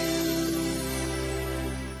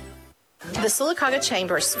 The Sylacauga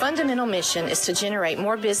Chamber's fundamental mission is to generate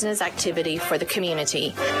more business activity for the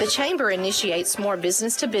community. The Chamber initiates more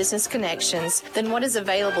business-to-business connections than what is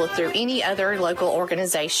available through any other local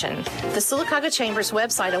organization. The Sylacauga Chamber's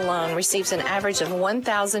website alone receives an average of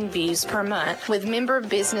 1,000 views per month, with member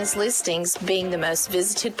business listings being the most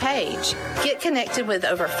visited page. Get connected with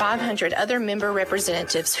over 500 other member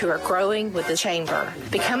representatives who are growing with the Chamber.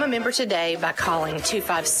 Become a member today by calling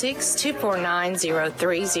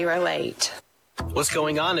 256-249-0308. What's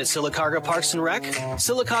going on at Sylacauga Parks and Rec?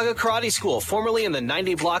 Sylacauga Karate School, formerly in the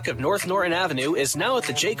 90 block of North Norton Avenue, is now at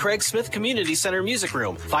the J. Craig Smith Community Center Music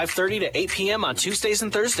Room, 5:30 to 8 p.m. on Tuesdays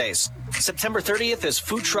and Thursdays. September 30th is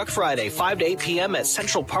Food Truck Friday, 5 to 8 p.m. at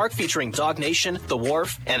Central Park, featuring Dog Nation, The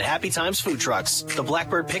Wharf, and Happy Times Food Trucks. The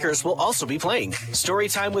Blackbird Pickers will also be playing. Story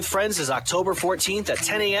Time with Friends is October 14th at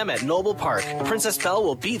 10 a.m. at Noble Park. Princess Belle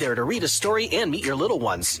will be there to read a story and meet your little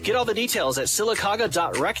ones. Get all the details at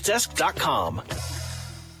sylacauga.recdesk.com.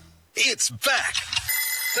 It's back.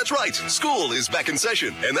 That's right. School is back in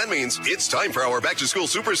session, and that means it's time for our back-to-school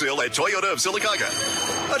super sale at Toyota of Sylacauga.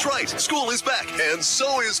 That's right. School is back, and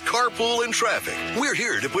so is carpool and traffic. We're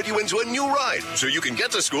here to put you into a new ride so you can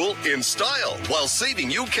get to school in style while saving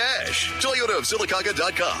you cash.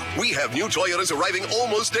 ToyotaofSylacauga.com. We have new Toyotas arriving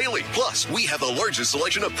almost daily. Plus, we have the largest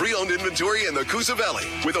selection of pre-owned inventory in the Coosa Valley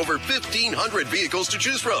with over 1,500 vehicles to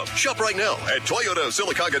choose from. Shop right now at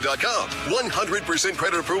ToyotaofSylacauga.com. 100%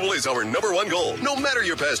 credit approval is our #1 goal, no matter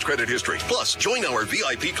your past credit history. Plus, join our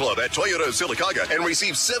VIP club at Toyota of Sylacauga and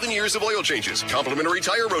receive 7 years of oil changes, complimentary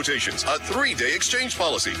tire rotations, a 3-day exchange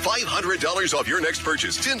policy, $500 off your next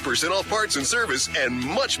purchase, 10% off parts and service, and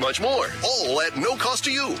much, much more. All at no cost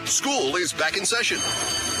to you. School is back in session.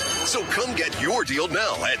 So come get your deal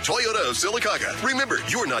now at Toyota of Sylacauga. Remember,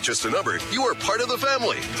 you're not just a number, you are part of the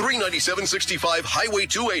family. 39765 Highway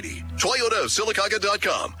 280.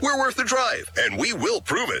 ToyotaofSylacauga.com. We're worth the drive, and we will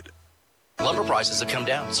prove it. Lumber prices have come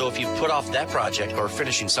down, so if you've put off that project or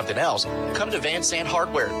finishing something else, come to Van Sant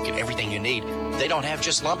Hardware. Get everything you need. They don't have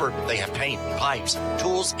just lumber. They have paint, pipes,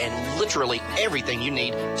 tools, and literally everything you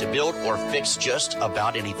need to build or fix just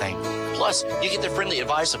about anything. Plus, you get the friendly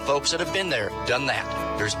advice of folks that have been there, done that.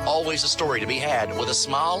 There's always a story to be had with a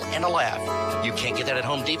smile and a laugh. You can't get that at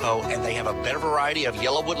Home Depot, and they have a better variety of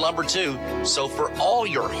yellowwood lumber, too. So for all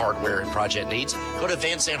your hardware and project needs, go to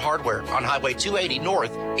Van Sant Hardware on Highway 280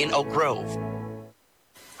 North in Oak Grove.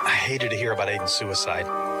 I hated to hear about Aiden's suicide.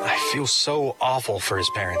 I feel so awful for his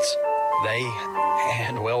parents. They,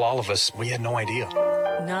 and well, all of us, we had no idea.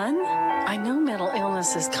 None? I know mental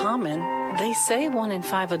illness is common. They say 1 in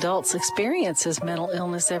 5 adults experiences mental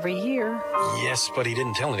illness every year. Yes, but he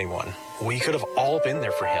didn't tell anyone. We could have all been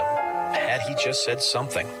there for him, had he just said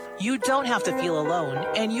something. You don't have to feel alone,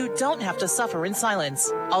 and you don't have to suffer in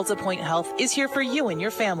silence. Alta Point Health is here for you and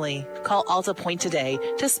your family. Call Alta Point today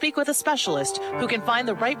to speak with a specialist who can find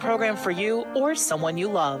the right program for you or someone you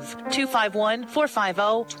love.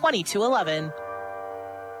 251-450-2211.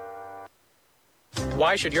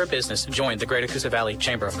 Why should your business join the Greater Coosa Valley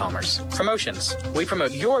Chamber of Commerce? Promotions. We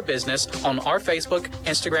promote your business on our Facebook,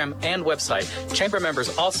 Instagram, and website. Chamber members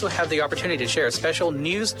also have the opportunity to share special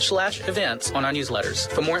news/events on our newsletters.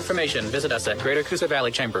 For more information, visit us at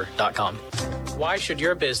GreaterCoosaValleyChamber.com. Why should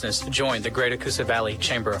your business join the Greater Coosa Valley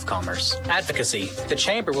Chamber of Commerce? Advocacy. The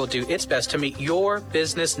Chamber will do its best to meet your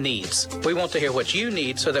business needs. We want to hear what you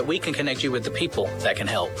need so that we can connect you with the people that can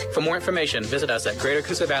help. For more information, visit us at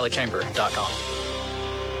GreaterCoosaValleyChamber.com.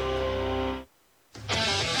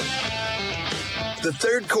 The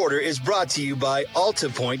third quarter is brought to you by Alta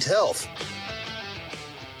Point Health.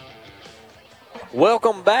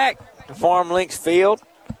 Welcome back to Farm Links Field.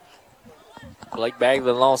 Blake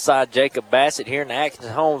Bagley alongside Jacob Bassett here in the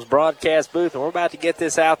Atkinson Homes broadcast booth, and we're about to get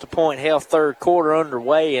this Alta Point Health third quarter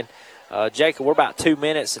underway. And Jacob, we're about 2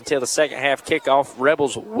 minutes until the second half kickoff.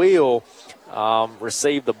 Rebels will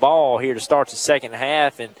receive the ball here to start the second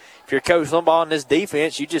half. And if you're Coach Limbaugh in this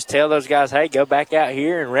defense, you just tell those guys, hey, go back out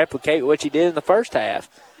here and replicate what you did in the first half.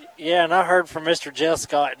 Yeah, and I heard from Mr. Jeff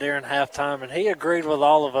Scott during halftime, and he agreed with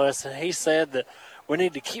all of us, and he said that we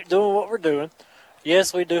need to keep doing what we're doing.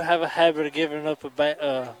 Yes, we do have a habit of giving up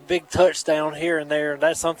a big touchdown here and there, and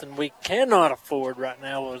that's something we cannot afford right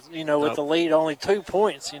now. With the lead only 2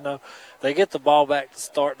 points, they get the ball back to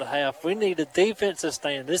start the half. We need a defensive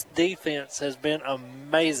stand. This defense has been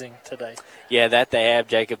amazing today. Yeah, that they have,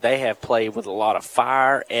 Jacob. They have played with a lot of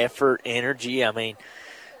fire, effort, energy. I mean,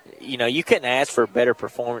 you couldn't ask for a better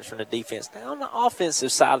performance from the defense. Now, on the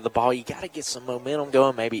offensive side of the ball, you got to get some momentum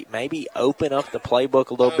going. Maybe open up the playbook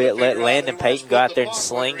a little bit. Let Landon Payton go out there and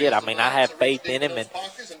sling it. I mean, I have faith in him, and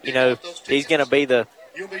he's going to be the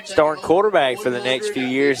starting quarterback for the next few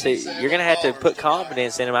years. You're going to have to put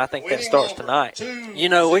confidence in him. I think that starts tonight. You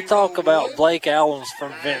know, we talk about Blake Allums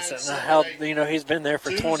from Vincent and how, you know, he's been there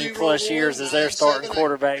for 20-plus years as their starting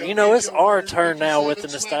quarterback. You know, it's our turn now with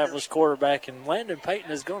an established quarterback, and Landon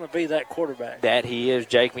Payton is going to be that quarterback. That he is,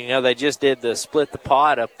 Jake. You know, they just did the split the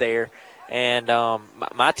pot up there. And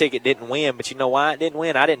my ticket didn't win, but you know why it didn't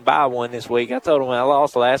win? I didn't buy one this week. I told them I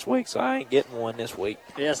lost last week, so I ain't getting one this week.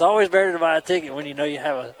 Yeah, it's always better to buy a ticket when you know you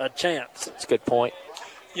have a chance. That's a good point.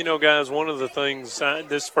 You know, guys, one of the things,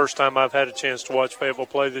 this is the first time I've had a chance to watch Fayetteville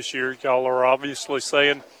play this year. Y'all are obviously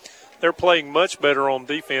saying they're playing much better on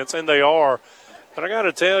defense, and they are. But I got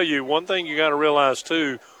to tell you, one thing you got to realize,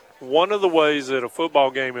 too, one of the ways that a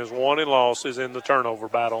football game is won and lost is in the turnover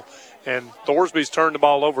battle. And Thorsby's turned the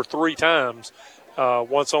ball over 3 times,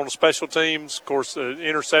 once on the special teams, of course,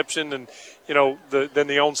 interception, and, you know, then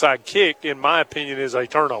the onside kick, in my opinion, is a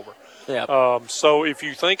turnover. Yeah. So if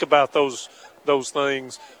you think about those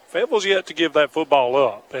things, Fayetteville's yet to give that football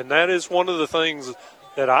up. And that is one of the things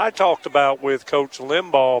that I talked about with Coach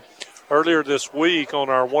Limbaugh earlier this week on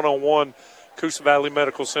our one-on-one Coosa Valley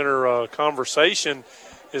Medical Center conversation,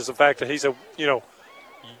 is the fact that he said, you know,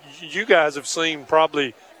 you guys have seen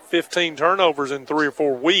probably 15 turnovers in 3 or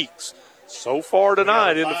 4 weeks. So far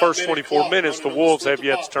tonight, in the first 24 minutes, the Wolves have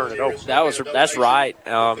yet to turn it over. That's right.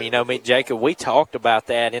 You know, me, Jacob, we talked about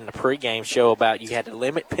that in the pregame show about you had to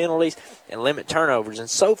limit penalties and limit turnovers, and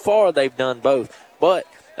so far they've done both. But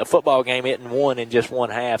a football game isn't won in just one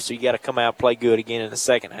half, so you got to come out and play good again in the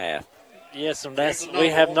second half. Yes, and we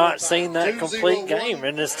have not seen that complete game,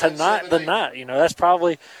 and it's tonight the night. You know, that's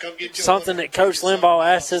probably something that Coach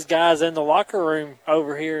Limbaugh asked his guys in the locker room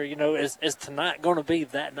over here. You know, is tonight going to be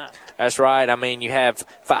that night? That's right. I mean, you have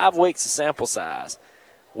 5 weeks of sample size.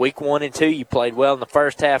 Week 1 and 2, you played well in the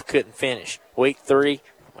first half, couldn't finish. Week 3,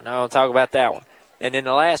 we're not going to talk about that one. And then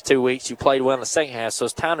the last 2 weeks, you played well in the second half. So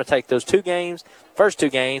it's time to take those 2 games, first 2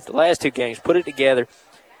 games, the last 2 games, put it together.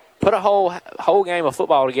 Put a whole game of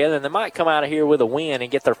football together, and they might come out of here with a win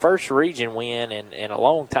and get their first region win in a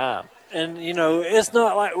long time. And, you know, it's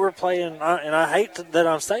not like we're playing, and I hate that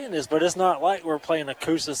I'm saying this, but it's not like we're playing a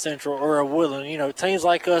Coosa Central or a Woodland. You know, teams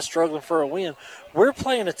like us struggling for a win. We're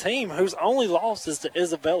playing a team whose only loss is to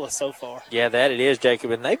Isabella so far. Yeah, that it is,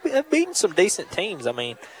 Jacob. And they've beaten some decent teams. I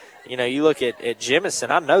mean, you know, you look at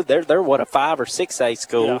Jemison. I know they're what, a 5 or 6A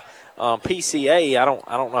school. Yeah. PCA, I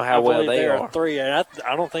don't know how well they are. 3, and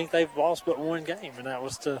I don't think they've lost but 1 game, and that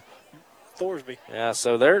was to Thorsby. Yeah,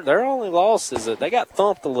 so their only loss is that they got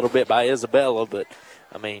thumped a little bit by Isabella, but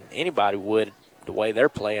I mean anybody would the way they're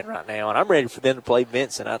playing right now, and I'm ready for them to play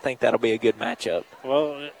Vincent. I think that'll be a good matchup.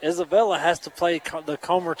 Well, Isabella has to play the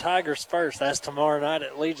Comer Tigers first. That's tomorrow night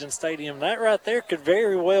at Legion Stadium. That right there could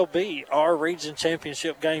very well be our region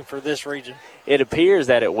championship game for this region. It appears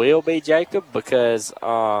that it will be, Jacob, because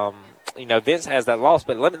you know, Vince has that loss.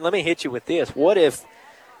 But let me hit you with this. What if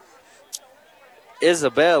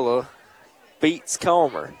Isabella beats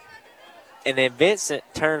Comer, and then Vincent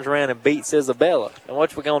turns around and beats Isabella? And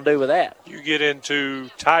what we going to do with that? You get into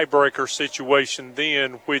tiebreaker situation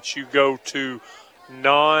then, which you go to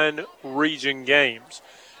non-region games.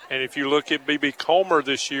 And if you look at BB Comer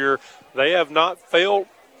this year, they have not fared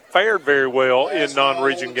very well in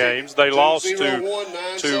non-region games. They lost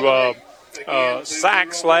to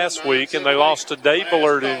Sachs last week, and they lost to Dave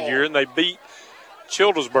Ballard in here, and they beat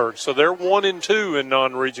Childersburg. So they're 1-2 in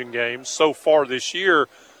non-region games so far this year.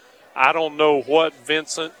 I don't know what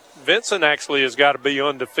Vincent actually has got to be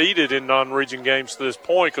undefeated in non-region games to this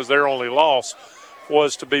point, because their only loss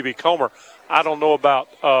was to BB Comer. I don't know about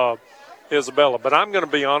Isabella, but I'm going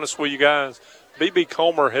to be honest with you guys. BB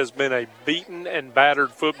Comer has been a beaten and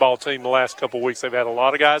battered football team the last couple of weeks. They've had a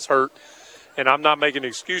lot of guys hurt, and I'm not making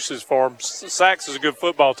excuses for them. Sachs is a good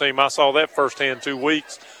football team. I saw that firsthand 2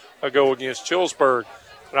 weeks ago against Childersburg.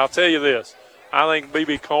 But I'll tell you this, I think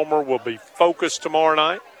BB Comer will be focused tomorrow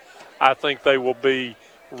night. I think they will be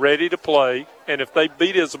ready to play. And if they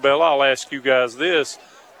beat Isabella, I'll ask you guys this,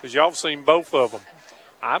 because y'all have seen both of them.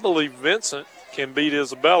 I believe Vincent can beat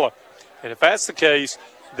Isabella. And if that's the case,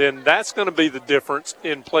 then that's going to be the difference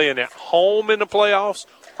in playing at home in the playoffs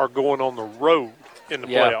or going on the road in the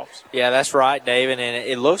playoffs. Yeah, that's right, David. And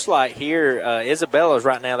it looks like here Isabella's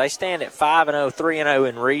right now, they stand at 5-0, 3-0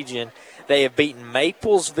 in region. They have beaten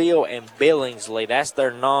Maplesville and Billingsley. That's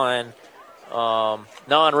their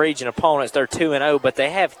non-region opponents. They're 2-0, but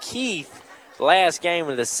they have Keith last game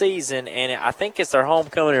of the season, and I think it's their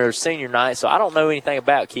homecoming or senior night, so I don't know anything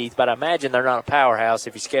about Keith, but I imagine they're not a powerhouse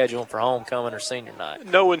if you schedule them for homecoming or senior night.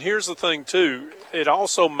 No, and here's the thing, too. It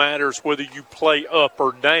also matters whether you play up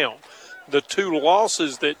or down. the two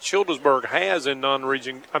losses that Childersburg has in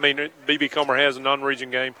non-region, B.B. Comer has in non-region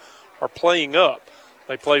game, are playing up.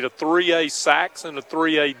 They played a 3A Sax and a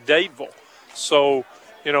 3A Dadeville. So,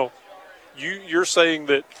 you're saying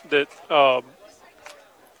that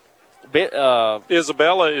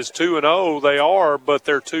Isabella is 2-0. They are, but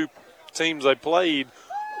their two teams they played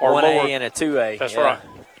are 1A lower. and a 2A. That's right.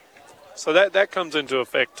 So that comes into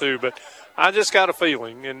effect too. But I just got a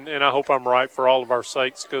feeling, and I hope I'm right for all of our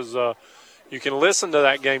sakes, because you can listen to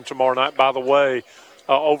that game tomorrow night, by the way,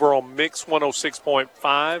 over on Mix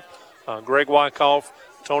 106.5. Greg Wyckoff,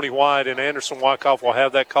 Tony White, and Anderson Wyckoff will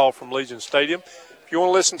have that call from Legion Stadium. If you want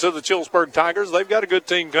to listen to the Childersburg Tigers, they've got a good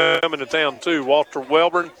team coming to town too. Walter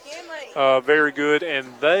Welborn, very good, and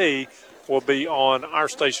they will be on our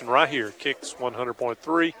station right here, Kicks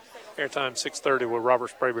 100.3. Airtime 6:30 with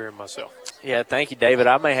Robert Sprayberry and myself. Yeah, thank you, David.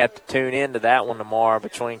 I may have to tune into that one tomorrow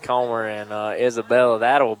between Comer and Isabella.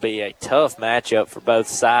 That'll be a tough matchup for both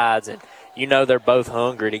sides, and they're both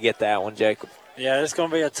hungry to get that one, Jacob. Yeah, it's going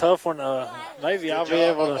to be a tough one. Maybe I'll be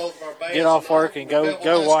able to get off work and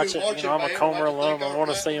go watch it. I'm a Comer alum. I want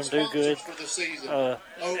to see them do good.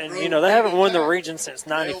 And they haven't won the region since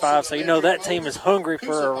 '95, so that team is hungry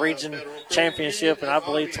for a region championship. And I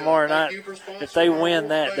believe tomorrow night, if they win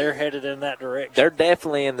that, they're headed in that direction. They're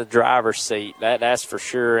definitely in the driver's seat. That's for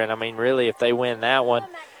sure. And really, if they win that one,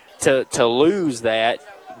 to lose that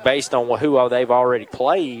based on who they've already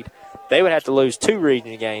played, they would have to lose 2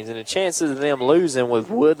 region games, and the chances of them losing with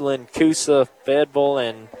Woodland, Coosa, Fayetteville,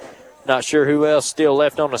 and not sure who else still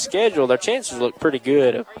left on the schedule, their chances look pretty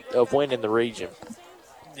good of winning the region.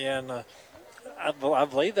 Yeah, and I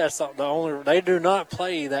believe that's the only. They do not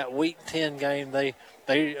play that Week 10 game.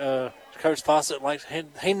 Coach Fawcett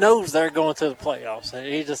he knows they're going to the playoffs.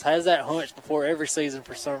 He just has that hunch before every season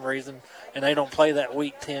for some reason, and they don't play that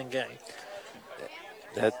Week 10 game.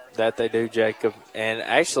 That they do, Jacob. And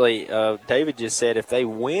actually, David just said if they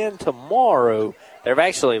win tomorrow, they've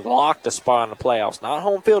actually locked a spot in the playoffs. Not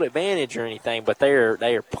home field advantage or anything, but they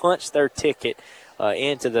are punched their ticket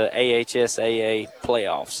into the AHSAA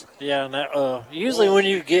playoffs. Yeah, and usually when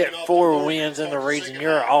you get 4 wins in the region,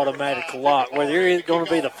 you're an automatic lock. Whether you're going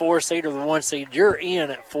to be the 4 seed or the 1 seed, you're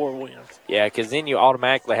in at 4 wins. Yeah, because then you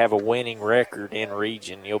automatically have a winning record in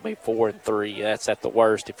region. You'll be 4-3. That's at the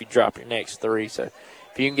worst if you drop your next 3. So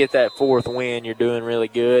if you can get that 4th win, you're doing really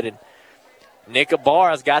good. And Nick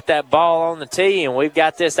Ibarra's got that ball on the tee, and we've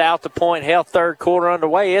got this out to Point Health 3rd quarter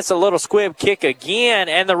underway. It's a little squib kick again,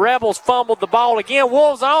 and the Rebels fumbled the ball again.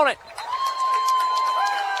 Wolves on it.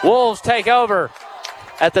 Wolves take over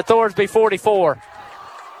at the Thorsby 44.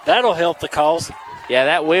 That'll help the cause. Yeah,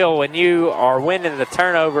 that will when you are winning the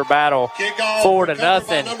turnover battle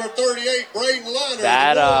 4-0. Number 38, Braden Liner.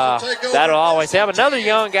 That'll always help. Another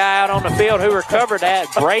young guy out on the field who recovered that,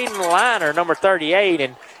 Braden Liner, number 38,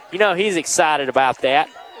 and he's excited about that.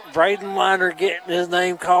 Braden Liner getting his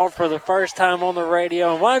name called for the first time on the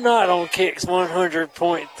radio, and why not on Kicks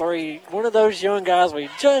 100.3? One of those young guys we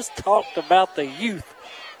just talked about, the youth.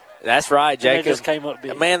 That's right, Jacob. They just came up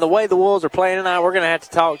big. Man, the way the Wolves are playing tonight, we're going to have to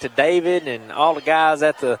talk to David and all the guys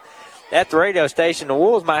at the radio station. The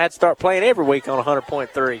Wolves might have to start playing every week on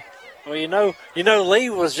 100.3. Well, Lee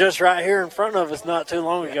was just right here in front of us not too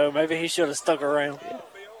long ago. Maybe he should have stuck around.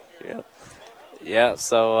 Yeah.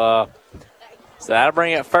 So that'll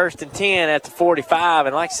bring up 1st and 10 at the 45.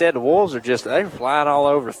 And like I said, the Wolves are they're flying all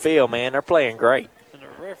over the field, man. They're playing great. And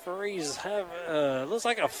the referees have looks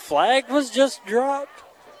like a flag was just dropped.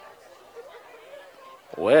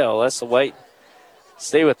 Well, let's wait,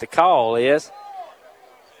 see what the call is.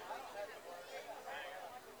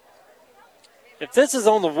 If this is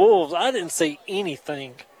on the Wolves, I didn't see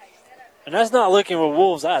anything. And that's not looking with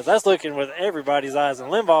Wolves' eyes. That's looking with everybody's eyes.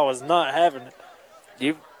 And Limbaugh was not having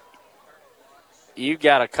it. You've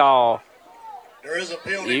got to call. There is a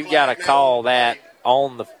penalty. You've got to call that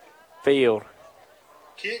on the field.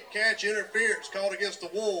 Kick, catch, interference called against the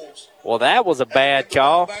Wolves. Well, that was a bad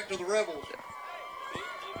call. Back to the Rebels.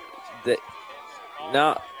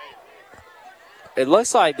 No, it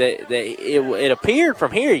looks like it appeared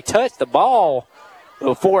from here he touched the ball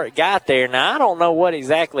before it got there. Now, I don't know what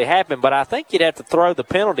exactly happened, but I think you'd have to throw the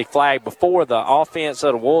penalty flag before the offense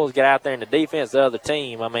of the Wolves get out there and the defense of the other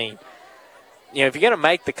team. I mean, if you're going to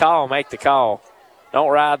make the call, make the call. Don't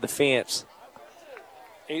ride the fence.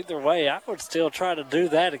 Either way, I would still try to do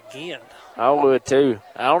that again. I would, too.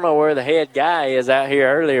 I don't know where the head guy is out here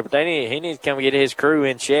earlier, but he needs to come get his crew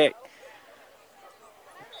in check.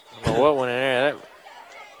 What went in there?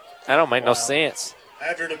 That don't make no sense.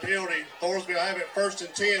 After the penalty, Thorsby will have it 1st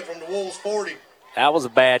and 10 from the Wolves 40. That was a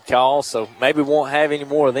bad call, so maybe won't have any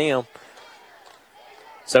more of them.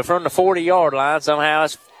 So from the 40-yard line, somehow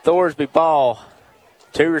it's Thorsby ball.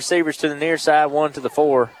 2 receivers to the near side, 1 to the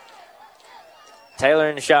 4. Taylor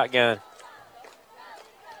in the shotgun.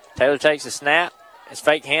 Taylor takes a snap. His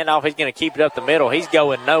fake handoff, he's going to keep it up the middle. He's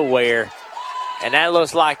going nowhere. And that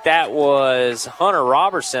looks like that was Hunter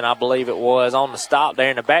Robertson, I believe it was, on the stop there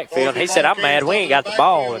in the backfield. He said, I'm mad we ain't got the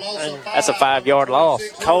ball. And that's a 5-yard loss.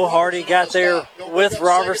 Cole Hardy got there with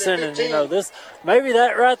Robertson, and, this maybe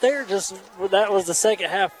that right there that was the second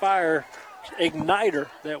half fire igniter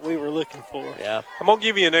that we were looking for. Yeah. I'm going to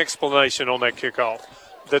give you an explanation on that kickoff.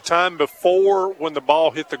 The time before when the ball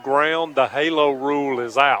hit the ground, the halo rule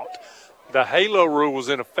is out. The halo rule was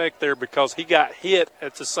in effect there because he got hit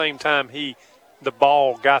at the same time the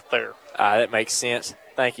ball got there. That makes sense.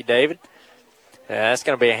 Thank you, David. That's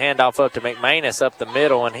going to be a handoff up to McManus up the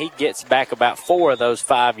middle, and he gets back about 4 of those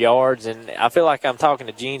 5 yards. And I feel like I'm talking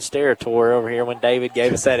to Gene Steratore over here when David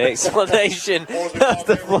gave us that explanation of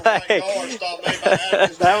the play.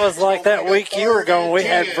 That was like that week you were going. We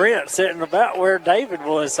had Brent sitting about where David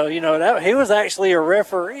was. So, that he was actually a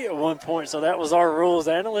referee at one point. So that was our rules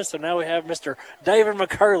analyst. So now we have Mr. David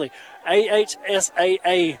McCurley,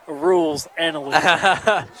 AHSAA rules analyst.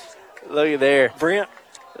 Look at there. Brent.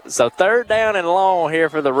 So 3rd down and long here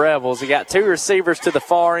for the Rebels. We got 2 receivers to the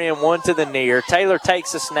far end, 1 to the near. Taylor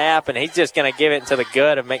takes a snap, and he's just going to give it into the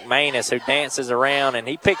gut of McManus, who dances around, and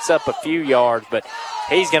he picks up a few yards, but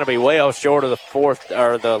he's going to be well short of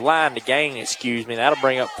the line to gain, That'll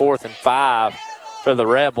bring up 4th and 5 for the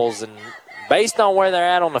Rebels, and based on where they're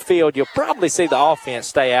at on the field, you'll probably see the offense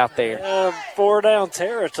stay out there. 4 down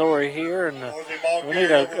territory here, and we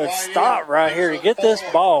need a stop right here to get this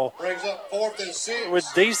ball with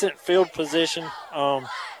decent field position. Well,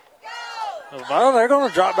 they're going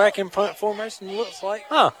to drop back in punt formation, it looks like.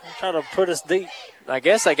 Try to put us deep. I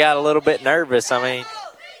guess they got a little bit nervous. I mean,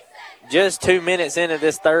 just 2 minutes into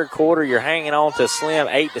this 3rd quarter, you're hanging on to a slim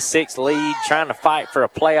 8-6 lead, trying to fight for a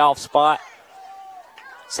playoff spot.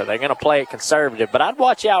 So they're going to play it conservative. But I'd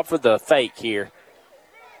watch out for the fake here.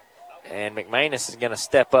 And McManus is going to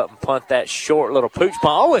step up and punt that short little pooch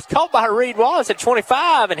punt. Oh, it's caught by Reed Wallace at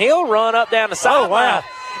 25, and he'll run up down the sideline. Wow.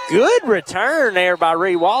 Good return there by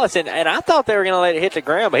Reed Wallace. And I thought they were going to let it hit the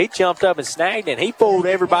ground, but he jumped up and snagged it. And he fooled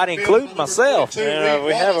everybody, including myself. We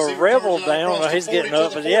have a Rebel down. He's getting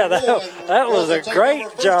up. But, yeah, that was a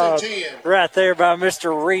great job right there by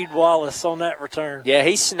Mr. Reed Wallace on that return. Yeah,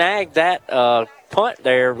 he snagged that punt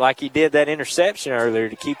there like he did that interception earlier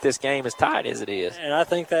to keep this game as tight as it is. And I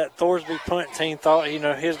think that Thorsby punt team thought, he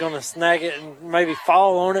was going to snag it and maybe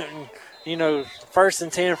fall on it and, 1st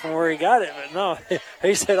and 10 from where he got it. But no,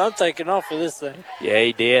 he said, I'm taking off for this thing. Yeah,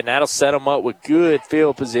 he did. And that'll set them up with good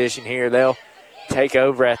field position here. They'll take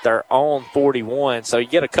over at their own 41. So you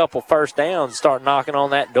get a couple 1st downs, start knocking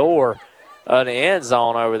on that door of the end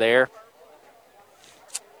zone over there.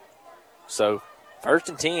 So 1st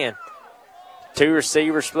and 10. 2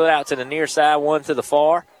 receivers split out to the near side, 1 to the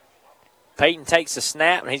far. Peyton takes a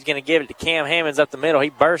snap, and he's going to give it to Cam Hammonds up the middle. He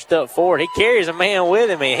burst up forward. He carries a man with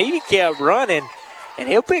him, and he kept running, and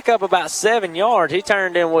he'll pick up about 7 yards. He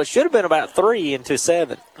turned in what should have been about 3 into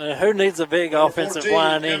 7. Who needs a big offensive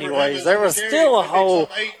line anyways? There was still a hole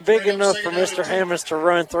big enough for Mr. Hammonds to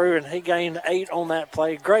run through, and he gained 8 on that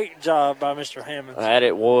play. Great job by Mr. Hammonds. That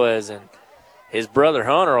it was, and his brother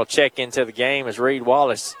Hunter will check into the game as Reed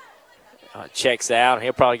Wallace checks out, and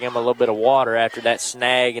he'll probably give him a little bit of water after that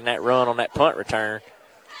snag and that run on that punt return.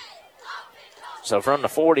 So from the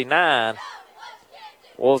 49,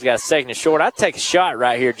 Wolves got a 2nd and short. I'd take a shot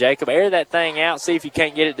right here, Jacob. Air that thing out, see if you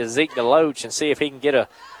can't get it to Zeke DeLoach and see if he can get a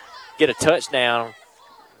touchdown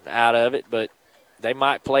out of it, but they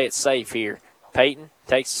might play it safe here. Peyton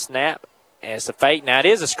takes a snap. And it's a fake. Now, it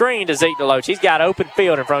is a screen to Zeke DeLoach. He's got open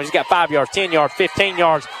field in front of him. He's got 5 yards, 10 yards, 15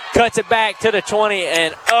 yards. Cuts it back to the 20.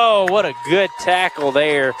 And, oh, what a good tackle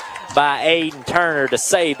there by Aiden Turner to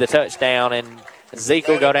save the touchdown. And Zeke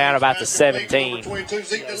will go down about the 17.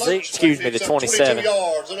 The 27.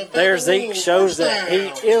 There Zeke shows that he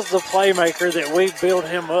is the playmaker that we built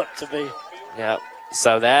him up to be. Yep.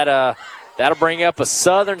 So that'll bring up a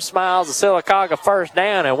Southern Smiles of Sylacauga 1st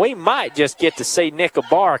down, and we might just get to see Nick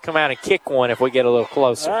Barr come out and kick one if we get a little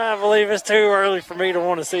closer. I believe it's too early for me to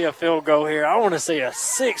want to see a field goal here. I want to see a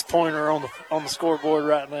 6-pointer on the scoreboard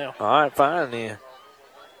right now. All right, fine then.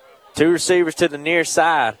 2 receivers to the near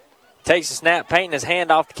side. Takes a snap, painting his hand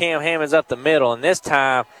off to Cam Hammonds up the middle, and this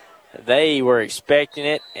time they were expecting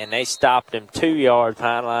it, and they stopped him 2 yards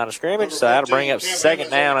behind the line of scrimmage, so that'll bring up 2nd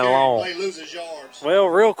down and long. Well,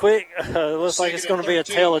 real quick, it looks like it's going to be a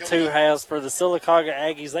tale of 2 halves for the Sylacauga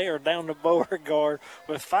Aggies. They are down to Beauregard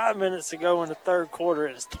with 5 minutes to go in the 3rd quarter.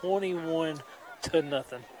 It's 21-0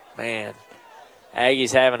 8-0. Man,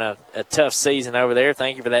 Aggies having a tough season over there.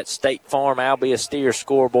 Thank you for that State Farm Albia Steer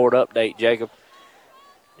scoreboard update, Jacob.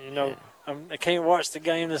 You know, I can't watch the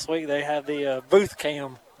game this week. They have the booth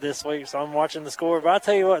cam this week, so I'm watching the score. But I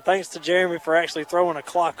tell you what, thanks to Jeremy for actually throwing a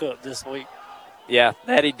clock up this week. Yeah,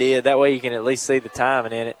 that he did. That way you can at least see the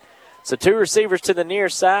timing in it. So 2 receivers to the near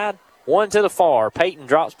side, 1 to the far. Peyton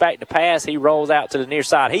drops back to pass. He rolls out to the near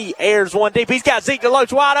side. He airs one deep. He's got Zeke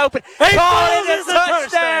DeLoach wide open. Caught it, a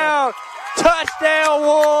touchdown. Touchdown,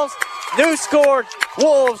 Wolves. New score,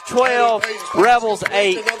 Wolves 12, Rebels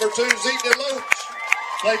 8. Number 2, Zeke DeLoach.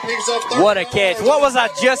 Play picks up What a catch. What was I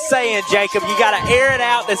just saying, Jacob? You got to air it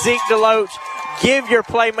out to Zeke DeLoach. Give your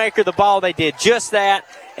playmaker the ball. They did just that,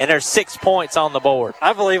 and there's 6 points on the board.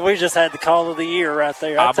 I believe we just had the call of the year right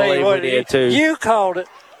there. I believe we did, too. You called it.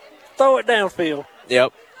 Throw it downfield.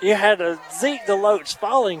 Yep. You had a Zeke DeLoach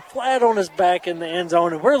falling flat on his back in the end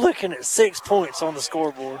zone, and we're looking at 6 points on the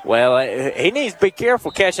scoreboard. Well, he needs to be careful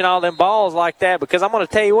catching all them balls like that, because I'm going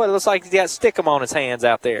to tell you what, it looks like he's got stick-em on his hands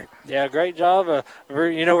out there. Yeah, great job.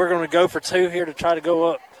 We're going to go for 2 here to try to go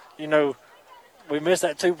up. We missed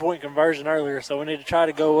that 2-point conversion earlier, so we need to try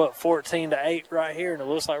to go up 14-8 right here, and it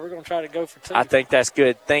looks like we're going to try to go for 2. I think that's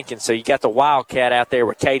good thinking. So you got the Wildcat out there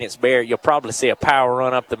with Cadence Barrett. You'll probably see a power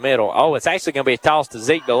run up the middle. Oh, it's actually going to be a toss to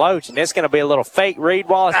Zeke DeLoach, and it's going to be a little fake read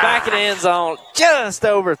Wallace back in the end zone. Just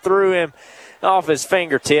overthrew him off his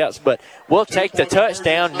fingertips, but we'll take the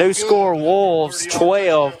touchdown. New score, Wolves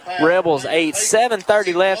 12, Rebels 8.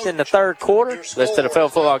 7:30 left in the third quarter. Let's to the Federal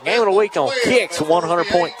Football Game of the Week on Kicks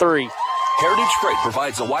 100.3. Heritage Freight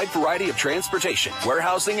provides a wide variety of transportation,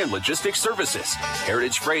 warehousing, and logistics services.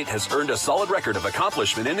 Heritage Freight has earned a solid record of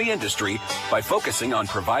accomplishment in the industry by focusing on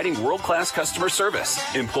providing world-class customer service,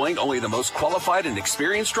 employing only the most qualified and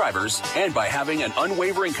experienced drivers, and by having an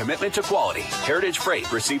unwavering commitment to quality. Heritage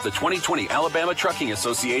Freight received the 2020 Alabama Trucking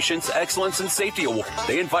Association's Excellence in Safety Award.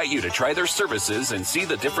 They invite you to try their services and see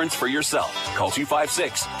the difference for yourself. Call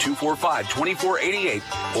 256-245-2488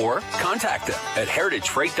 or contact them at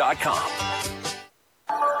heritagefreight.com.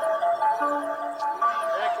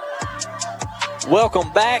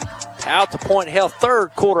 Welcome back. Out to Point Health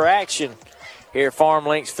third quarter action here at Farm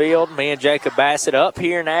Links Field. Me and Jacob Bassett up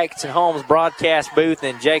here in the Atkinson Homes broadcast booth.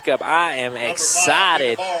 And, Jacob, I am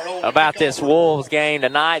excited about this Wolves game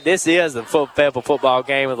tonight. This is the Federal Football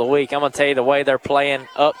Game of the Week. I'm going to tell you the way they're playing,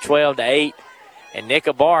 up 12-8. And Nick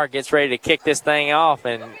Abar gets ready to kick this thing off.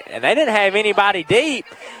 And they didn't have anybody deep.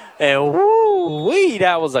 And woo-wee,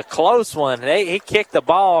 that was a close one. He kicked the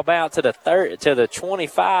ball about to the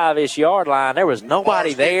 25-ish yard line. There was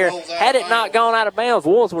nobody there. Had it not gone out of bounds,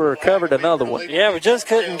 Wolves would have recovered another one. Yeah, we just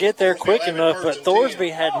couldn't get there quick enough. But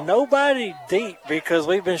Thorsby had nobody deep because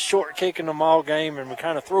we've been short kicking them all game, and we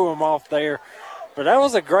kind of threw them off there. But that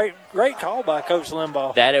was a great call by Coach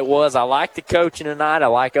Limbaugh. That it was. I like the coaching tonight. I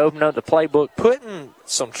like opening up the playbook, putting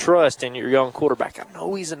some trust in your young quarterback. I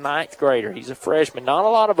know he's a ninth grader. He's a freshman. Not a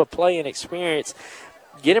lot of a playing experience.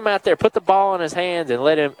 Get him out there, put the ball in his hands, and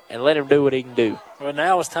let him do what he can do. Well,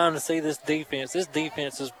 now it's time to see this defense. This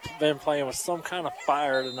defense has been playing with some kind of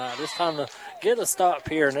fire tonight. It's time to get a stop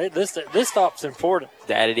here, and this stop's important.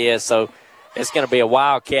 That it is. So it's going to be a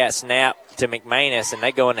Wildcat snap to McManus, and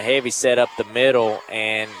they go in the heavy set up the middle,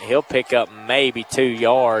 and he'll pick up maybe 2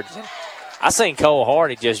 yards. I seen Cole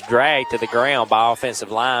Hardy just dragged to the ground by offensive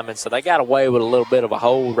linemen, so they got away with a little bit of a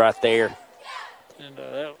hold right there. And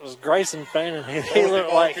that was Grayson Fannin. He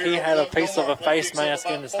looked like he had a piece of a face mask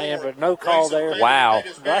in his hand, but no call there. Wow.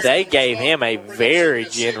 They gave him a very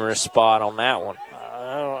generous spot on that one.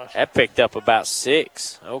 That picked up about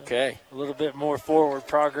 6. Okay. A little bit more forward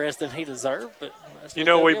progress than he deserved, but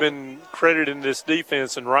we've been crediting this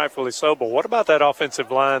defense, and rightfully so, but what about that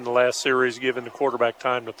offensive line the last series giving the quarterback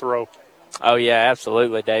time to throw? Oh, yeah,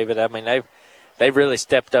 absolutely, David. I mean, they've really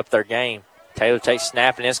stepped up their game. Taylor takes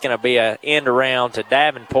snap, and it's going to be an end around to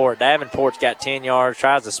Davenport. Davenport's got 10 yards,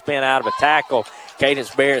 tries to spin out of a tackle.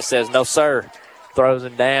 Cadence Barrett says, no, sir. Throws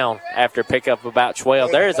him down after pick up about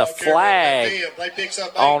 12. There is a flag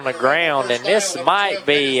on the ground, and this might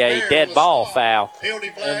be a dead ball foul. And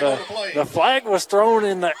the flag was thrown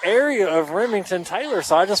in the area of Remington Taylor,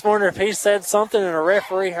 so I just wonder if he said something and a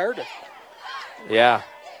referee heard it. Yeah,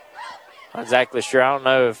 not exactly sure. I don't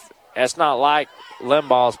know if that's not like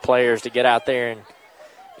Limbaugh's players to get out there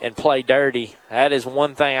and play dirty. That is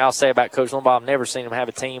one thing I'll say about Coach Limbaugh. I've never seen him have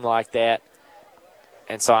a team like that.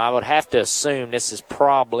 And so I would have to assume this is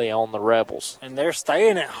probably on the Rebels. And they're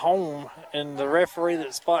staying at home, and the referee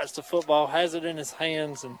that spots the football has it in his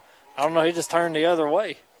hands, and I don't know, he just turned the other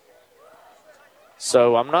way.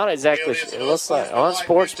 So I'm not exactly sure. It looks like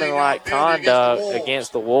unsportsmanlike conduct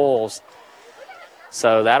against the Wolves.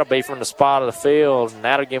 So that'll be from the spot of the field, and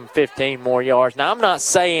that'll give them 15 more yards. Now, I'm not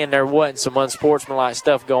saying there wasn't some unsportsmanlike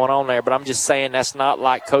stuff going on there, but I'm just saying that's not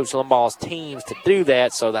like Coach Limbaugh's teams to do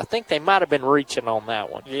that, so I think they might have been reaching on that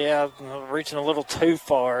one. Yeah, reaching a little too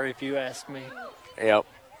far, if you ask me. Yep.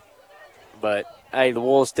 But, hey, the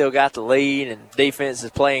Wolves still got the lead, and defense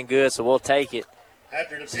is playing good, so we'll starting to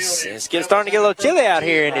get a little chilly out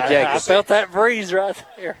here in the Jacobs. I felt that breeze right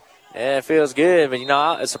there. Yeah, it feels good.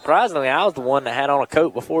 But, surprisingly, I was the one that had on a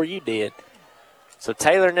coat before you did. So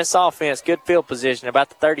Taylor in this offense, good field position, about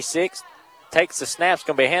the 36. Takes the snap. It's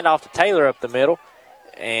going to be a handoff to Taylor up the middle.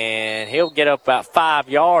 And he'll get up about 5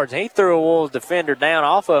 yards. He threw a Wolves defender down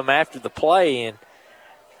off of him after the play. And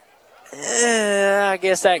I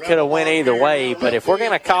guess that could have went either way. But if we're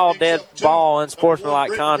going to call dead ball and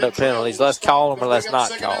sportsmanlike conduct penalties, let's call them or let's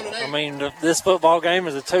not call them. I mean, if this football game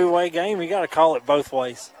is a two-way game, you got to call it both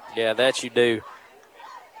ways. Yeah, that you do.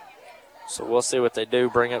 So we'll see what they do.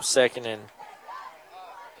 Bring up second and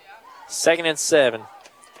 7.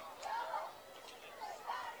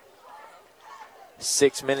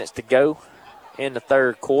 6 minutes to go in the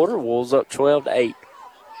third quarter. Wolves up 12-8.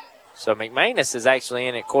 So McManus is actually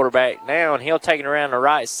in at quarterback now, and he'll take it around the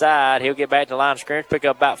right side. He'll get back to the line of scrimmage, pick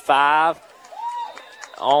up about 5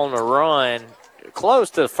 on the run. Close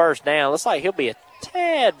to the first down. Looks like he'll be a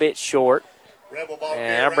tad bit short.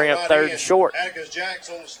 And I'll bring up third and short.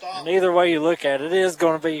 And either way you look at it, it is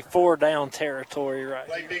going to be 4-down territory right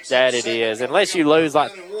here. That it is. Unless you lose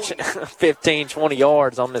like 15, 20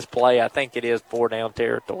 yards on this play, I think it is 4-down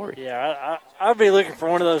territory. Yeah, I'd be looking for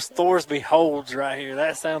one of those Thorsby holds right here.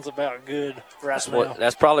 That sounds about good now.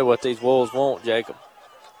 That's probably what these Wolves want, Jacob.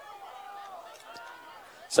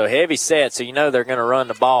 So heavy set, so they're going to run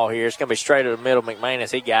the ball here. It's going to be straight to the middle.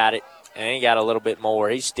 McManus, he got it. And he got a little bit more.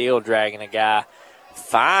 He's still dragging a guy.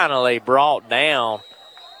 Finally brought down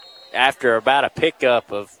after about a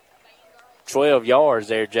pickup of 12 yards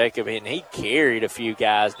there, Jacob. And he carried a few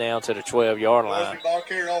guys down to the 12-yard line.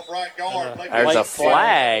 There's a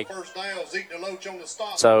flag.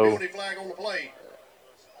 So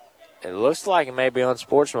it looks like it may be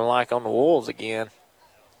unsportsmanlike on the Wolves again.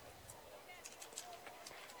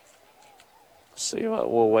 Let's see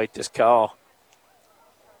what we'll wait this call.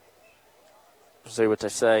 See what they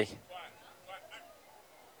say.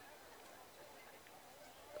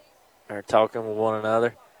 They're talking with one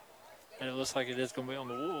another. And it looks like it is going to be on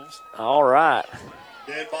the Wolves. All right.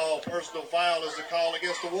 Dead ball, personal foul is the call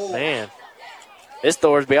against the Wolves. Man, this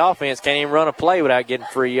Thorsby offense can't even run a play without getting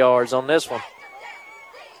 3 yards on this one.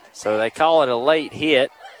 So they call it a late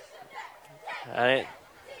hit.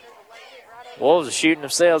 Wolves are shooting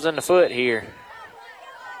themselves in the foot here.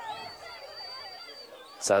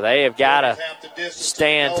 So they have got to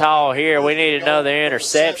stand tall here. We need another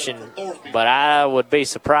interception, but I would be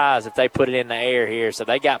surprised if they put it in the air here. So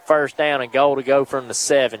they got first down and goal to go from the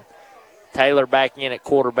 7. Taylor back in at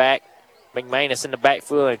quarterback. McManus in the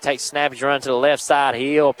backfield and takes snappage run to the left side.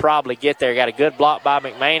 He'll probably get there. Got a good block by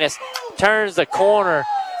McManus. Turns the corner.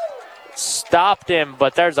 Stopped him,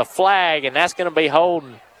 but there's a flag, and that's going to be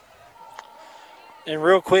holding. And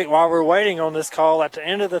real quick, while we're waiting on this call, at the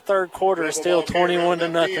end of the third quarter, it's still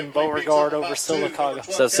 21-0 Beauregard over Sylacauga.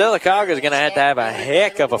 So Sylacauga is going to have a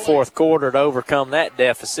heck of a fourth quarter to overcome that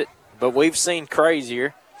deficit, but we've seen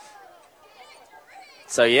crazier.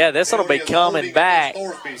 So, yeah, this will be coming back.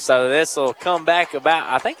 So this will come back about,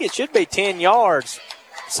 I think it should be 10 yards.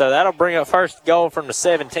 So that'll bring up first goal from the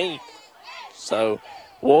 17. So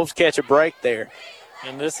Wolves catch a break there.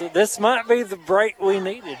 And this might be the break we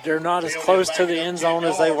needed. They're not as close to the end zone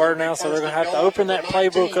as they were now, so they're going to have to open that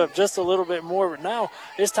playbook up just a little bit more. But now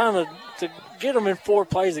it's time to get them in 4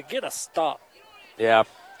 plays and get a stop. Yeah,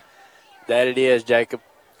 that it is, Jacob.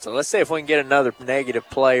 So let's see if we can get another negative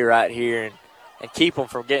play right here and keep them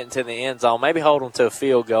from getting to the end zone. Maybe hold them to a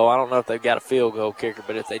field goal. I don't know if they've got a field goal kicker,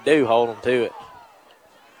 but if they do, hold them to it.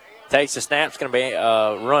 Takes the snap. It's going to be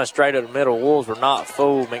run straight up the middle. Wolves were not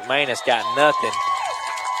fooled. McManus got nothing.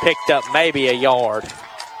 Picked up maybe a yard.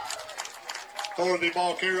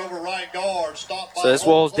 Ball carry over right guard. So this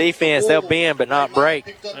Wolves defense, they'll bend but not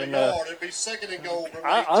break. And,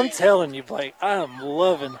 I'm telling you, Blake, I am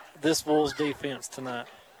loving this Wolves defense tonight.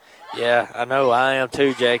 Yeah, I know I am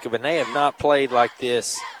too, Jacob. And they have not played like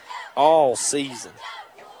this all season.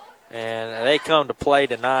 And they come to play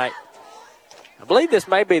tonight. I believe this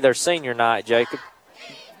may be their senior night, Jacob.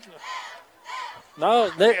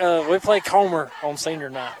 No, we play Comer on senior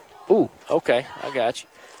night. Ooh, okay, I got you.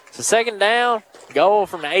 So second down, goal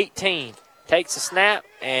from the 18. Takes a snap,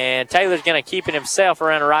 and Taylor's going to keep it himself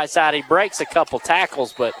around the right side. He breaks a couple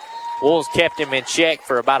tackles, but Wolves kept him in check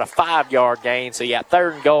for about a 5-yard gain, so you got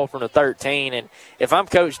 3rd and goal from the 13. And if I'm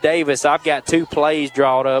Coach Davis, I've got 2 plays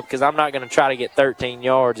drawn up because I'm not going to try to get 13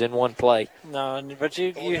 yards in one play. No, but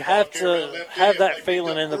you have to have that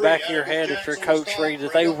feeling in the back of your head if you're Coach Reed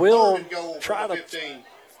that they will try to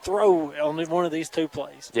throw on one of these 2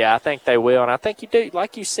 plays. Yeah, I think they will. And I think you do,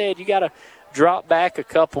 like you said, you got to drop back a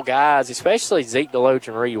couple guys, especially Zeke Deloach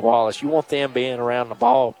and Reed Wallace. You want them being around the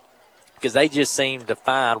ball because they just seem to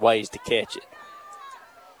find ways to catch it.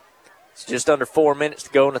 It's just under 4 minutes to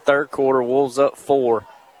go in the 3rd quarter. Wolves up 4.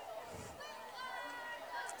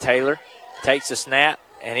 Taylor takes a snap,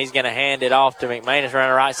 and he's going to hand it off to McManus around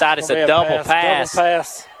the right side. It's a double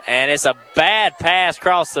pass. And it's a bad pass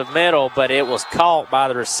across the middle, but it was caught by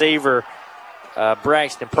the receiver,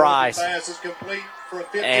 Braxton Price. Pass is complete for a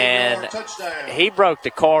 15-yard And touchdown. he broke the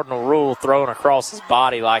cardinal rule throwing across his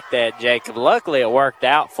body like that, Jacob. Luckily, it worked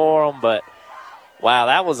out for him, but wow,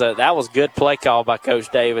 that was good play call by Coach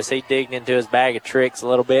Davis. He digged into his bag of tricks a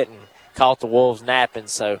little bit and caught the Wolves napping.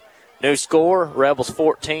 So, new score, Rebels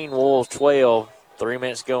 14, Wolves 12. 3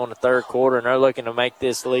 minutes to go in the 3rd quarter, and they're looking to make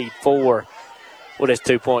this lead 4 with his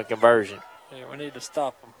 2-point conversion. Yeah, we need to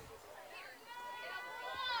stop them.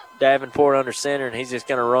 Davenport under center, and he's just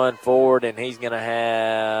going to run forward, and he's going to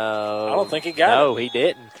have – I don't think he got it. No, he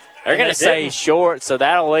didn't. They're going to say short, so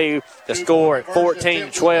that'll leave the score at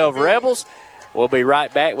 14-12 Rebels. We'll be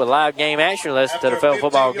right back with live game action. Listen to the Federal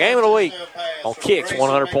Football Game of the Week on Kicks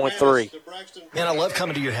 100.3. Man, I love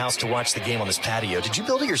coming to your house to watch the game on this patio. Did you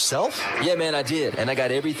build it yourself? Yeah, man, I did. And I got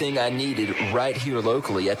everything I needed right here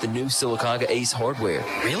locally at the new Sylacauga Ace Hardware.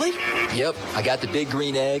 Really? Yep. I got the big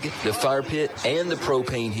green egg, the fire pit, and the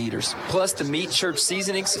propane heaters. Plus the meat church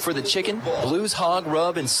seasonings for the chicken, Blues hog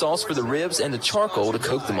rub and sauce for the ribs, and the charcoal to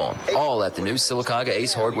cook them on. All at the new Sylacauga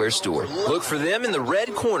Ace Hardware store. Look for them in the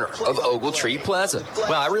red corner of Ogletree Plaza.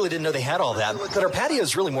 Wow, I really didn't know they had all that. But our patio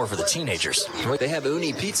is really more for the teenagers. They have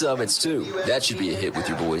Uni pizza ovens, too. That should be a hit with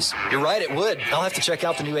your boys. You're right, it would. I'll have to check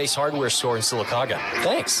out the new Ace Hardware store in Sylacauga.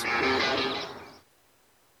 Thanks.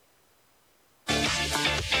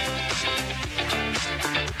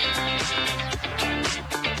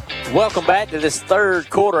 Welcome back to this 3rd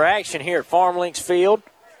quarter action here at Farm Links Field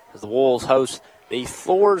as the Wolves host the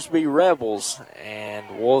Thorsby Rebels. And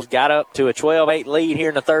the Wolves got up to a 12-8 lead here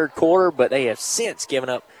in the 3rd quarter, but they have since given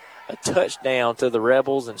up a touchdown to the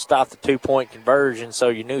Rebels and stopped the 2-point conversion. So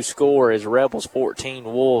your new score is Rebels 14,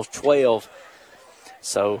 Wolves 12.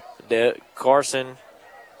 So the Carson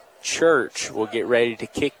Church will get ready to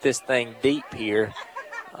kick this thing deep here.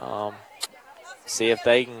 See if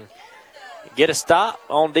they can get a stop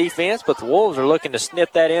on defense, but the Wolves are looking to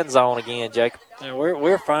snip that end zone again, Jacob. Yeah,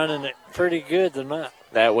 we're finding it pretty good tonight.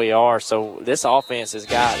 That we are. So this offense has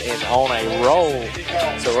got it on a roll.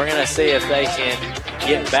 So we're going to see if they can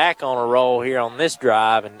get back on a roll here on this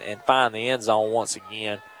drive and find the end zone once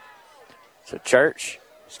again. So Church,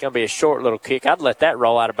 it's going to be a short little kick. I'd let that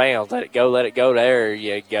roll out of bounds. Let it go. There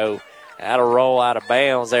you go. That'll roll out of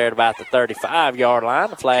bounds there at about the 35-yard line.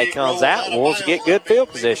 The flag comes out. Wolves get good field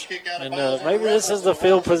position. And maybe this is the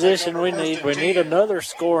field position we need. We need another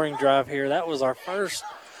scoring drive here. That was our first,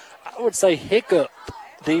 I would say, hiccup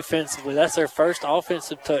defensively. That's their first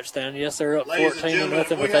offensive touchdown. Yes, they're up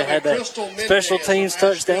 14-0, but they had that special teams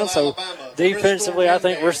touchdown. So defensively, I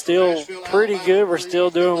think we're still pretty good. We're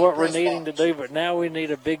still doing what we're needing to do, but now we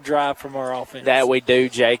need a big drive from our offense. That we do,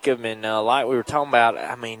 Jacob. And like we were talking about,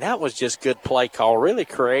 I mean, that was just good play call. Really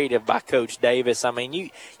creative by Coach Davis. I mean,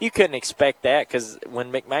 you couldn't expect that because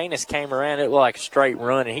when McManus came around, it looked like a straight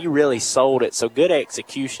run, and he really sold it. So good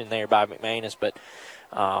execution there by McManus, but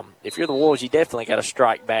if you're the Wolves, you definitely got to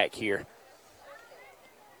strike back here.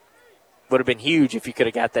 Would have been huge if you could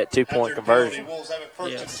have got that 2-point conversion.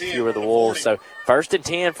 Yes, if you were the Wolves. So 1st and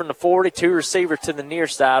 10 from the 40, 2 receivers to the near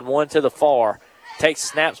side, 1 to the far. Takes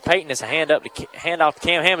snaps. Peyton is a hand off to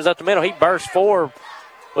Cam Hammonds up the middle. He bursts forward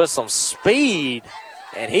with some speed,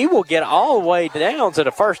 and he will get all the way down to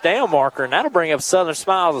the first down marker, and that'll bring up Southern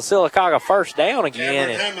Smiles and Sylacauga first down again.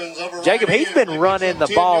 And Jacob, he's been running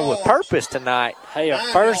the ball with purpose tonight. Hey, a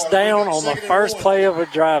first down on the first play of a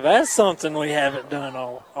drive, that's something we haven't done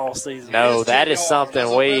all season. No, that is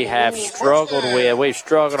something we have struggled with. We've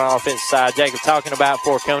struggled on the offensive side. Jacob talking about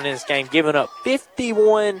before coming in this game, giving up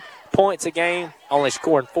 51 points a game, only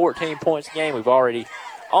scoring 14 points a game. We've already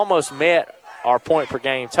almost met our point per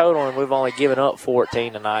game total, and we've only given up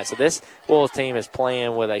 14 tonight. So this Wolves team is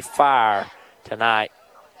playing with a fire tonight.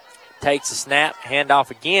 Takes a snap,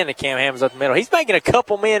 handoff again to Cam Hammonds up the middle. He's making a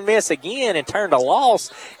couple men miss again and turned a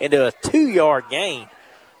loss into a 2-yard gain.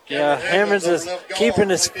 Yeah, Hammonds is keeping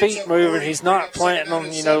his feet moving. He's not planting on,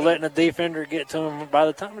 letting the defender get to him. By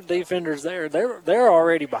the time the defender's there, they're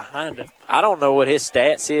already behind him. I don't know what his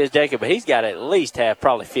stats is, Jacob, but he's got to at least have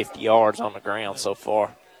probably 50 yards on the ground so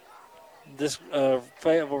far. This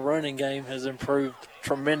Fayetteville running game has improved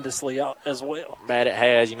tremendously as well. Bad it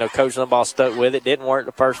has. Coach Limbaugh stuck with it. Didn't work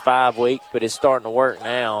the first 5 weeks, but it's starting to work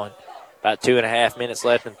now. And about 2.5 minutes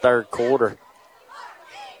left in third quarter.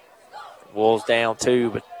 Wolves down 2,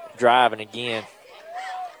 but driving again.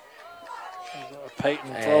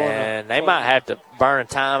 Peyton and they might have to burn a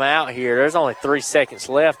timeout here. There's only 3 seconds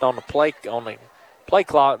left on the play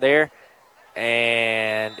clock there,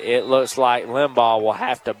 and it looks like Limbaugh will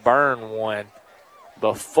have to burn one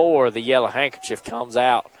before the yellow handkerchief comes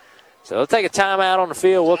out. So they'll take a timeout on the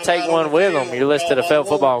field. We'll take one with them. You're listening to the Fayetteville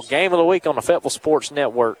Football Game of the Week on the Fayetteville Sports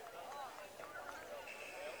Network.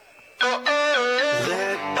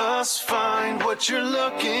 Let us find what you're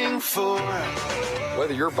looking for.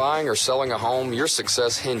 Whether you're buying or selling a home, your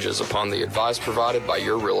success hinges upon the advice provided by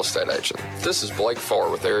your real estate agent. This is Blake Farr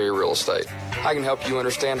with Area Real Estate. I can help you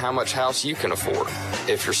understand how much house you can afford.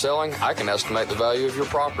 If you're selling, I can estimate the value of your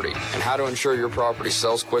property and how to ensure your property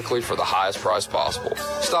sells quickly for the highest price possible.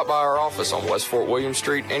 Stop by our office on West Fort William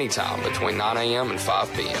Street anytime between 9 a.m. and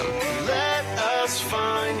 5 p.m. Let us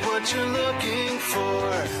find what you're looking for.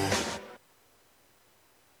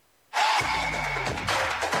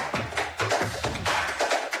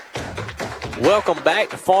 Welcome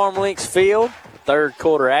back to Farm Links Field. Third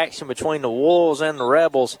quarter action between the Wolves and the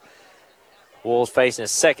Rebels. Wolves facing a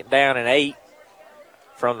 2nd down and 8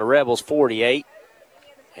 from the Rebels 48.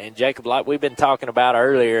 And Jacob, like we've been talking about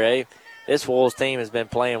earlier, this Wolves team has been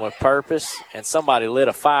playing with purpose, and somebody lit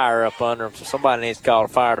a fire up under them, so somebody needs to call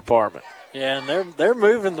the fire department. Yeah, and they're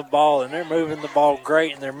moving the ball, and they're moving the ball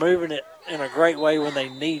great, and they're moving it in a great way when they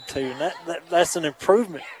need to, and that's an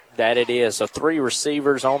improvement. That it is. So 3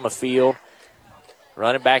 receivers on the field.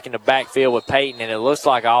 Running back in the backfield with Peyton, and it looks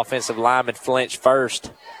like offensive lineman flinched first.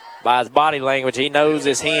 By his body language, he knows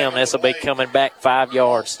it's him. This will be coming back 5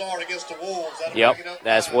 yards. Yep,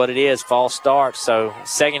 that's what it is, false start. So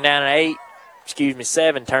 2nd down and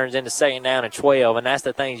 7 turns into 2nd down and 12, and that's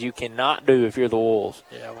the things you cannot do if you're the Wolves.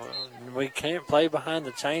 Yeah, well, we can't play behind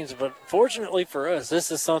the chains, but fortunately for us,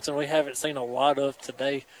 this is something we haven't seen a lot of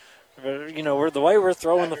today. But, the way we're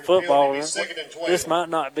throwing the football, this might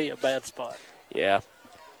not be a bad spot. Yeah,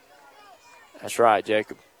 that's right,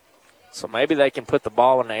 Jacob. So maybe they can put the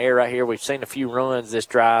ball in the air right here. We've seen a few runs this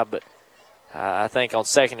drive, but I think on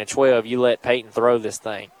 2nd and 12, you let Peyton throw this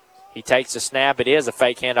thing. He takes the snap. It is a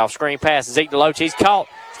fake handoff. Screen pass. Zeke DeLoach, he's caught.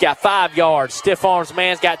 He's got 5 yards. Stiff arms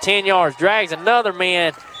man's got 10 yards. Drags another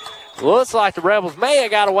man. Looks like the Rebels may have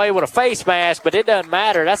got away with a face mask, but it doesn't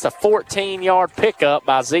matter. That's a 14-yard pickup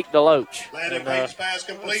by Zeke DeLoach. It's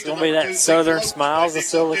going to be that Southern Smiles of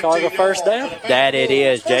Sylacauga first down. That it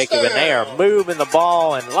is, Jacob, and they are moving the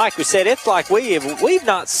ball. And like we said, it's like we've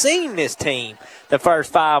not seen this team the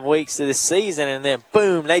first 5 weeks of this season, and then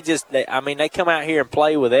boom, they come out here and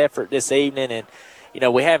play with effort this evening. And,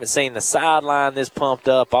 we haven't seen the sideline this pumped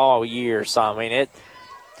up all year. So, it's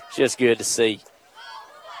just good to see.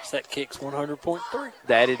 That kicks 100.3.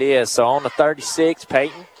 That it is. So on the 36,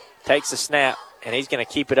 Peyton takes a snap, and he's going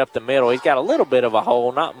to keep it up the middle. He's got a little bit of a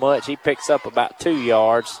hole, not much. He picks up about 2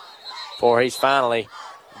 yards before he's finally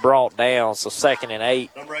brought down. So 2nd and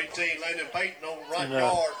 8. Number 18, Landon Peyton on right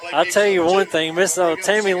guard. I'll tell you one thing. Miss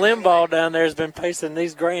Tammy Limbaugh down there has been pacing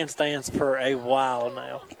these grandstands for a while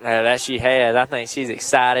now. That she has. I think she's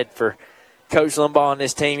excited for Coach Limbaugh and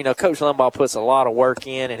this team. Coach Limbaugh puts a lot of work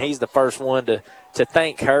in, and he's the first one to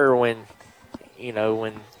thank her when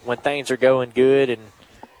things are going good. And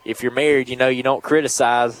if you're married, you don't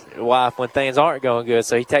criticize your wife when things aren't going good.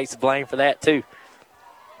 So he takes the blame for that too.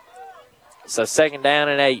 So 2nd down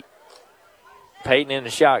and 8. Peyton in the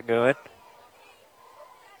shotgun.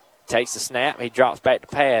 Takes the snap. He drops back to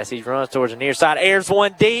pass. He runs towards the near side. Airs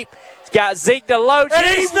one deep. He's got Zeke DeLoach.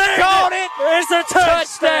 He's caught it. It's a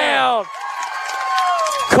touchdown.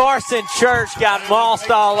 Carson Church got mossed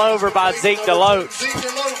all over by Zeke DeLoach.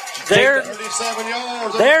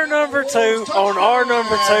 They're number 2 on our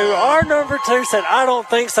number 2. Our number 2 said, I don't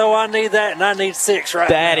think so. I need that, and I need 6 right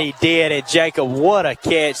now. That he did. And, Jacob, what a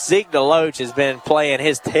catch. Zeke DeLoach has been playing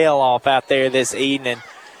his tail off out there this evening.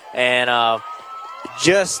 And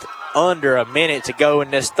just under a minute to go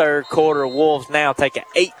in this third quarter. Wolves now take an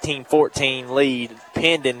 18-14 lead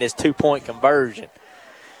pending this 2-point conversion.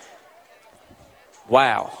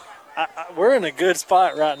 Wow. We're in a good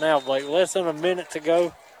spot right now, Blake. Less than a minute to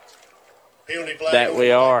go. That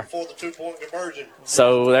we are. For the 2-point conversion.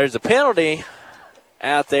 So there's a penalty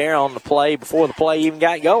out there on the play before the play even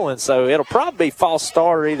got going. So it'll probably be false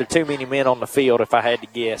start or either too many men on the field if I had to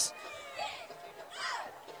guess.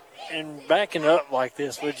 And backing up like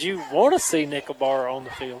this, would you want to see Nickelbar on the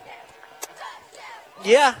field?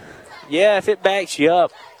 Yeah, if it backs you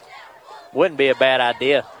up, wouldn't be a bad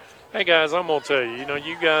idea. Hey, guys, I'm going to tell you,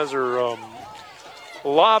 you guys are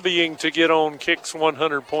lobbying to get on Kicks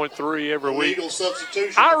 100.3 every week.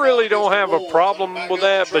 I really don't have a problem with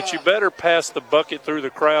that, but you better pass the bucket through the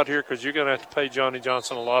crowd here because you're going to have to pay Johnny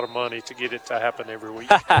Johnson a lot of money to get it to happen every week.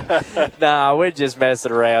 Nah, we're just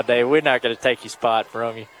messing around, Dave. We're not going to take your spot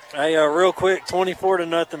from you. Hey, real quick,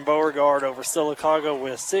 24-0 Beauregard over Sylacauga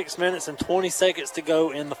with 6 minutes and 20 seconds to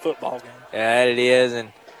go in the football game. Yeah, it is,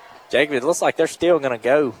 and Jacob, it looks like they're still going to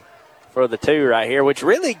go for the 2 right here, which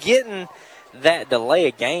really getting that delay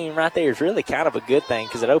of game right there is really kind of a good thing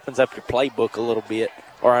because it opens up your playbook a little bit.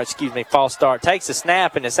 Or, false start. Takes a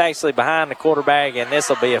snap, and it's actually behind the quarterback, and this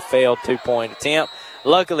will be a failed 2-point attempt.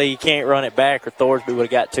 Luckily, you can't run it back, or Thorsby would have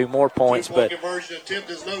got 2 more points. But conversion attempt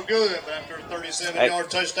is no good after a 37-yard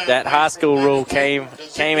touchdown. That high school rule came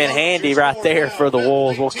in handy right there for the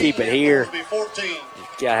Wolves. We'll keep it here.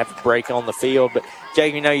 You have a break on the field. But,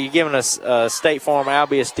 Jake, you're giving us State Farm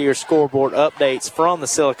Albia Steer scoreboard updates from the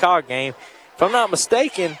Sylacauga game. If I'm not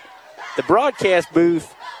mistaken, the broadcast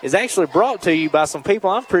booth is actually brought to you by some people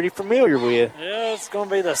I'm pretty familiar with. Yeah, it's going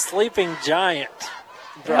to be the Sleeping Giant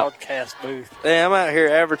broadcast booth. Yeah, I'm out here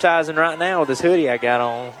advertising right now with this hoodie I got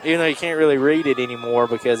on, even though you can't really read it anymore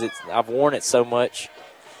because I've worn it so much.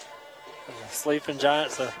 Sleeping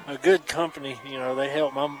Giant's a good company. They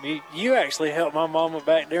help you actually helped my mama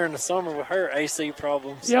back during the summer with her AC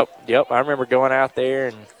problems. Yep. I remember going out there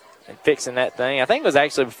and fixing that thing. I think it was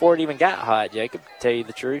actually before it even got hot, Jacob, to tell you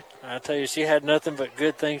the truth. I tell you, she had nothing but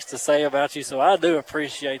good things to say about you, so I do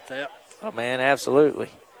appreciate that. Oh, man, absolutely.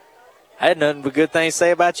 I had nothing but good things to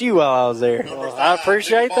say about you while I was there. Well, I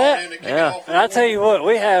appreciate that. Yeah. And I tell you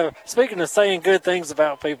what, speaking of saying good things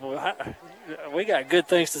about people, we got good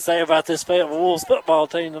things to say about this Fayetteville Wolves football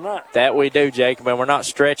team tonight. That we do, Jacob, and we're not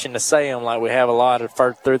stretching to say them like we have a lot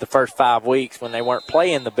through the first 5 weeks when they weren't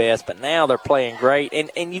playing the best, but now they're playing great.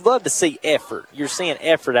 And you love to see effort. You're seeing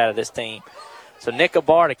effort out of this team. So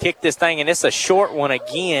Nickelbar to kick this thing, and it's a short one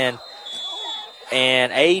again.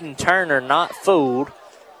 And Aiden Turner not fooled.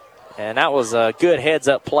 And that was a good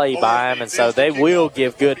heads-up play by him, and so they will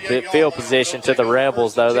give good field position to the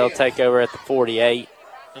Rebels, though. They'll take over at the 48.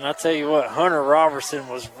 And I tell you what, Hunter Robertson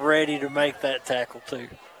was ready to make that tackle, too.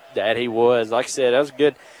 That he was. Like I said, that was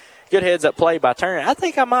a good heads-up play by Turner. I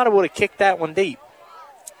think I might have would have kicked that one deep.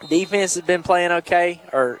 Defense has been playing okay,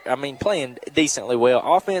 playing decently well.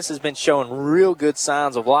 Offense has been showing real good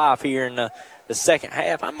signs of life here in the second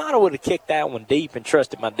half. I might have would have kicked that one deep and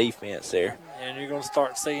trusted my defense there. And you're going to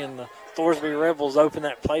start seeing the Thorsby Rebels open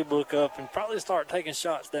that playbook up and probably start taking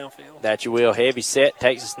shots downfield. That you will. Heavy set,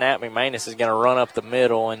 takes a snap. McManus is going to run up the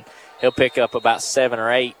middle, and he'll pick up about 7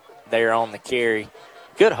 or 8 there on the carry.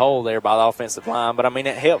 Good hole there by the offensive line, but,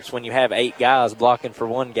 it helps when you have 8 guys blocking for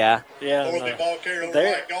one guy. Yeah,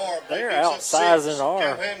 they're outsizing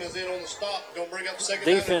our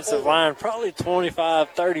defensive line, probably 25,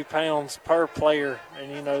 30 pounds per player.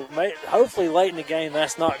 And, hopefully late in the game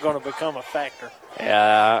that's not going to become a factor.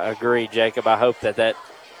 Yeah, I agree, Jacob. I hope that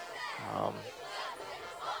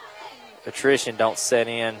attrition don't set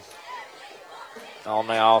in on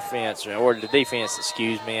the offense or the defense,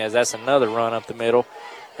 as that's another run up the middle.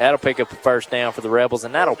 That'll pick up the first down for the Rebels,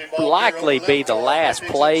 and that'll likely be the last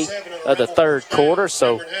play of the third quarter.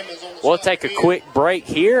 So we'll take a quick break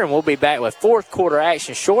here, and we'll be back with fourth quarter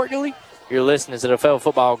action shortly. You're listening to the Fayetteville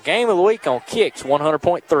Football Game of the Week on Kicks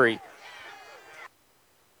 100.3.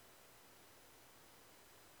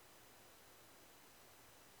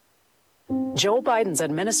 Joe Biden's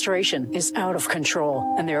administration is out of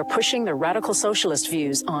control, and they are pushing their radical socialist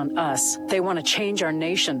views on us. They want to change our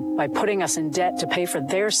nation by putting us in debt to pay for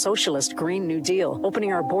their socialist Green New Deal,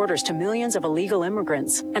 opening our borders to millions of illegal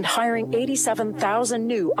immigrants, and hiring 87,000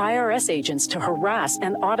 new IRS agents to harass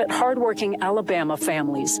and audit hardworking Alabama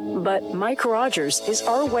families. But Mike Rogers is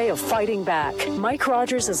our way of fighting back. Mike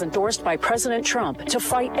Rogers is endorsed by President Trump to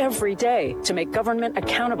fight every day to make government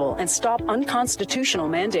accountable and stop unconstitutional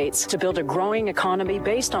mandates to build a growing growing economy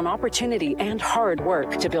based on opportunity and hard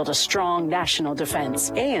work to build a strong national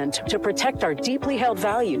defense and to protect our deeply held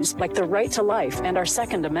values like the right to life and our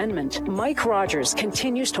Second Amendment. Mike Rogers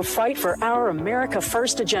continues to fight for our America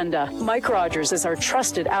First agenda. Mike Rogers is our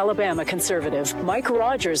trusted Alabama conservative. Mike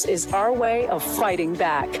Rogers is our way of fighting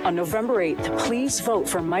back. On November 8th, please vote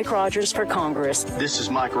for Mike Rogers for Congress. This is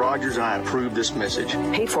Mike Rogers. I approve this message.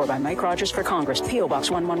 Paid for by Mike Rogers for Congress. P.O.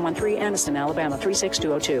 Box 1113, Anniston, Alabama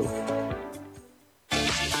 36202.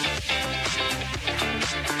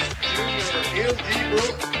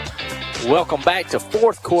 Welcome back to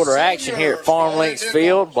fourth quarter action here at Farm Links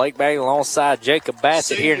Field. Blake Bagley alongside Jacob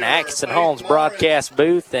Bassett here in the Atkinson Homes broadcast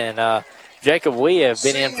booth. And Jacob, we have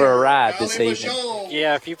been in for a ride this evening.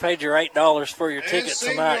 Yeah, if you paid your $8 for your ticket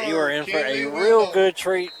tonight, you are in for a real good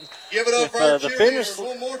treat. If the finish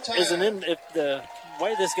isn't in, if the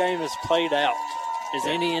way this game is played out is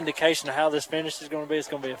any indication of how this finish is going to be, it's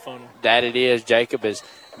going to be a fun one. That it is, Jacob, as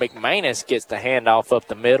McManus gets the handoff up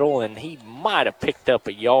the middle, and he might have picked up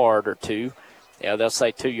a yard or two. Yeah, they'll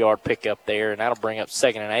say 2-yard pickup there, and that'll bring up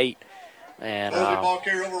 2nd and 8. And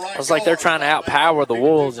it's like they're trying to outpower the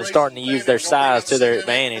Wolves and starting to use their size to their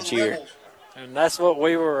advantage here. And that's what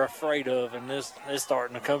we were afraid of, and this is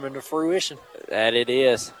starting to come into fruition. That it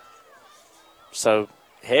is. So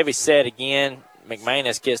heavy set again.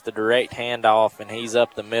 McManus gets the direct handoff, and he's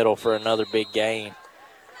up the middle for another big gain.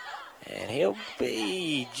 And he'll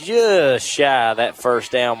be just shy of that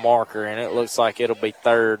first down marker, and it looks like it'll be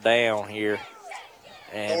 3rd down here.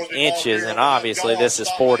 And inches, and obviously this is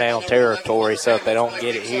 4-down territory, so if they don't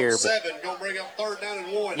get it here.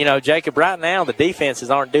 But, you know, Jacob, right now the defenses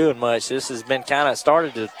aren't doing much. This has been kind of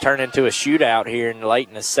started to turn into a shootout here late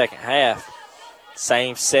in the second half.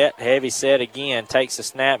 Same set, heavy set again, takes a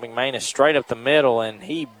snap, McManus straight up the middle, and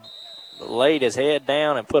he laid his head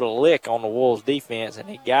down and put a lick on the Wolves defense, and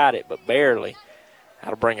he got it, but barely.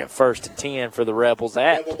 That'll bring it 1st and 10 for the Rebels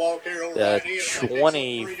at the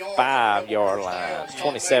 25-yard line,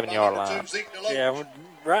 27-yard line. Yeah,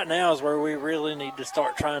 right now is where we really need to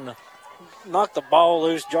start trying to knock the ball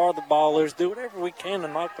loose, jar the ball loose, do whatever we can to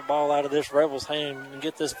knock the ball out of this Rebels' hand and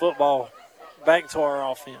get this football back to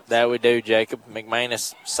our offense. That we do, Jacob.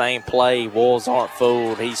 McManus, same play. Wolves aren't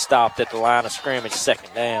fooled. He stopped at the line of scrimmage,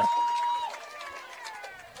 2nd down.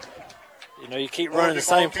 You know, you keep running the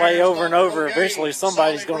same play over and over, eventually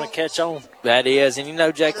somebody's going to catch on. That is. And, you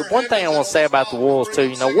know, Jacob, one thing I want to say about the Wolves, too,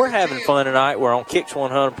 you know, we're having fun tonight. We're on Kicks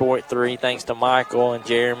 100.3 thanks to Michael and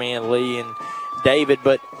Jeremy and Lee and David.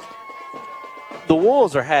 But the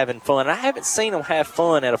Wolves are having fun. I haven't seen them have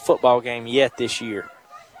fun at a football game yet this year.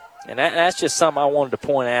 And that's just something I wanted to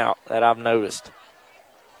point out that I've noticed.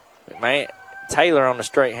 Man, Taylor on the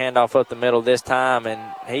straight handoff up the middle this time, and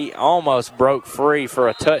he almost broke free for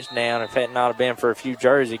a touchdown if it had not been for a few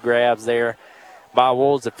jersey grabs there by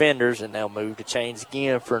Wolves defenders, and they'll move to chains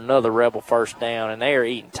again for another Rebel 1st down. And they are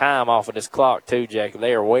eating time off of this clock too, Jacob.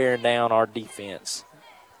 They are wearing down our defense.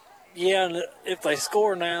 Yeah, and if they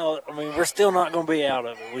score now, I mean, we're still not going to be out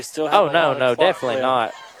of it. We still have no, definitely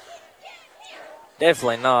not.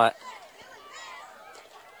 Definitely not.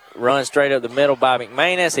 Run straight up the middle by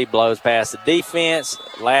McManus. He blows past the defense.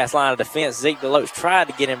 Last line of defense, Zeke Deloach tried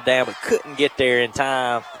to get him down but couldn't get there in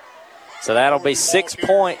time. So that'll be 6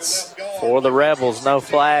 points for the Rebels. No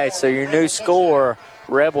flag. So your new score,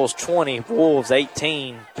 Rebels 20, Wolves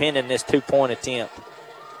 18, pending this 2-point attempt.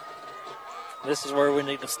 This is where we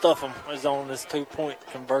need to stuff them, is on this 2-point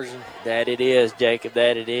conversion. That it is, Jacob,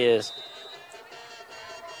 that it is.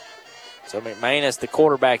 So McManus, the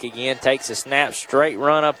quarterback again, takes a snap, straight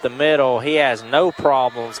run up the middle. He has no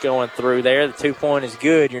problems going through there. The 2-point is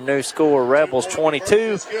good. Your new score, Rebels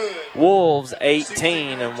 22, Wolves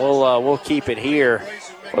 18, and we'll keep it here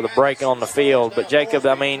for the break on the field. But Jacob,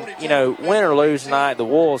 I mean, you know, win or lose tonight, the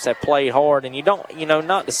Wolves have played hard, and you don't, you know,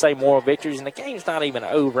 not to say moral victories, and the game's not even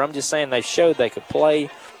over. I'm just saying they showed they could play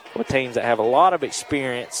with teams that have a lot of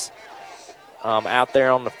experience out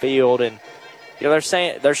there on the field, and you know,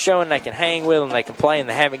 they're showing they can hang with them, they can play, and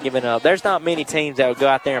they haven't given up. There's not many teams that will go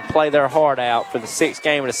out there and play their heart out for the 6th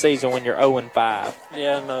game of the season when you're 0-5.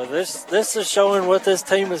 Yeah, no, this is showing what this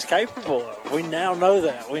team is capable of. We now know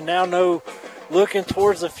that. We now know, looking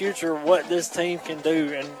towards the future, what this team can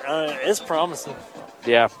do, and it's promising.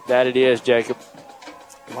 Yeah, that it is, Jacob.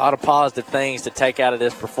 A lot of positive things to take out of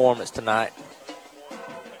this performance tonight.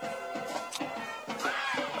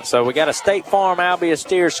 So we got a State Farm Albia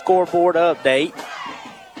Steers scoreboard update.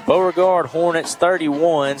 Beauregard Hornets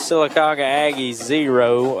 31, Sylacauga Aggies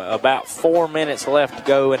 0. About 4 minutes left to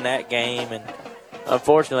go in that game, and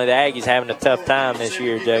unfortunately, the Aggies having a tough time this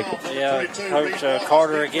year, Jacob. Yeah, Coach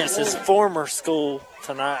Carter against his former school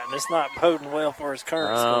tonight, and it's not boding well for his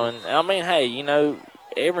current school. And I mean, hey, you know,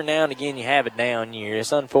 every now and again you have a down year.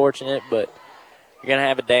 It's unfortunate, but you're going to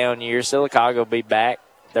have a down year. Sylacauga will be back.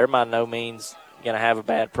 They're by no means going to have a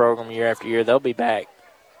bad program year after year. They'll be back.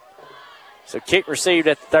 So kick received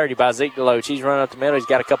at the 30 by Zeke DeLoach. He's running up the middle. He's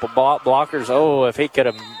got a couple blockers. Oh, if he could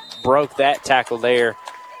have broke that tackle there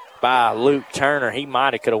by Luke Turner, he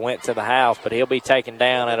might have could have went to the house, but he'll be taken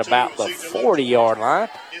down at about the 40-yard line.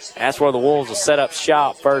 That's where the Wolves will set up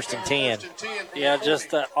shop, 1st and 10. Yeah,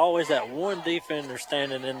 just always that one defender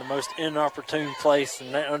standing in the most inopportune place,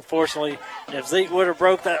 and that, unfortunately, if Zeke would have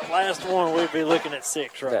broke that last one, we'd be looking at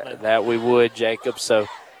 6 right now. That we would, Jacob. So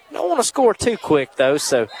don't want to score too quick, though.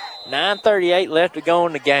 So 9:38 left to go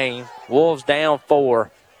in the game. Wolves down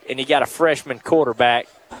 4, and you got a freshman quarterback.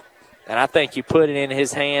 And I think you put it in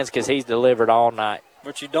his hands because he's delivered all night.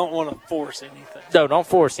 But you don't want to force anything. No, don't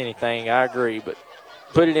force anything. I agree, but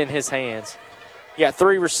put it in his hands. You got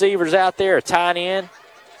 3 receivers out there, a tight end,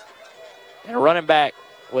 and a running back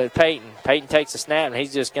with Peyton. Peyton takes a snap, and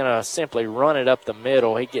he's just going to simply run it up the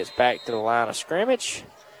middle. He gets back to the line of scrimmage.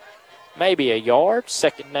 Maybe a yard,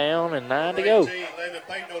 2nd down, and 9 to go.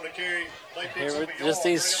 Just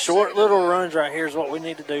these short little runs right here is what we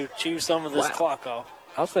need to do, chew some of this clock off.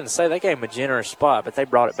 I was going to say they gave him a generous spot, but they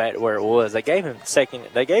brought it back to where it was. They gave him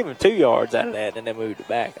 2 yards out of that, and then they moved it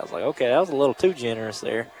back. I was like, okay, that was a little too generous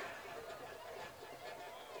there.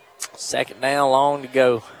 2nd down, long to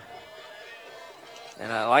go.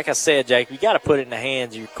 And like I said, Jake, you got to put it in the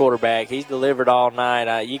hands of your quarterback. He's delivered all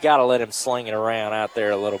night. You got to let him sling it around out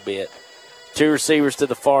there a little bit. 2 receivers to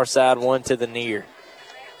the far side, 1 to the near.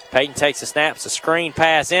 Peyton takes a snap. It's a screen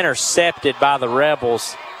pass intercepted by the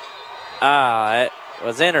Rebels. It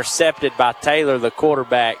was intercepted by Taylor, the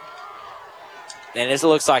quarterback. And this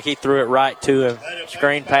looks like he threw it right to him.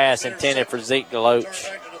 Screen pass intended for Zeke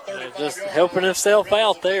DeLoach. Just helping himself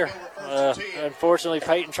out there. Unfortunately,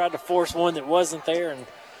 Peyton tried to force one that wasn't there,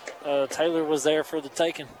 and Taylor was there for the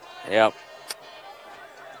taking. Yep.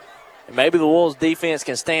 And maybe the Wolves' defense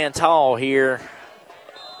can stand tall here,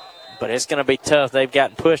 but it's going to be tough. They've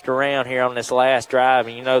gotten pushed around here on this last drive,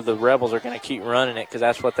 and you know the Rebels are going to keep running it because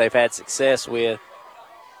that's what they've had success with.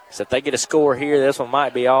 So if they get a score here, this one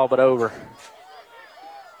might be all but over.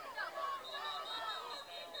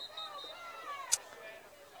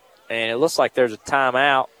 And it looks like there's a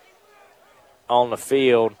timeout on the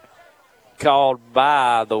field called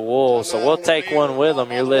by the Wolves. So we'll take one with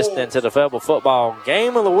them. You're listening to the Fayetteville Football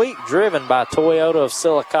Game of the Week, driven by Toyota of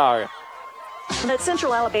Sylacauga. Let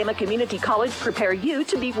Central Alabama Community College prepare you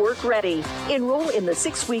to be work ready. Enroll in the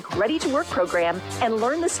 6-week Ready to Work program and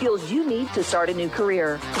learn the skills you need to start a new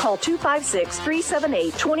career. Call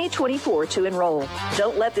 256-378-2024 to enroll.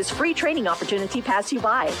 Don't let this free training opportunity pass you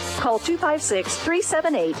by. Call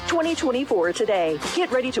 256-378-2024 today. Get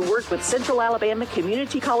ready to work with Central Alabama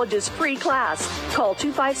Community College's free class. Call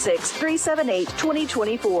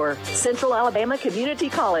 256-378-2024. Central Alabama Community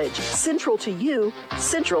College. Central to you,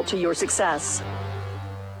 central to your success.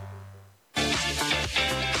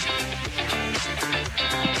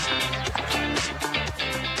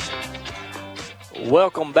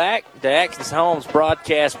 Welcome back to Atkins Homes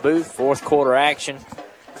broadcast booth, 4th quarter action.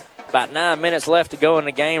 About 9 minutes left to go in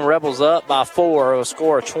the game. Rebels up by 4, a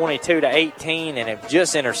score of 22-18, and have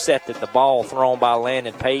just intercepted the ball thrown by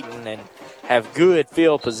Landon Peyton and have good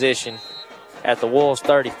field position at the Wolves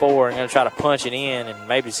 34 and going to try to punch it in and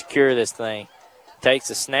maybe secure this thing. Takes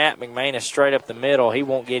a snap. McManus straight up the middle. He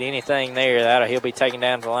won't get anything there. He'll be taken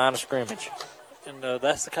down to the line of scrimmage. And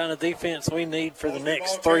that's the kind of defense we need for the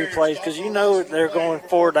next 3 plays because you know they're going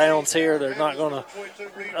 4 downs here. They're not going to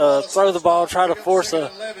throw the ball, try to force a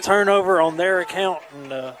turnover on their account.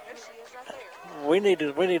 And we need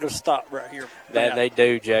to stop right here. That they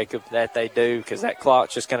do, Jacob. That they do because that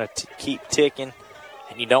clock's just going to keep ticking,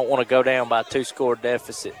 and you don't want to go down by a 2-score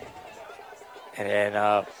deficit.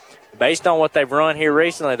 And based on what they've run here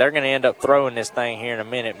recently, they're going to end up throwing this thing here in a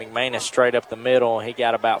minute. McManus straight up the middle, and he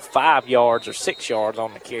got about 5 yards or 6 yards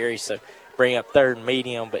on the carry, so bring up 3rd and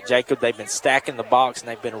medium. But, Jacob, they've been stacking the box, and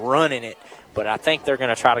they've been running it. But I think they're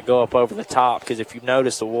going to try to go up over the top because if you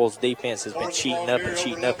notice, the Wolves' defense has been cheating up and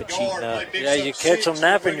cheating up and cheating up. Yeah, you catch them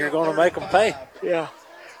napping, you're going to make them pay. Yeah.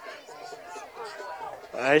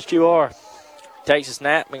 Yes, you are. Takes a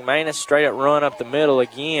snap. McManus straight up run up the middle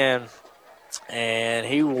again. And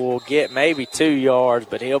he will get maybe 2 yards,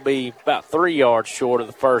 but he'll be about 3 yards short of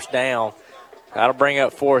the 1st down. That'll bring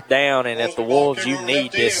up 4th down, and if the Wolves, you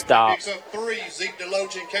need this stop.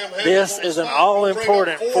 This is an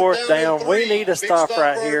all-important 4th down. We need a stop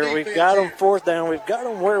right here. We've got them 4th down. We've got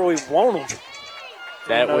them where we want them.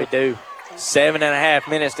 That we do. 7.5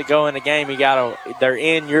 minutes to go in the game. They're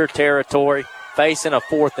in your territory, facing a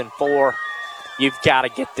 4th and 4. You've got to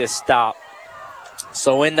get this stop.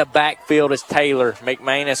 So in the backfield is Taylor.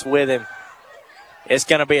 McManus with him. It's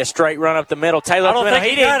going to be a straight run up the middle. Taylor up the middle.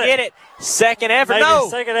 He didn't get it. Second effort. Maybe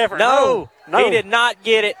second effort. No. He did not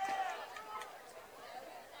get it.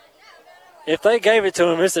 If they gave it to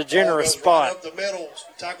him, it's a generous spot.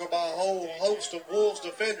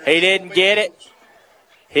 He didn't get it.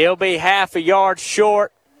 He'll be half a yard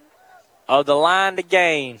short of the line to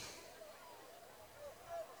gain.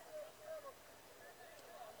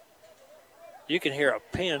 You can hear a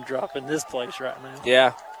pin drop in this place right now.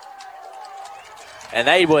 Yeah. And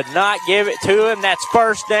they would not give it to him. That's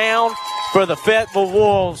 1st down for the Fayetteville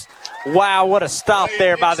Wolves. Wow, what a stop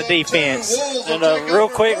there by the defense. And real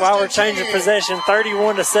quick, while we're changing possession,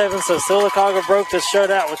 31-7, so Sylacauga broke the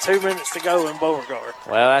shutout with 2 minutes to go in Beauregard.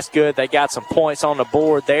 Well, that's good. They got some points on the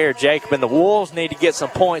board there, Jacob. And the Wolves need to get some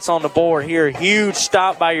points on the board here. Huge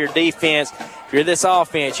stop by your defense. If you're this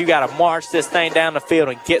offense, you got to march this thing down the field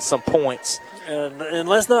and get some points. And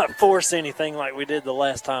let's not force anything like we did the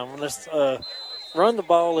last time. Let's run the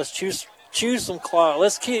ball. Let's choose some clock.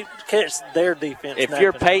 Let's catch their defense. If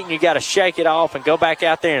you're Peyton, you got to shake it off and go back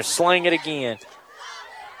out there and sling it again.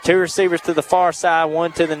 2 receivers to the far side,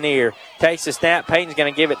 1 to the near. Takes the snap. Peyton's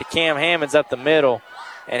going to give it to Cam Hammonds up the middle,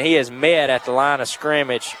 and he is met at the line of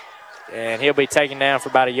scrimmage, and he'll be taken down for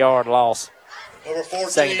about a yard loss.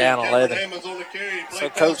 2nd down, 11. So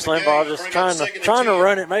Coach Limbaugh just trying to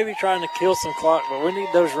run it, maybe trying to kill some clock, but we need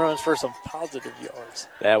those runs for some positive yards.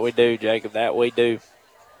 That we do, Jacob. That we do.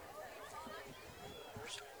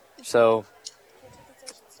 So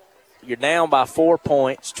you're down by 4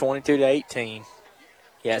 points, 22-18.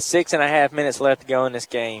 You got 6.5 minutes left to go in this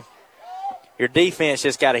game. Your defense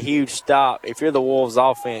just got a huge stop. If you're the Wolves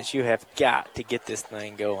offense, you have got to get this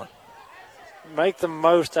thing going. Make the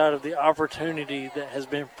most out of the opportunity that has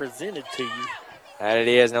been presented to you. That it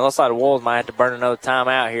is. And it looks like the Wolves might have to burn another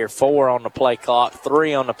timeout here. 4 on the play clock,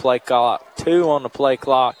 3 on the play clock, 2 on the play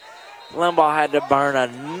clock. Limbaugh had to burn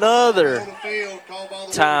another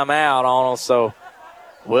timeout on them, so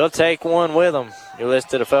we'll take one with them. You're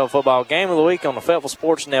listening to the Fayetteville Football Game of the Week on the Fayetteville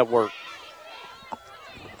Sports Network.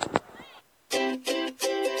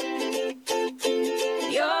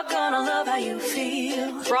 You're gonna love how you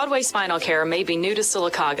feel. Broadway Spinal Care may be new to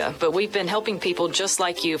Sylacauga, but we've been helping people just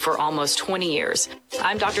like you for almost 20 years.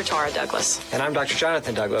 I'm Dr. Tara Douglas. And I'm Dr.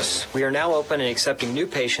 Jonathan Douglas. We are now open and accepting new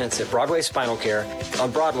patients at Broadway Spinal Care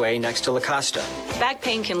on Broadway next to La Costa. Back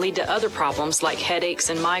pain can lead to other problems like headaches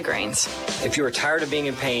and migraines. If you are tired of being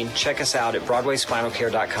in pain, check us out at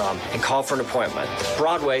BroadwaySpinalCare.com and call for an appointment.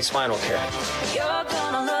 Broadway Spinal Care. You're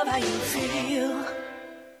gonna love how you feel.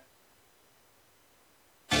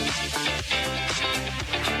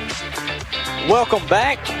 Welcome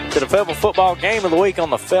back to the Fayetteville Football Game of the Week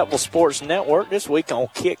on the Fayetteville Sports Network. This week on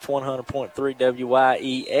Kicked 100.3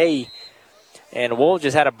 WYEA. And the Wolves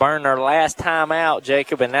just had to burn their last time out,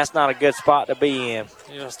 Jacob, and that's not a good spot to be in.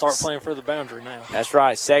 You start playing for the boundary now. That's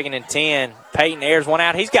right, 2nd and 10. Peyton airs one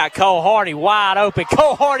out. He's got Cole Hardy wide open.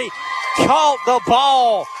 Cole Hardy caught the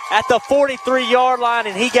ball at the 43-yard line,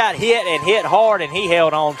 and he got hit hard, and he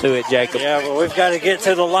held on to it, Jacob. Yeah, but we've got to get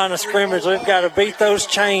to the line of scrimmage. We've got to beat those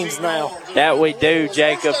chains now. That we do,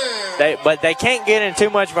 Jacob. But they can't get in too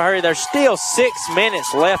much of a hurry. There's still 6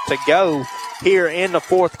 minutes left to go here in the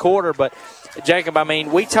 4th quarter, but Jacob, I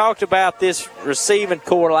mean, we talked about this receiving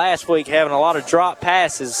core last week having a lot of drop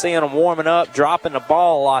passes, seeing them warming up, dropping the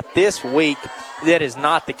ball a lot. This week, that is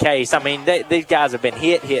not the case. I mean, these guys have been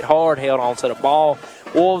hit hard, held onto the ball.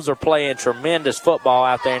 Wolves are playing tremendous football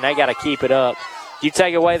out there, and they got to keep it up. You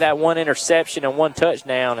take away that 1 interception and 1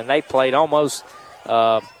 touchdown, and they played almost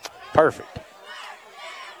perfect.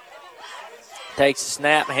 Takes a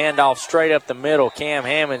snap, handoff straight up the middle. Cam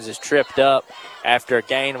Hammonds is tripped up after a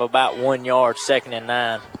gain of about 1 yard, 2nd and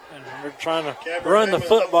 9. And we're trying to run the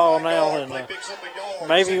football now, and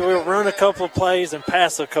maybe we'll run a couple of plays and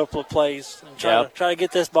pass a couple of plays and try to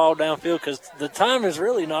get this ball downfield because the time is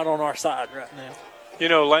really not on our side right now. You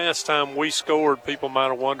know, last time we scored, people might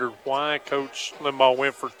have wondered why Coach Limbaugh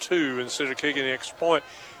went for 2 instead of kicking the extra point.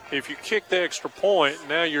 If you kick the extra point,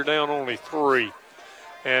 now you're down only 3.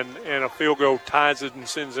 And a field goal ties it and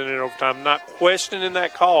sends it in overtime. Not questioning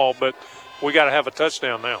that call, but we got to have a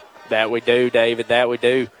touchdown now. That we do, David. That we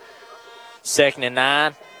do. 2nd and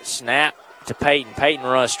 9. Snap to Peyton. Peyton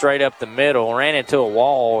runs straight up the middle. Ran into a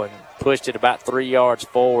wall, and pushed it about 3 yards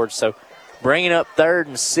forward. So bringing up 3rd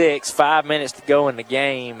and 6, 5 minutes to go in the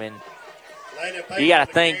game. And you got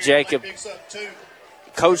to think, Jacob,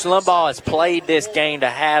 Coach Lumbaugh has played this game to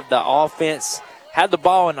have the offense, have the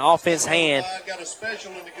ball in the offense hand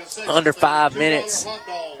under 5 minutes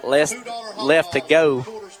left to go.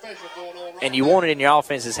 And you want it in your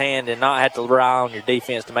offense's hand and not have to rely on your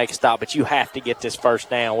defense to make a stop. But you have to get this first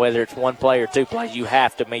down, whether it's one play or 2 plays. You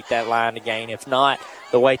have to meet that line to gain. If not,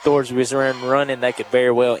 the way Thorsby was running, they could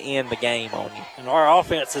very well end the game on you. And our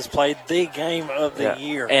offense has played the game of the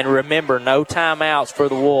year. And remember, no timeouts for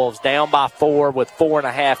the Wolves. Down by 4 with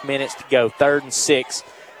 4.5 minutes to go. 3rd and 6.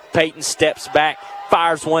 Peyton steps back,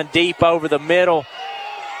 fires one deep over the middle.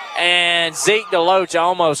 And Zeke DeLoach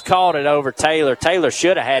almost caught it over Taylor. Taylor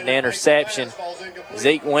should have had the interception.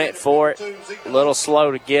 Zeke went for it. A little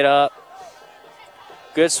slow to get up.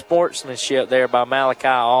 Good sportsmanship there by Malachi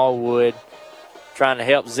Allwood, trying to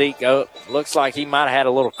help Zeke up. Looks like he might have had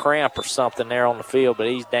a little cramp or something there on the field, but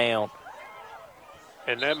he's down.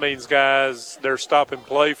 And that means, guys, they're stopping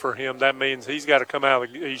play for him. That means he's got to come out.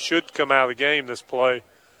 He should come out of the game this play.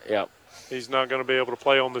 Yep. He's not going to be able to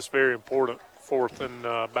play on this very important 4th and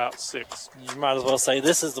about 6. You might as well say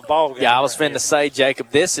this is the ball game. Yeah, I was finna say, Jacob,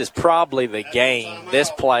 this is probably the game, this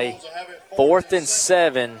play. 4th and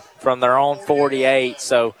 7 from their own 48,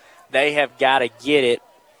 so they have got to get it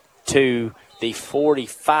to the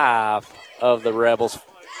 45 of the Rebels.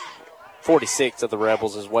 46 of the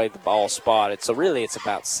Rebels is where the ball spotted, so really it's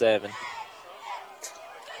about 7.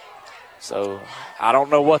 So I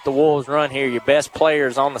don't know what the Wolves run here. Your best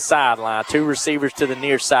players on the sideline. 2 receivers to the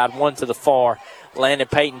near side, 1 to the far. Landon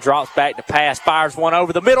Payton drops back to pass, fires one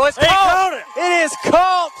over the middle. It's caught. It is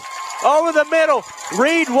caught over the middle.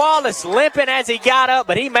 Reed Wallace limping as he got up,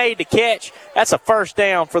 but he made the catch. That's a first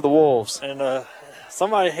down for the Wolves. And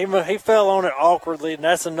somebody, he fell on it awkwardly, and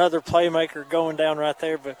that's another playmaker going down right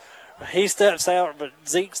there. But he steps out, but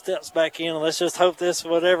Zeke steps back in. And let's just hope this,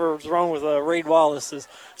 whatever's wrong with Reed Wallace, is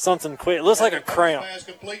something quick. It looks like a cramp. I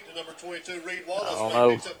don't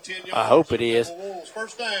know. I hope it is.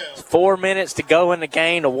 4 minutes to go in the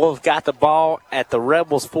game. The Wolves got the ball at the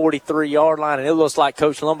Rebels' 43-yard line, and it looks like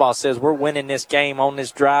Coach Lumbaugh says we're winning this game on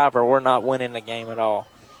this drive or we're not winning the game at all.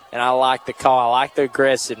 And I like the call. I like the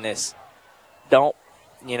aggressiveness. Don't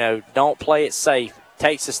play it safe.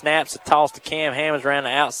 Takes the snaps, a toss to Cam Hammonds around the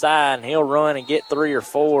outside, and he'll run and get 3 or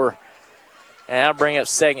 4. And that'll bring up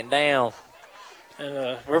 2nd down.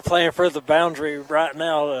 And we're playing for the boundary right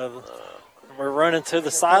now. We're running to the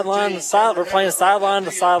sideline. We're playing sideline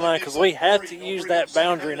to sideline because we have to use that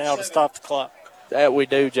boundary now to stop the clock. That we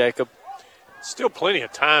do, Jacob. Still plenty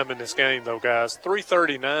of time in this game, though, guys.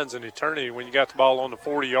 3:39 is an eternity when you got the ball on the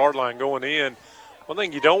 40-yard line going in. One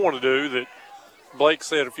thing you don't want to do that Blake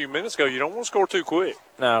said a few minutes ago, you don't want to score too quick.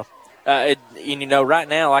 No. Right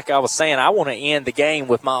now, like I was saying, I want to end the game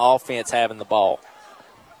with my offense having the ball.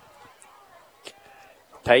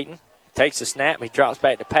 Peyton takes a snap. He drops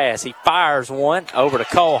back to pass. He fires one over to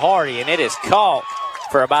Cole Hardy, and it is caught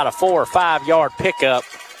for about a 4 or 5 yard pickup.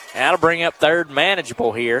 And that'll bring up 3rd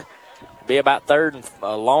manageable here. Be about 3rd and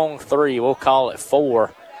a long 3. We'll call it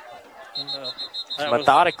 4.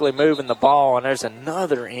 Methodically moving the ball, and there's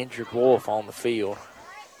another injured Wolf on the field.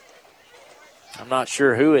 I'm not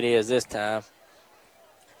sure who it is this time.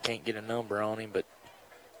 Can't get a number on him, but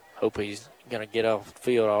hope he's going to get off the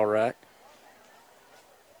field all right.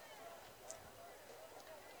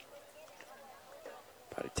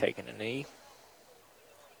 Probably taking a knee.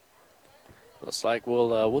 Looks like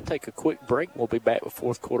we'll take a quick break. We'll be back with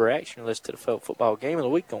 4th quarter action. Listen to the Felt Football Game of the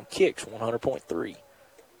Week on Kicks 100.3.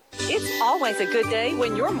 It's always a good day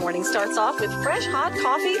when your morning starts off with fresh, hot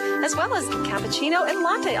coffee, as well as cappuccino and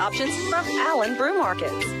latte options from Allen Brew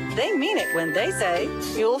Markets. They mean it when they say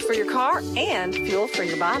fuel for your car and fuel for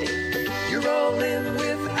your body. You're rolling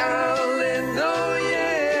with Allen, oh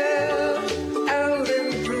yeah,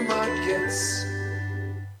 Allen Brew Markets.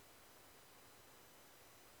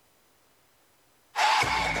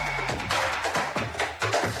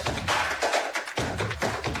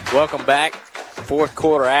 Welcome back. 4th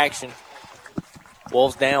quarter action.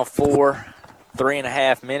 Wolves down 4,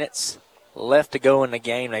 3.5 minutes left to go in the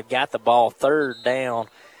game. They've got the ball 3rd down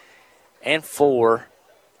and 4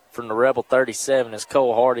 from the Rebel 37 as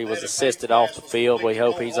Cole Hardy was assisted off the field. We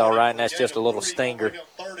hope he's all right, and that's just a little stinger.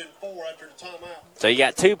 So you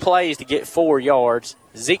got 2 plays to get 4 yards.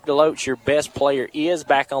 Zeke DeLoach, your best player, is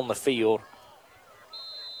back on the field.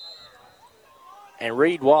 And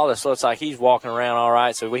Reed Wallace looks like he's walking around all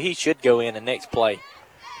right, so he should go in the next play.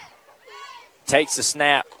 Takes the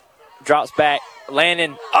snap, drops back.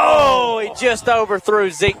 Landon, oh, he just overthrew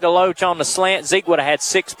Zeke DeLoach on the slant. Zeke would have had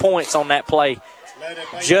 6 points on that play.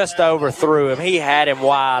 Just overthrew him. He had him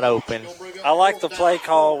wide open. I like the play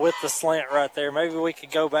call with the slant right there. Maybe we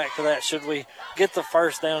could go back to that. Should we get the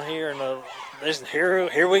first down here? And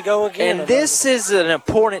here we go again. And this is an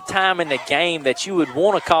important time in the game that you would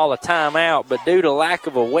want to call a timeout, but due to lack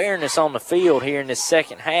of awareness on the field here in this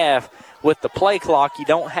second half, with the play clock, you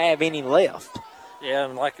don't have any left. Yeah,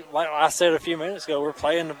 and like I said a few minutes ago, we're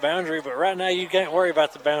playing the boundary, but right now you can't worry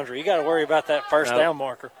about the boundary. You got to worry about that first down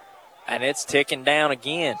marker. And it's ticking down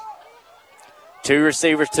again. 2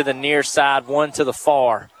 receivers to the near side, 1 to the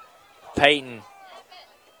far. Peyton.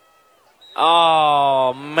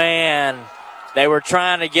 Oh, man. They were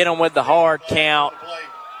trying to get him with the hard count,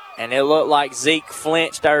 and it looked like Zeke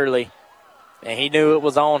flinched early, and he knew it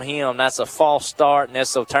was on him. That's a false start, and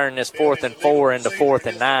this will turn this 4th and 4 into 4th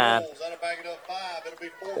and 9.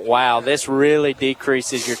 Wow, this really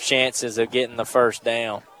decreases your chances of getting the first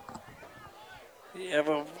down. Yeah,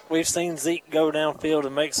 but we've seen Zeke go downfield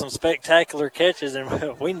and make some spectacular catches,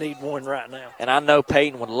 and we need one right now. And I know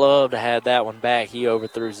Peyton would love to have that one back. He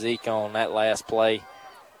overthrew Zeke on that last play.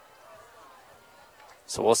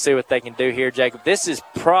 So we'll see what they can do here, Jacob. This is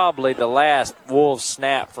probably the last Wolves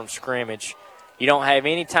snap from scrimmage. You don't have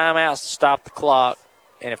any timeouts to stop the clock,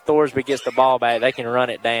 and if Thorsby gets the ball back, they can run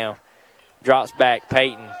it down. Drops back,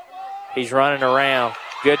 Peyton. He's running around.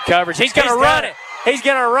 Good coverage. He's going to run it. He's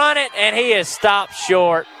going to run it, and he is stopped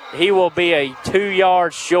short. He will be a 2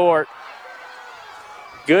 yards short.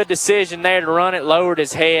 Good decision there to run it, lowered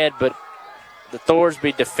his head, but the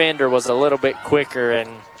Thorsby defender was a little bit quicker,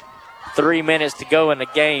 and 3 minutes to go in the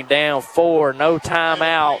game, down 4, no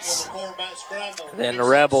timeouts. Then the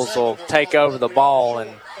Rebels will take over the ball,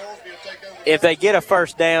 and if they get a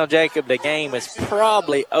first down, Jacob, the game is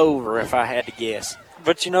probably over if I had to guess.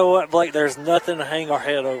 But you know what, Blake, there's nothing to hang our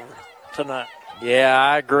head over tonight. Yeah,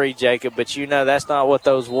 I agree, Jacob, but you know that's not what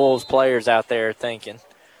those Wolves players out there are thinking.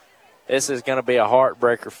 This is going to be a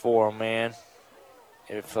heartbreaker for them, man.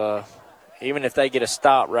 Even if they get a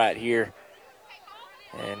stop right here,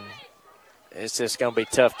 and it's just going to be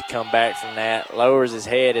tough to come back from that. Lowers his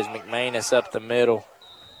head as McManus up the middle.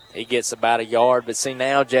 He gets about a yard, but see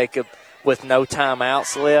now, Jacob, with no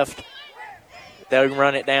timeouts left, they'll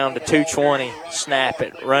run it down to 2:20, snap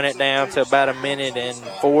it, run it down to about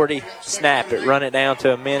 1:40, snap it, run it down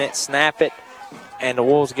to a minute, snap it, and the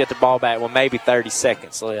Wolves get the ball back with maybe 30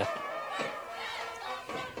 seconds left.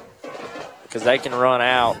 Because they can run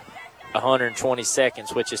out 120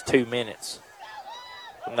 seconds, which is 2 minutes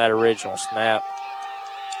from that original snap.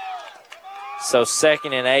 So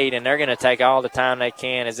 2nd and 8, and they're going to take all the time they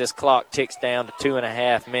can as this clock ticks down to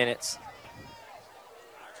 2.5 minutes.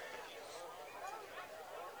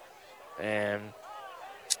 And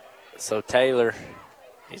so Taylor,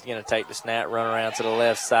 he's going to take the snap, run around to the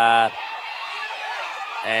left side.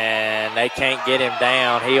 And they can't get him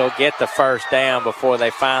down. He'll get the first down before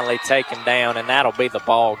they finally take him down, and that'll be the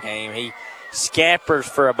ball game. He scampers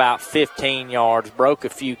for about 15 yards, broke a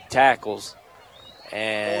few tackles.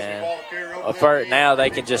 And now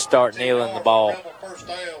they can just start kneeling the ball.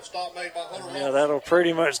 Yeah, that'll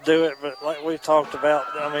pretty much do it. But like we've talked about,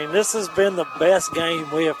 I mean, this has been the best game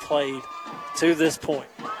we have played to this point.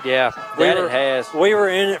 Yeah, it has. We were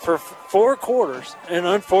in it for 4 quarters, and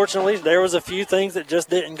unfortunately there was a few things that just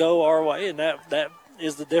didn't go our way, and that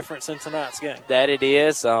is the difference in tonight's game. That it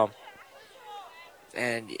is.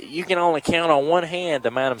 And you can only count on one hand the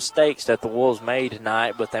amount of mistakes that the Wolves made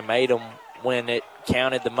tonight, but they made them when it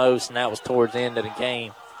counted the most, and that was towards the end of the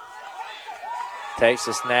game. Takes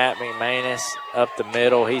the snap, McManus up the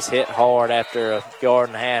middle. He's hit hard after a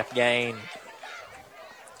 1.5-yard gain.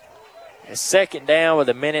 It's 2nd down with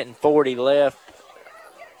 1:40 left.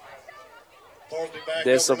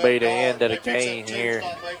 This will be the end of the game here.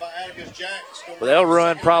 Well, they'll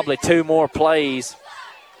run probably 2 more plays,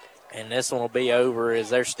 and this one will be over as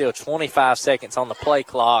there's still 25 seconds on the play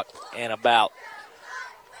clock and about,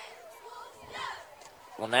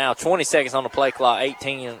 now 20 seconds on the play clock,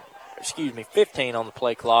 15 on the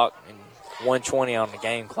play clock, and 1:20 on the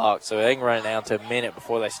game clock. So they can run it down to a minute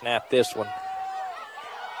before they snap this one.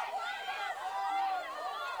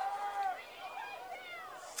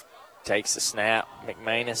 Takes the snap,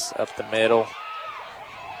 McManus up the middle,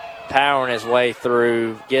 powering his way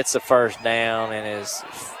through, gets the first down, and is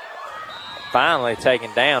finally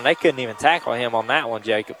taken down. They couldn't even tackle him on that one,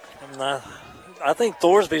 Jacob. I think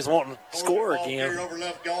Thorsby's wanting to score again.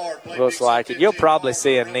 Looks like it. You'll probably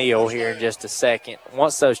see a kneel here in just a second.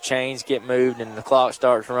 Once those chains get moved and the clock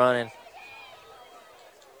starts running.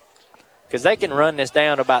 Because they can run this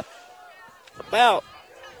down about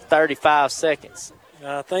 35 seconds.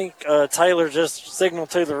 I think Taylor just signaled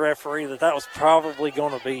to the referee that was probably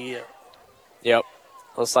going to be it. Yep.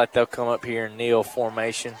 Looks like they'll come up here in kneel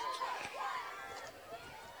formation.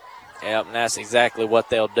 Yep, and that's exactly what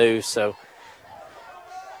they'll do. So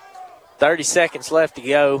 30 seconds left to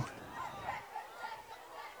go.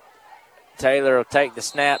 Taylor will take the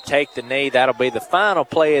snap, take the knee. That'll be the final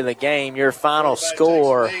play of the game. Your final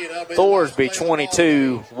score, Thorsby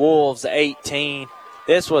 22, Wolves 18.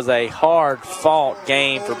 This was a hard-fought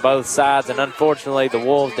game for both sides, and unfortunately the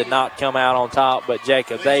Wolves did not come out on top. But,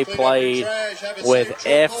 Jacob, they played with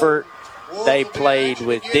effort. They played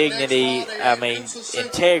with dignity,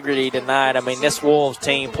 integrity tonight. This Wolves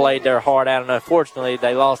team played their heart out, and unfortunately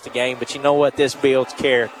they lost the game. But you know what? This builds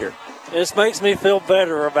character. This makes me feel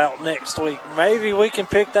better about next week. Maybe we can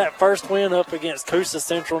pick that first win up against Coosa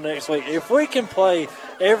Central next week. If we can play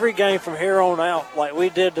every game from here on out like we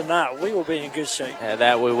did tonight, we will be in good shape. Yeah,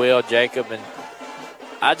 that we will, Jacob. And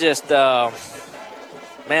I just, I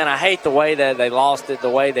hate the way that they lost it, the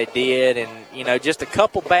way they did. And, just a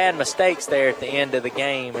couple bad mistakes there at the end of the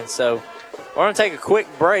game. And so we're going to take a quick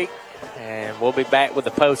break, and we'll be back with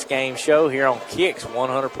the post-game show here on Kicks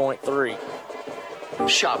 100.3.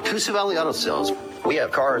 Shop Coosa Valley Auto Sales. We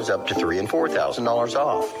have cars up to $3,000 and $4,000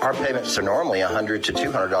 off. Our payments are normally $100 to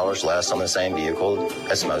 $200 less on the same vehicle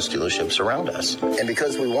as most dealerships around us. And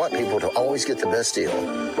because we want people to always get the best deal,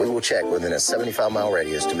 we will check within a 75-mile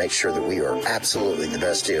radius to make sure that we are absolutely the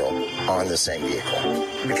best deal on the same vehicle.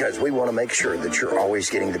 Because we want to make sure that you're always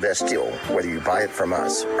getting the best deal, whether you buy it from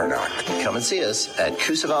us or not. Come and see us at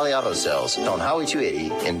Coosa Valley Auto Sales on Highway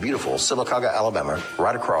 280 in beautiful Sylacauga, Alabama,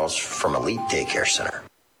 right across from Elite Daycare Center.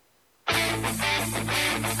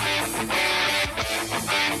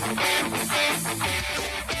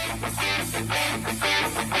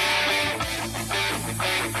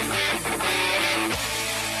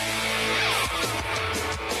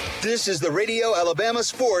 This is the Radio Alabama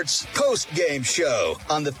Sports post-game show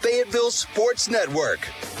on the Fayetteville Sports Network.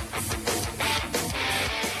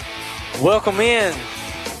 Welcome in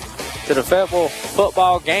to the Fayetteville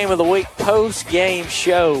Football Game of the Week post-game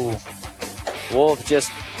show. Wolves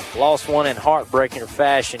just lost one in heartbreaking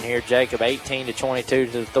fashion here, Jacob. 18-22 to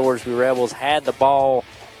the Thorsby Rebels. Had the ball.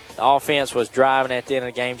 The offense was driving at the end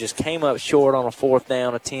of the game. Just came up short on a fourth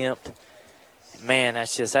down attempt. Man,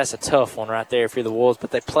 that's a tough one right there for the Wolves. But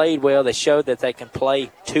they played well. They showed that they can play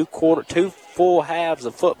two full halves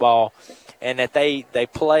of football, and that they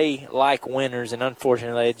play like winners. And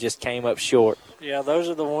unfortunately, it just came up short. Yeah, those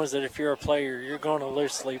are the ones that if you're a player, you're going to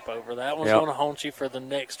lose sleep over. That one's going to haunt you for the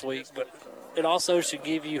next week. But it also should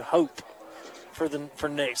give you hope for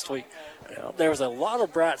next week. There was a lot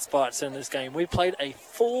of bright spots in this game. We played a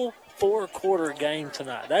full four-quarter game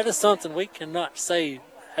tonight. That is something we cannot say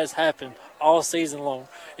has happened all season long.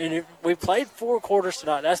 And if we played 4 quarters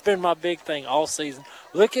tonight. That's been my big thing all season.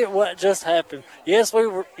 Look at what just happened. Yes,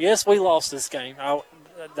 we lost this game.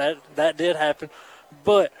 That did happen.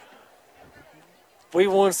 But we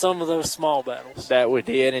won some of those small battles. That we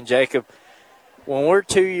did. And, Jacob, when we're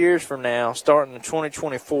 2 years from now, starting the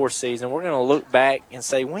 2024 season, we're going to look back and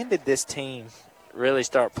say, when did this team really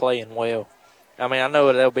start playing well? I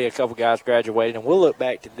know there'll be a couple guys graduating, and we'll look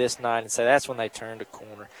back to this night and say that's when they turned a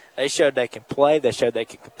corner. They showed they can play. They showed they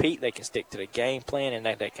can compete. They can stick to the game plan, and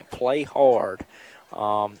that they can play hard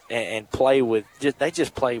and play with – they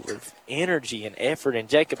just play with energy and effort. And,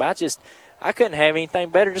 Jacob, I couldn't have anything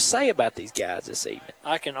better to say about these guys this evening.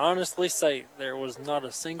 I can honestly say there was not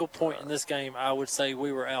a single point in this game I would say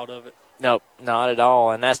we were out of it. Nope, not at all.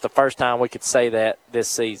 And that's the first time we could say that this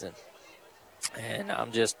season. And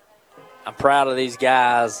I'm proud of these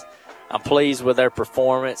guys. I'm pleased with their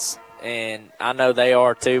performance, and I know they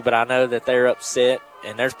are too, but I know that they're upset,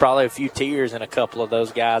 and there's probably a few tears in a couple of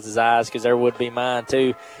those guys' eyes because there would be mine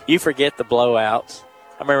too. You forget the blowouts.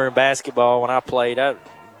 I remember in basketball when I played,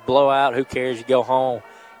 blowout, who cares? You go home,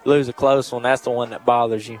 lose a close one, that's the one that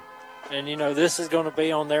bothers you. And, this is going to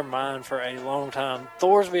be on their mind for a long time.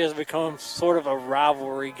 Thorsby has become sort of a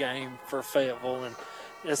rivalry game for Fayetteville, and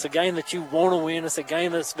it's a game that you want to win. It's a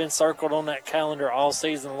game that's been circled on that calendar all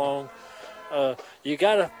season long. You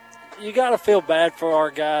gotta feel bad for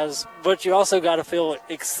our guys, but you also got to feel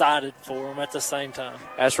excited for them at the same time.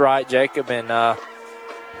 That's right, Jacob. And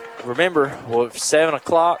remember, 7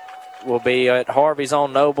 o'clock, we'll be at Harvey's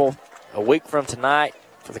on Noble a week from tonight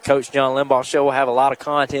for the Coach John Limbaugh Show. We'll have a lot of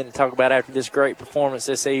content to talk about after this great performance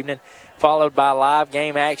this evening, followed by live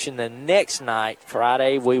game action the next night.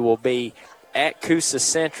 Friday, we will be at Coosa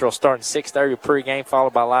Central starting 6:30 pregame,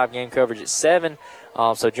 followed by live game coverage at 7.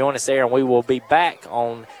 So join us there, and we will be back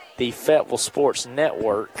on the Fayetteville Sports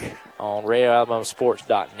Network on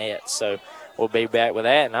RadioAlabamaSports.net. So we'll be back with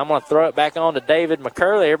that. And I'm going to throw it back on to David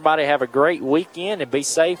McCurley. Everybody have a great weekend and be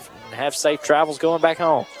safe and have safe travels going back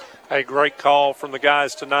home. Hey, great call from the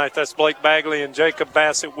guys tonight. That's Blake Bagley and Jacob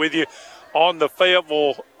Bassett with you on the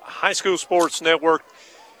Fayetteville High School Sports Network.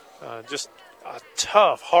 Just a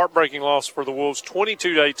tough, heartbreaking loss for the Wolves.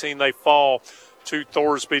 22-18, they fall to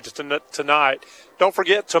Thorsby tonight. Don't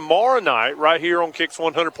forget, tomorrow night, right here on Kicks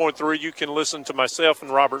 100.3, you can listen to myself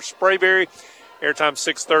and Robert Sprayberry. Airtime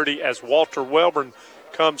 6:30 as Walter Welborn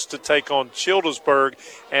comes to take on Childersburg.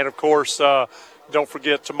 And, of course, don't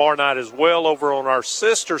forget tomorrow night as well over on our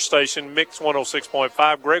sister station, Mix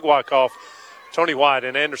 106.5, Greg Wyckoff, Tony White,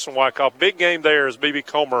 and Anderson Wyckoff. Big game there as B.B.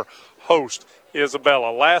 Comer host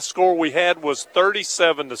Isabella. Last score we had was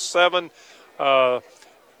 37-7.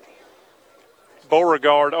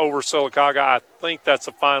 Beauregard over Sylacauga. I think that's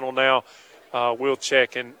the final now. We'll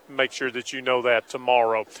check and make sure that you know that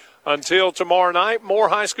tomorrow. Until tomorrow night, more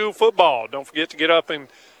high school football. Don't forget to get up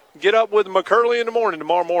with McCurley in the morning,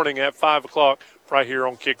 tomorrow morning at 5 o'clock right here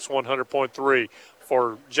on Kicks 100.3.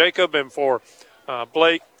 For Jacob and for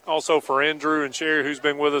Blake, also for Andrew and Sherry, who's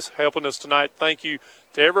been with us, helping us tonight. Thank you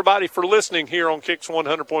to everybody for listening here on Kicks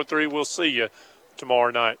 100.3. We'll see you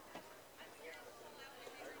tomorrow night.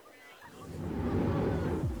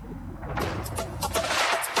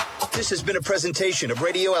 This has been a presentation of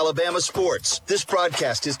Radio Alabama Sports. This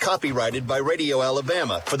broadcast is copyrighted by Radio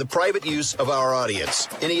Alabama for the private use of our audience.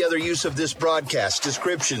 Any other use of this broadcast,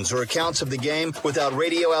 descriptions, or accounts of the game without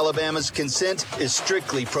Radio Alabama's consent is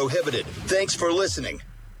strictly prohibited. Thanks for listening.